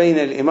فيما بين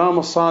الإمام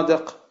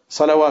الصادق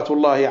صلوات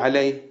الله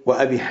عليه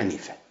وأبي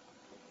حنيفة.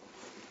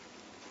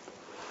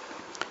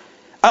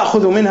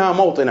 أخذ منها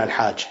موطن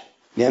الحاجة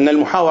لأن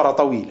المحاورة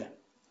طويلة.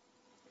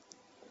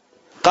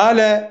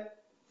 قال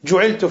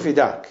جعلت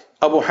فداك،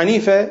 أبو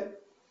حنيفة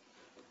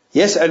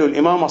يسأل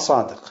الإمام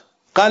الصادق،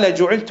 قال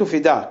جعلت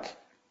فداك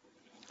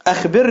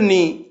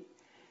أخبرني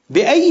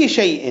بأي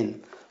شيء.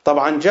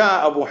 طبعا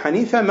جاء أبو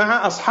حنيفة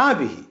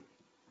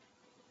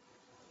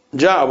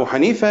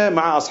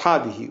مع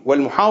أصحابه،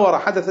 والمحاورة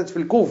حدثت في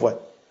الكوفة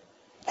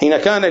حين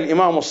كان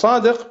الإمام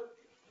الصادق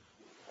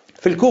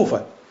في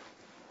الكوفة،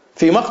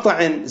 في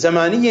مقطع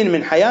زماني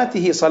من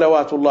حياته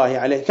صلوات الله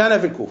عليه كان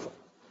في الكوفة.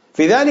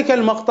 في ذلك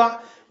المقطع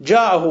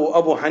جاءه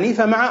أبو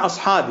حنيفة مع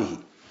أصحابه،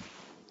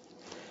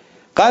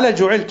 قال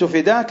جعلت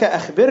فداك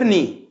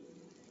أخبرني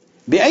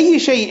بأي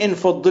شيء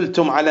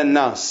فضلتم على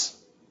الناس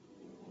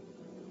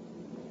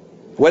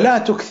ولا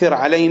تكثر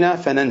علينا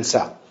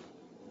فننسى.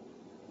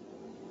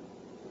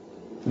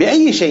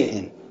 بأي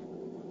شيء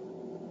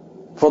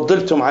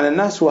فضلتم على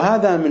الناس،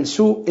 وهذا من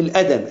سوء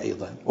الأدب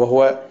أيضا،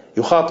 وهو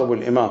يخاطب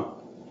الإمام،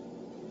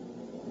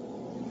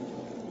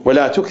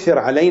 ولا تكثر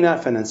علينا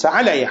فننسى.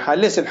 على أي حال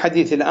ليس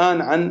الحديث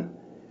الآن عن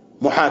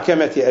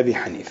محاكمة أبي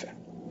حنيفة.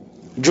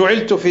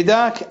 جعلت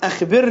فداك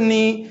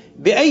أخبرني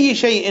بأي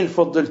شيء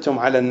فضلتم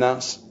على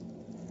الناس.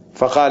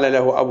 فقال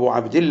له أبو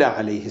عبد الله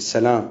عليه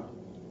السلام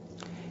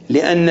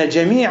لأن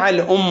جميع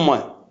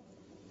الأمة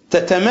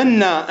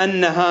تتمنى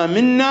أنها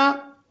منا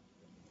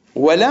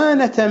ولا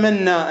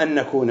نتمنى أن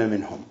نكون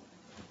منهم.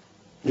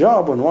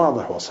 جواب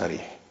واضح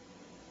وصريح،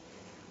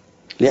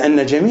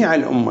 لأن جميع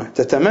الأمة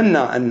تتمنى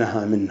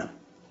أنها منا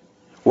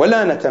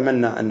ولا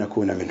نتمنى أن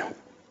نكون منهم.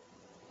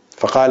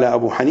 فقال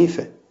أبو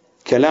حنيفة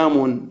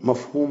كلام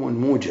مفهوم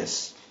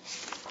موجز.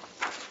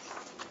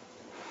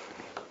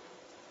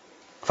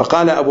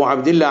 فقال أبو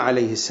عبد الله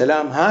عليه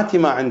السلام هات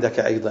ما عندك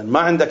أيضا، ما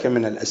عندك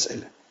من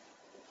الأسئلة.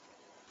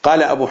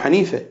 قال أبو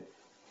حنيفة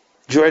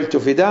جعلت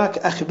فداك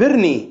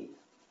أخبرني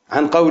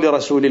عن قول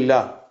رسول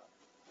الله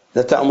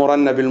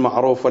لتأمرن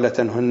بالمعروف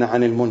ولتنهن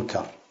عن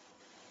المنكر،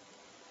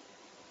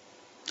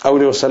 أو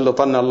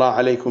ليسلطن الله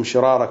عليكم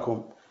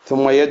شراركم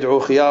ثم يدعو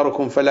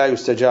خياركم فلا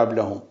يستجاب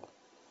لهم.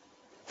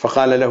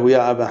 فقال له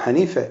يا أبا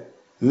حنيفة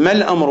ما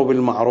الأمر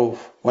بالمعروف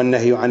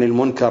والنهي عن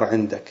المنكر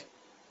عندك؟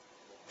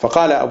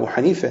 فقال أبو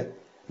حنيفة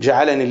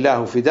جعلني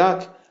الله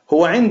فداك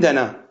هو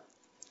عندنا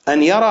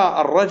أن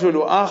يرى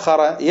الرجل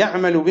آخر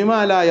يعمل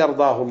بما لا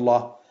يرضاه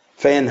الله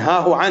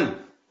فينهاه عنه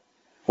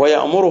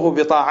ويأمره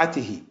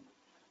بطاعته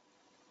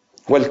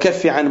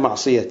والكف عن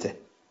معصيته.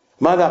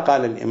 ماذا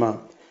قال الإمام؟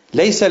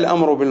 ليس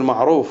الأمر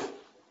بالمعروف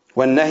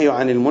والنهي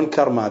عن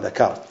المنكر ما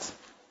ذكرت.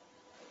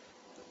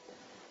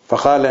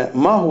 فقال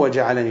ما هو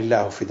جعلني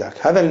الله فداك؟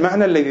 هذا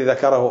المعنى الذي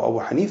ذكره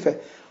أبو حنيفة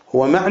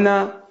هو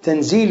معنى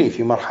تنزيلي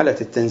في مرحلة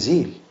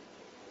التنزيل،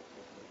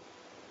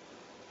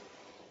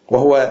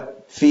 وهو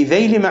في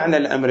ذيل معنى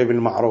الأمر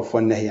بالمعروف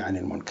والنهي عن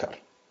المنكر.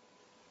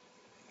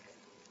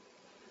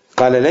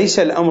 قال ليس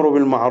الأمر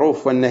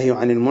بالمعروف والنهي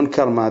عن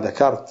المنكر ما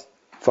ذكرت،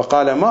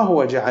 فقال ما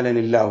هو جعلني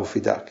الله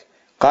فداك؟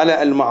 قال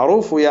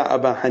المعروف يا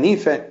أبا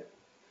حنيفة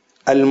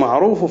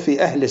المعروف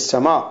في أهل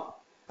السماء،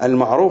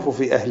 المعروف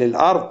في أهل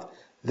الأرض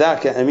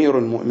ذاك أمير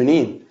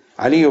المؤمنين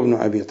علي بن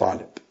أبي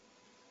طالب.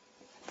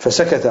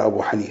 فسكت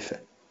أبو حنيفة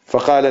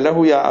فقال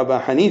له يا أبا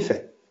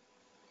حنيفة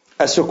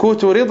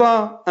السكوت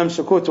رضا أم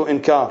سكوت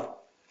إنكار؟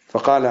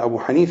 فقال أبو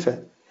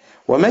حنيفة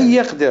ومن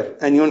يقدر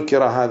أن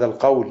ينكر هذا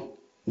القول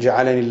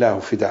جعلني الله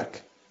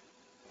فداك؟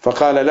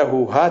 فقال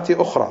له هات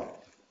أخرى.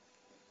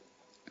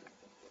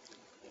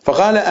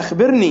 فقال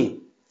أخبرني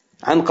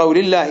عن قول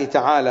الله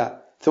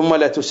تعالى ثم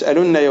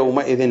لتسألن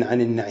يومئذ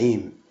عن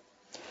النعيم.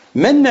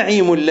 ما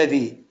النعيم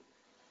الذي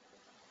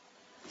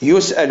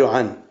يسأل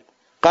عنه؟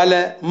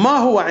 قال ما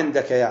هو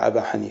عندك يا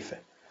أبا حنيفة؟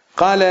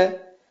 قال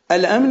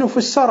الأمن في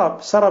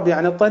السرب، سرب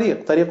يعني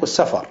الطريق، طريق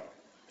السفر،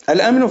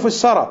 الأمن في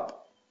السرب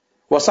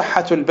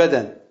وصحة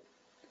البدن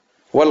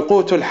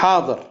والقوت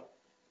الحاضر.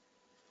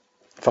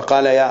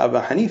 فقال يا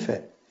أبا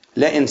حنيفة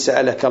لئن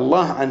سألك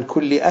الله عن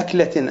كل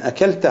أكلة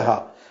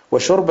أكلتها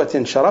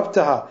وشربة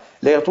شربتها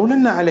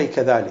ليطولن عليك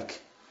ذلك.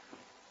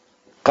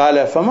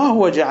 قال فما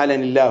هو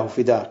جعلني الله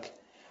فداك؟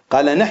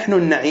 قال نحن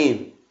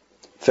النعيم،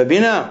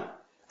 فبنا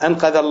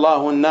أنقذ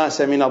الله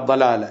الناس من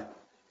الضلالة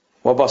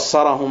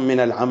وبصرهم من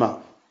العمى.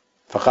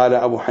 فقال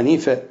أبو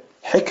حنيفة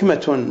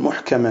حكمة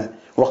محكمة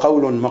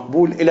وقول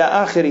مقبول إلى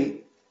آخر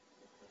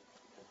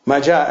ما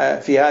جاء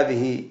في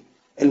هذه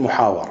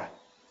المحاورة.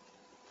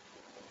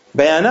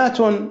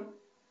 بيانات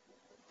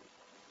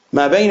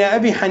ما بين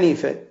أبي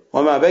حنيفة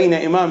وما بين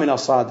إمامنا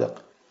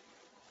الصادق،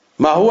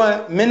 ما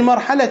هو من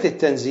مرحلة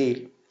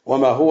التنزيل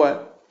وما هو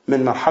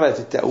من مرحلة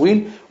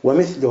التأويل،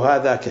 ومثل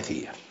هذا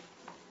كثير.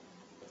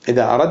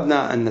 إذا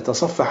أردنا أن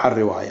نتصفح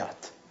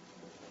الروايات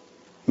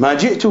ما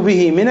جئت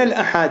به من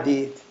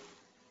الأحاديث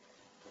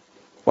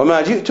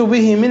وما جئت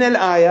به من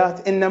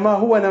الآيات إنما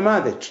هو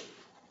نماذج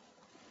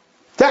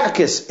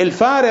تعكس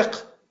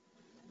الفارق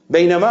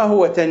بين ما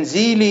هو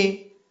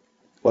تنزيلي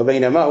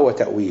وبين ما هو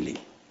تأويلي.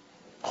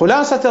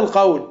 خلاصة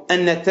القول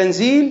أن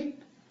التنزيل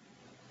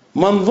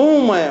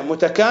منظومة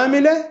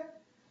متكاملة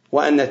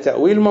وأن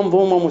التأويل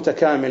منظومة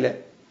متكاملة،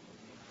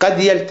 قد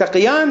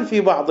يلتقيان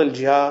في بعض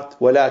الجهات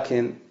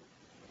ولكن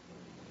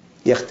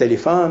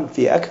يختلفان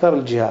في أكثر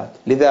الجهات.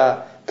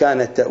 لذا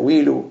كان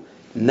التأويل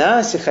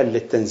ناسخا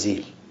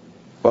للتنزيل.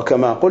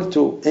 وكما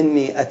قلت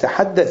إني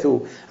أتحدث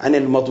عن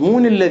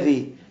المضمون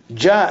الذي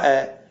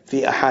جاء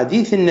في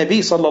أحاديث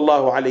النبي صلى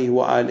الله عليه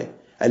وآله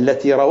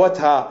التي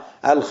روتها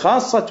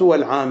الخاصة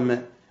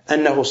والعامة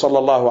أنه صلى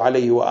الله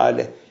عليه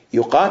وآله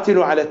يقاتل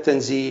على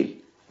التنزيل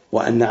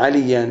وأن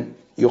عليا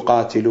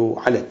يقاتل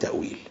على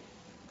التأويل.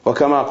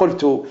 وكما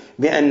قلت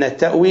بأن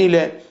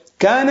التأويل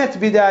كانت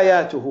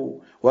بداياته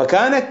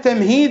وكان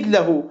التمهيد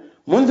له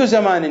منذ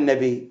زمان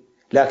النبي،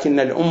 لكن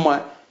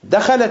الأمة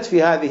دخلت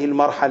في هذه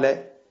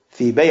المرحلة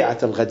في بيعة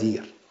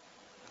الغدير،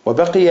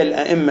 وبقي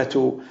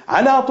الأئمة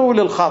على طول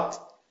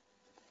الخط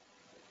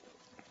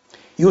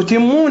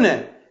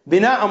يتمون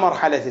بناء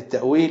مرحلة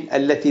التأويل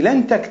التي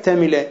لن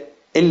تكتمل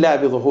إلا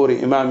بظهور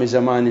إمام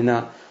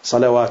زماننا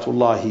صلوات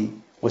الله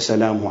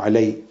وسلامه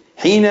عليه،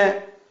 حين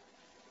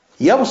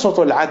يبسط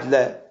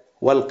العدل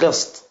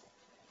والقسط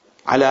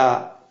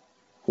على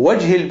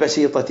وجه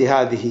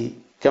البسيطة هذه،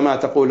 كما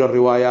تقول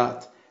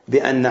الروايات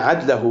بأن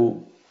عدله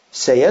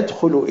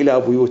سيدخل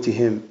إلى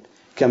بيوتهم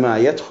كما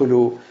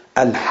يدخل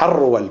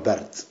الحر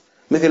والبرد،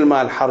 مثل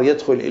ما الحر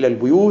يدخل إلى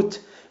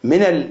البيوت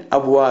من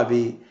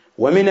الأبواب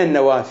ومن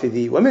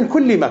النوافذ ومن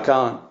كل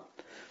مكان،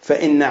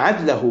 فإن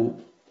عدله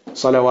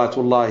صلوات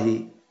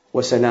الله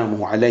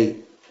وسلامه عليه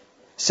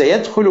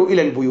سيدخل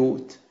إلى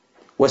البيوت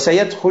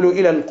وسيدخل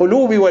إلى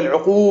القلوب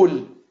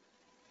والعقول.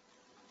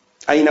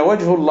 أين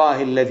وجه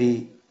الله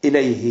الذي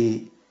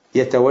إليه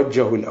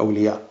يتوجه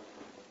الأولياء؟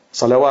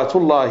 صلوات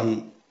الله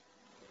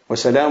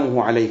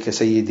وسلامه عليك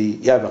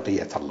سيدي يا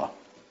بقية الله.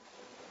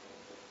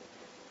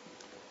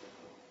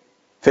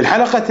 في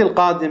الحلقة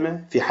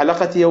القادمة، في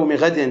حلقة يوم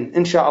غد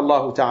إن شاء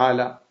الله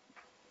تعالى،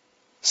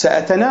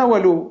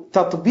 سأتناول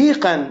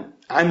تطبيقا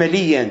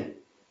عمليا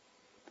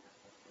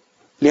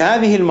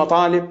لهذه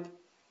المطالب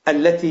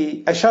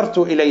التي أشرت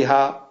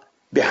إليها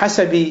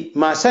بحسب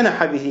ما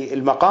سنح به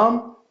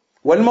المقام.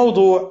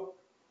 والموضوع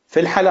في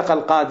الحلقة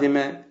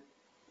القادمة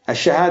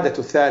الشهادة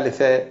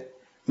الثالثة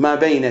ما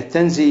بين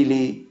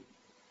التنزيل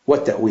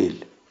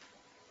والتأويل.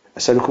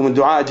 أسألكم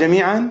الدعاء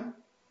جميعا،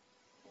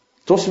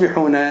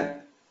 تصبحون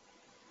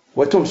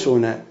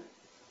وتمسون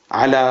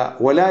على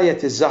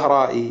ولاية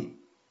الزهراء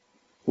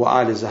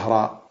وآل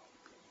الزهراء.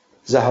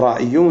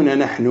 زهرائيون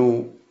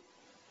نحن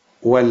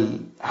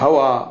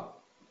والهوى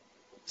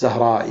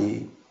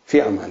زهرائي.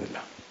 في أمان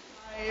الله.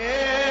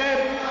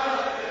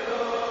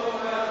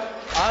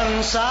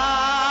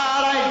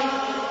 أنصاري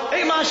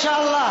إي ما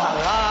شاء الله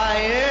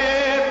غايب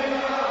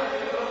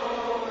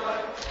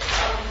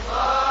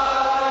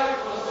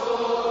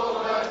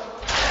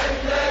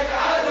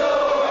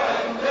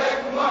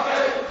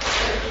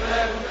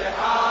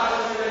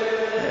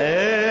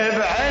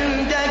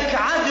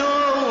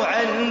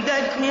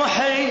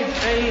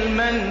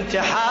المن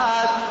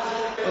تحات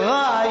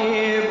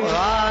غايب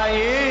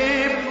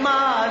غايب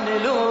ما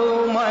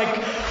نلومك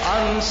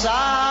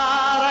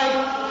أنصارك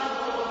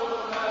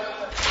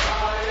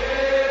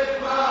غايب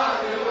ما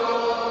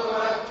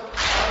نلومك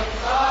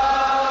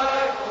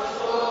أنصارك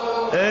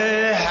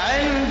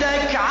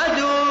عندك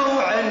عدو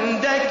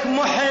عندك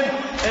محب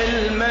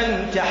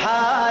المن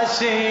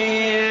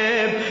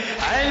تحاسب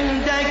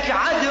عندك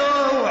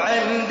عدو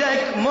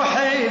عندك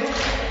محب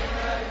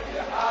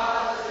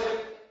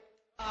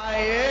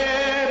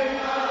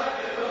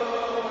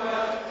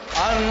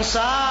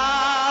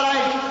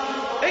أنصارك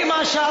اي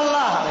ما شاء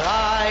الله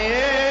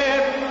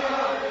غايب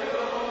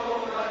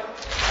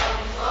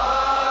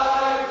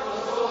أنصارك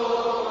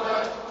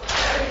خصومك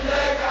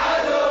عندك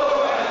عدو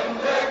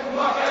عندك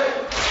محب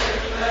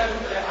المن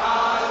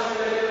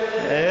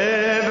تحاسب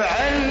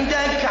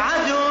عندك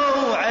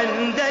عدو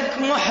عندك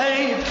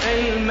محب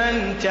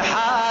المن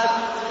تحاسب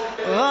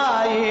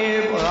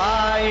غايب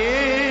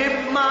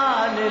غايب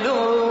ما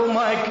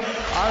نلومك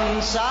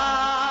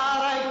أنصارك